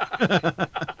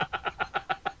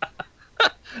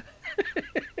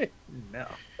 No.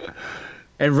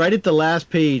 And right at the last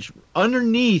page,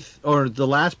 underneath, or the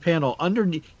last panel,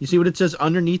 underneath, you see what it says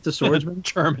underneath the swordsman?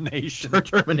 Termination.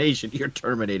 Termination. You're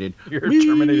terminated. You're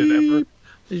terminated ever.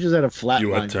 They just had a flat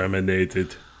You are line.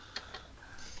 terminated.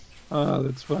 Oh,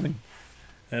 that's funny.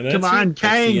 And that's Come on, it. That's the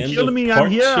Kang, end kill of me. part I'm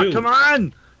here. 2. Come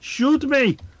on. Shoot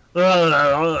me.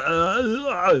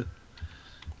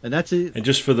 And that's it. And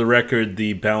just for the record,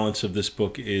 the balance of this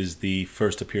book is the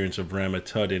first appearance of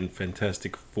Rama-Tut in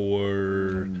Fantastic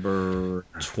Four Number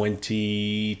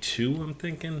 22, I'm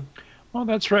thinking. Well,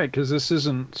 that's right, because this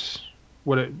isn't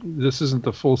this isn't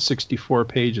the full 64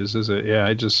 pages, is it? Yeah,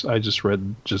 I just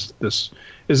read just this.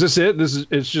 Is this it?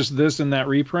 It's just this and that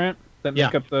reprint that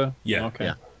make up the. Yeah. Okay.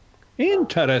 Yeah.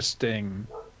 Interesting.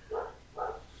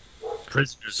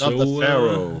 Prisoners of the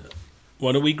Pharaoh.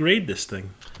 Why don't we grade this thing?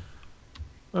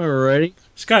 Alrighty.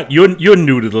 Scott, you're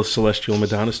new to the Celestial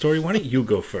Madonna story. Why don't you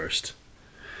go first?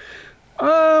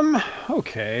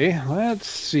 Okay, let's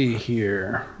see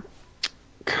here.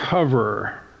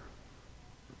 Cover.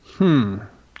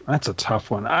 That's a tough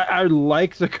one. I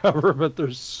like the cover, but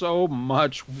there's so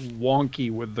much wonky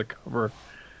with the cover.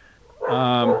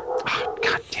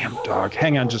 Goddamn dog.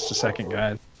 Hang on just a second,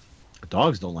 guys.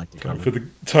 Dogs don't like the cover.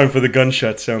 Time for the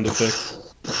gunshot sound effect.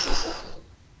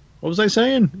 What was I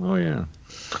saying? Oh, yeah.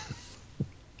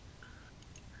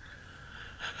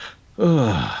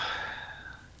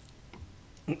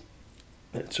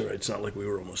 It's all right. It's not like we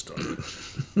were almost done.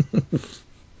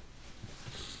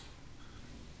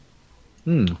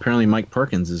 Apparently Mike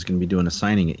Perkins is going to be doing a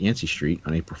signing at Yancey Street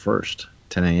on April 1st,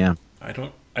 10 a.m. I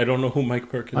don't know who Mike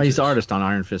Perkins Oh, he's is. the artist on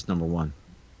Iron Fist #1.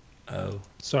 Oh.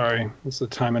 Sorry, it's the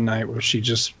time of night where she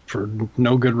just, for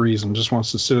no good reason, just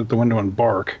wants to sit at the window and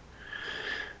bark.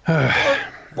 You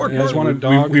guys want a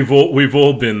dog? We've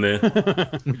all been there.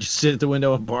 Just sit at the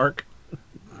window and bark.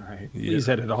 All right, Yeah. please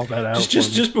edit all that out.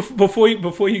 Just before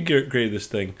you grade this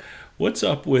thing, what's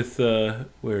up with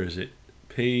where is it?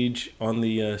 Page on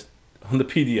the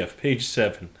PDF, page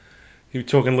 7. You were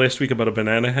talking last week about a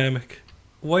banana hammock.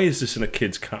 Why is this in a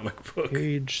kid's comic book?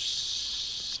 Page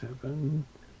 7.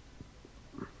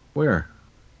 Where?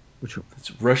 Which one?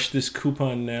 Let's rush this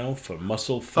coupon now for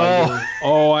muscle fiber.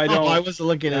 Oh, I don't. I wasn't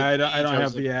looking at. I don't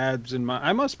have the ads in my.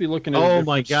 I must be looking at Oh a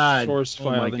my different God. source Oh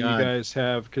file my than God. you guys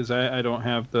have because I don't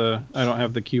have the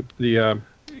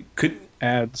Could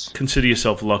ads. consider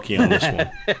yourself lucky on this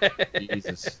one.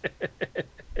 Jesus.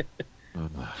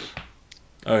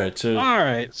 All right, so All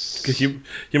right. because you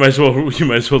might as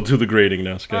well do the grading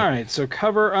now, Scott. All right. So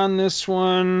cover on this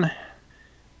one.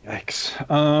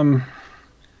 Yikes.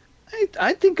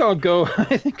 I think I'll go.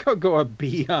 I think I'll go a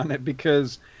B on it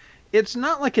because it's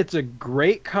not like it's a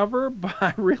great cover, but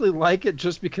I really like it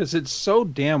just because it's so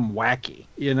damn wacky.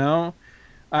 You know,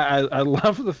 I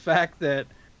love the fact that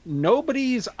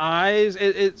nobody's eyes.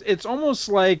 It's almost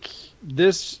like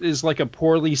this is like a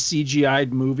poorly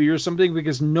CGI'd movie or something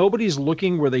because nobody's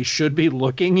looking where they should be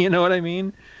looking. You know what I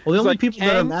mean? Well, the It's only like people that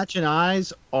are Kang- matching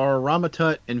eyes are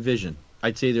Ramatut and Vision.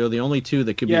 I'd say they're the only two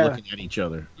that could be Yeah. looking at each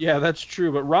other. Yeah, that's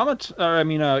true.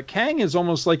 But Kang is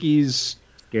almost like he's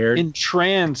Scared.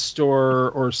 entranced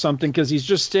or something because he's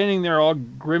just standing there all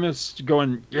grimaced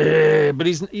going, "Ugh," but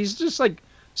he's just like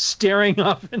staring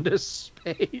off into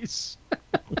space.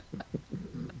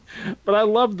 But I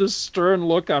love the stern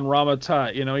look on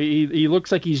Ramatut. You know, he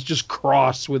looks like he's just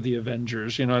cross with the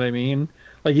Avengers. You know what I mean?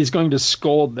 Like he's going to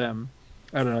scold them.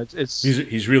 I don't know. It's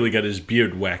He's really got his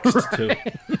beard waxed too.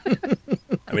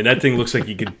 I mean, that thing looks like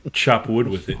he could chop wood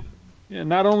with it. yeah,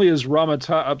 not only is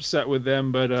Ramatut upset with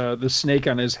them, but the snake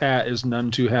on his hat is none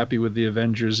too happy with the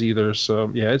Avengers either. So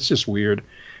yeah, it's just weird.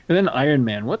 And then Iron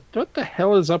Man, what the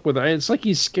hell is up with it? It's like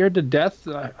he's scared to death.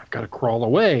 I've got to crawl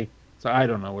away. So I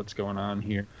don't know what's going on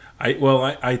here.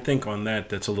 I think on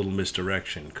that's a little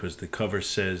misdirection because the cover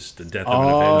says the death of an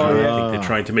Avenger. yeah. I think they're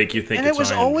trying to make you think And it's it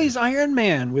was Iron always Man. Iron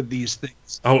Man with these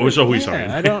things. Oh, it was always Yeah, Iron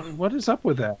Man. I don't. What is up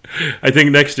with that? I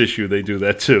think next issue they do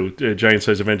that too. Giant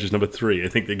Size Avengers #3. I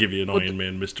think they give you an Iron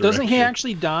Man misdirection. Doesn't he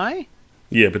actually die?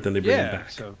 Yeah, but then they bring him Yeah. back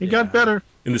So He got better.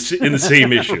 in the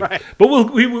same issue. Right. But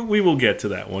we will get to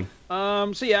that one.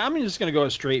 So yeah, I'm just gonna go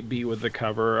a straight B with the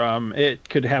cover. It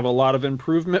could have a lot of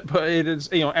improvement, but it is,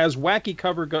 you know, as wacky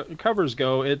covers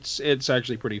go, it's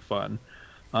actually pretty fun.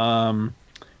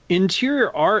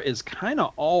 Interior art is kind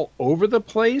of all over the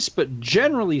place, but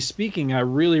generally speaking, I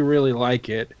really like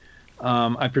it.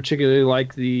 I particularly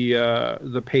like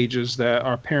the pages that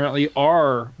apparently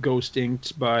are ghost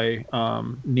inked by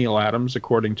Neil Adams,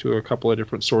 according to a couple of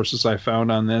different sources I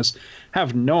found on this.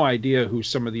 Have no idea who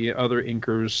some of the other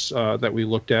inkers that we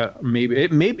looked at. Maybe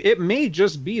it may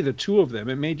just be the two of them.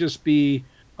 It may just be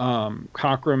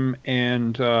Cockrum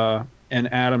and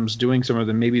Adams doing some of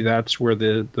them. Maybe that's where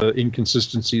the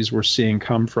inconsistencies we're seeing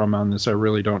come from on this. I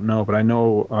really don't know, but I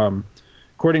know.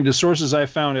 According to sources I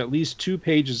found, at least 2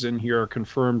 pages in here are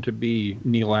confirmed to be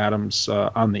Neil Adams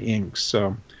on the inks.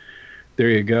 So there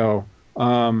you go.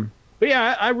 But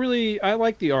yeah, I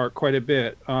like the art quite a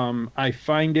bit. I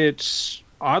find it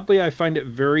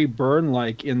very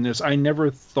Byrne-like in this. I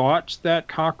never thought that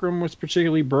Cockrum was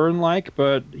particularly Byrne-like,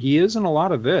 but he is in a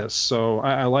lot of this. So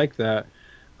I like that.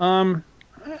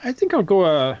 I think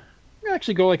I'll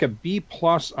actually go like a B+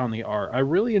 on the art. I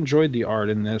really enjoyed the art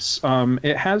in this.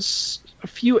 It has a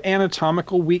few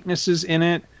anatomical weaknesses in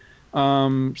it,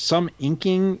 some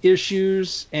inking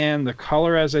issues, and the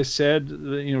color, as I said,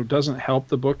 doesn't help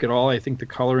the book at all. I think the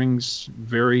coloring's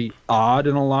very odd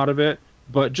in a lot of it.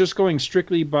 But just going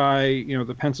strictly by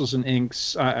the pencils and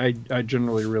inks, I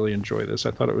generally really enjoy this.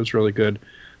 I thought it was really good.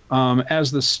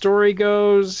 As the story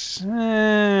goes,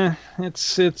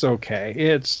 it's okay.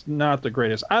 It's not the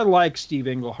greatest. I like Steve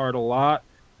Englehart a lot.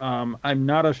 I'm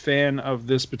not a fan of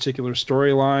this particular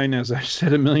storyline, as I've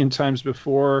said a million times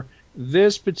before.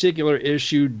 This particular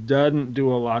issue doesn't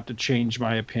do a lot to change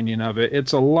my opinion of it.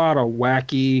 It's a lot of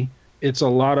wacky. It's a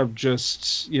lot of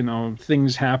just,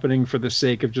 things happening for the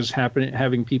sake of just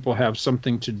having people have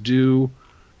something to do.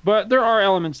 But there are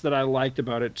elements that I liked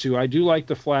about it, too. I do like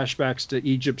the flashbacks to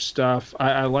Egypt stuff.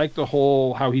 I like the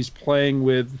whole how he's playing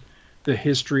with the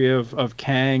history of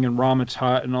Kang and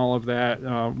Ramatut and all of that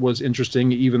was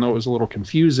interesting, even though it was a little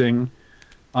confusing.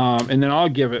 And then I'll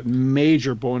give it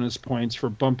major bonus points for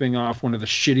bumping off one of the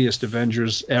shittiest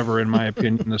Avengers ever, in my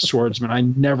opinion, the Swordsman. I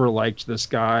never liked this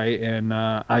guy, and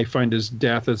I find his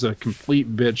death as a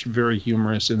complete bitch very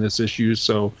humorous in this issue,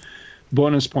 so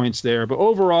bonus points there. But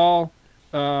overall,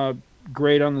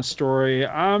 great on the story.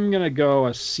 I'm going to go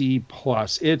a C+.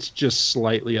 It's just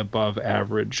slightly above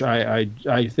average. I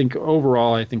think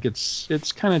overall, I think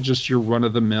it's kind of just your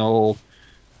run-of-the-mill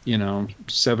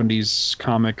 70s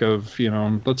comic of,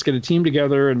 let's get a team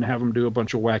together and have them do a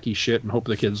bunch of wacky shit and hope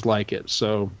the kids like it.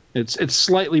 So it's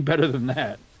slightly better than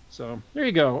that. So there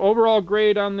you go. Overall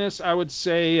grade on this, I would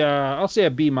say I'll say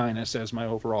a B- as my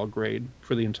overall grade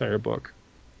for the entire book.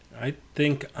 I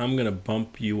think I'm going to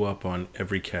bump you up on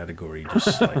every category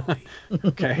just slightly.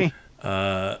 Okay.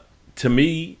 To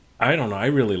me, I don't know. I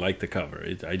really like the cover.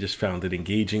 I just found it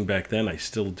engaging back then. I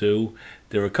still do.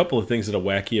 There are a couple of things that are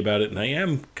wacky about it, and I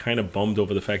am kind of bummed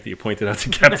over the fact that you pointed out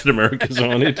that Captain America's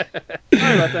on it.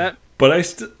 Sorry about that.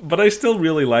 But I still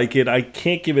really like it. I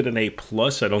can't give it an A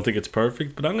plus. I don't think it's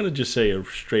perfect, but I'm going to just say a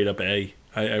straight up A.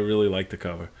 I really like the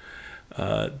cover.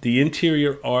 The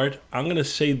interior art, I'm going to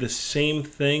say the same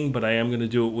thing, but I am going to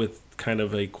do it with kind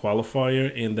of a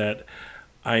qualifier in that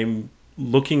I'm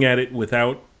looking at it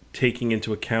without taking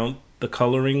into account the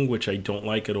coloring, which I don't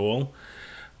like at all.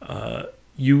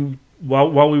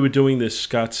 While we were doing this,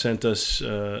 Scott sent us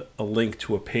a link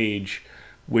to a page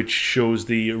which shows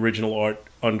the original art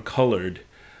uncolored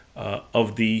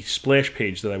of the splash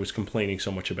page that I was complaining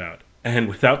so much about. And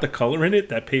without the color in it,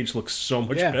 that page looks so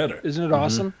much better. Isn't it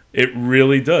awesome? It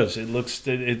really does.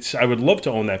 It's. I would love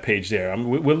to own that page there.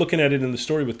 We're looking at it in the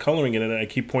story with coloring in it, and I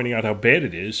keep pointing out how bad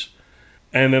it is.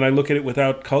 And then I look at it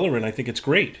without color, and I think it's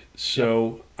great.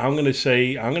 So I'm gonna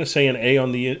say an A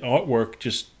on the artwork,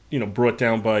 just brought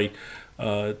down by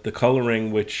the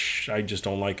coloring, which I just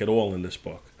don't like at all in this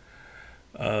book.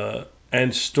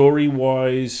 And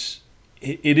story-wise,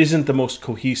 it isn't the most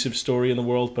cohesive story in the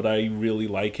world, but I really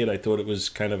like it. I thought it was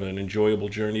kind of an enjoyable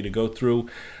journey to go through.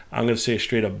 I'm going to say a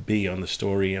straight-up B on the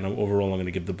story, and overall I'm going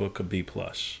to give the book a B+.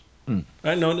 No,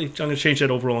 I'm going to change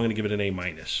that overall. I'm going to give it an A-.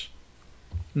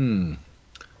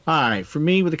 All right, for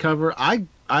me with the cover, I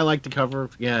like the cover.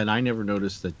 Yeah, and I never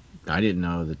noticed that. I didn't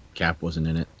know that Cap wasn't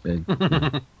in it.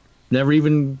 Never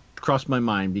even crossed my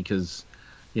mind because,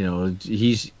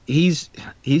 he's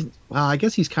well, I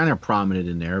guess he's kind of prominent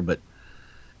in there, but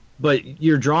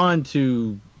you're drawn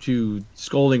to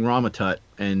Scolding Ramatut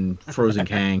and Frozen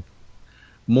Kang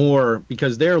more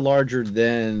because they're larger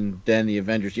than the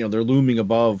Avengers. They're looming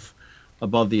above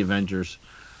the Avengers.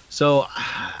 So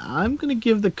I'm gonna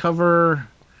give the cover.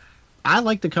 I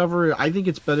like the cover. I think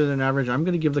it's better than average. I'm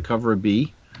gonna give the cover a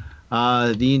B.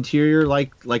 The interior,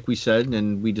 like we said,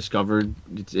 and we discovered,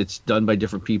 it's done by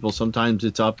different people. Sometimes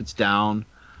it's up, it's down.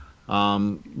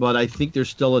 But I think there's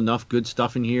still enough good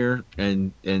stuff in here,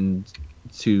 and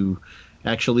to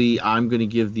actually, I'm going to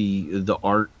give the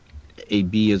art a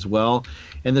B as well.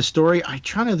 And the story, I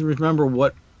try to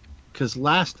remember because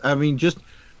I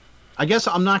guess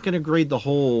I'm not going to grade the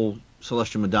whole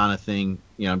Celestial Madonna thing.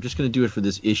 I'm just going to do it for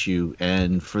this issue,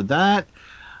 and for that,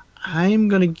 I'm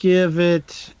going to give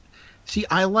it. See,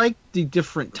 I like the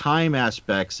different time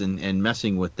aspects and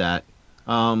messing with that.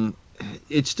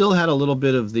 It still had a little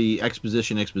bit of the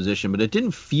exposition, but it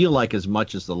didn't feel like as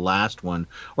much as the last one,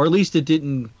 or at least it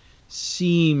didn't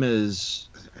seem as.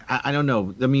 I don't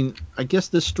know. I mean, I guess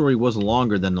this story was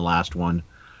longer than the last one,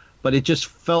 but it just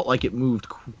felt like it moved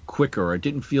quicker. It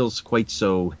didn't feel quite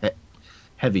so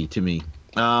heavy to me.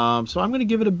 So I'm going to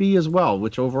give it a B as well,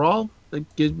 which overall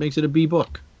makes it a B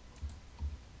book.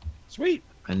 Sweet.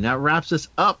 And that wraps us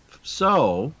up.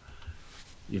 So,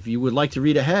 if you would like to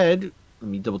read ahead, let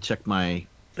me double check my.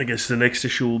 I guess the next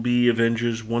issue will be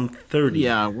Avengers 130.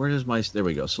 Yeah, where is my. There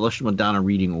we go. Celestial Madonna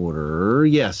reading order.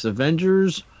 Yes,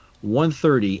 Avengers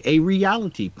 130. A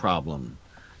reality problem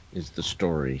is the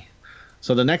story.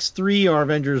 So the next three are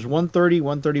Avengers 130,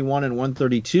 131, and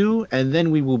 132. And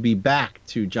then we will be back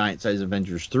to Giant Size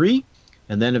Avengers 3.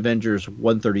 And then Avengers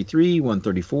 133,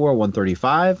 134,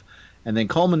 135. And then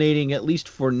culminating, at least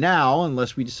for now,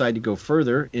 unless we decide to go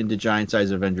further, into Giant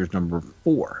Size Avengers number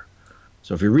 4.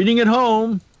 So if you're reading at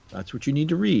home, that's what you need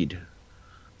to read.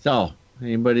 So,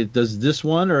 anybody does this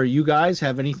one, or you guys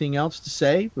have anything else to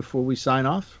say before we sign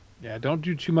off? Yeah, don't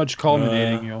do too much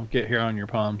culminating. You'll get hair on your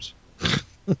palms.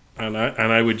 And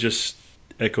I would just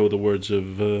echo the words of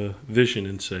Vision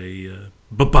and say,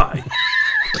 bye-bye.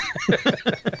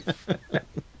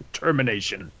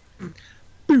 Termination.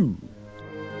 Boo.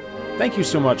 Thank you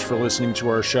so much for listening to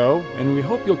our show, and we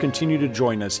hope you'll continue to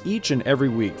join us each and every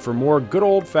week for more good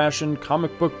old-fashioned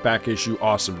comic book back issue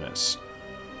awesomeness.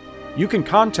 You can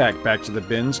contact Back to the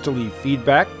Bins to leave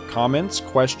feedback, comments,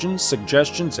 questions,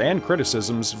 suggestions, and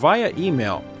criticisms via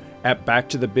email at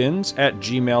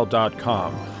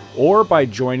backtothebins@gmail.com or by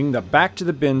joining the Back to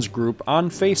the Bins group on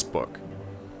Facebook.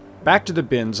 Back to the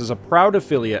Bins is a proud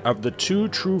affiliate of the Two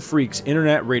True Freaks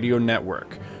Internet Radio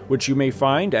Network, which you may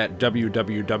find at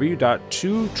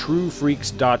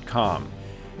www.twotruefreaks.com.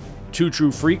 Two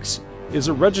True Freaks is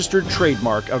a registered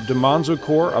trademark of DiManzo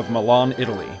Corps of Milan,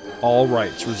 Italy. All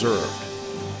rights reserved.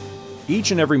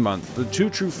 Each and every month, the Two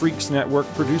True Freaks Network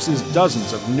produces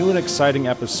dozens of new and exciting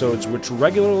episodes which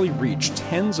regularly reach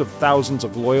tens of thousands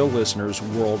of loyal listeners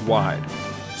worldwide.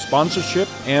 Sponsorship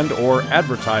and or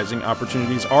advertising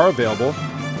opportunities are available.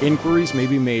 Inquiries may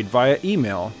be made via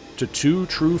email to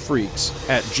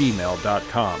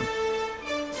twotruefreaks@gmail.com.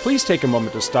 Please take a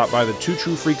moment to stop by the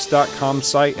twotruefreaks.com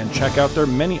site and check out their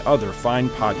many other fine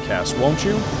podcasts, won't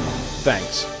you?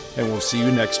 Thanks, and we'll see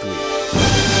you next week.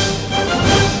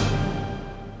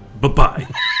 Bye-bye.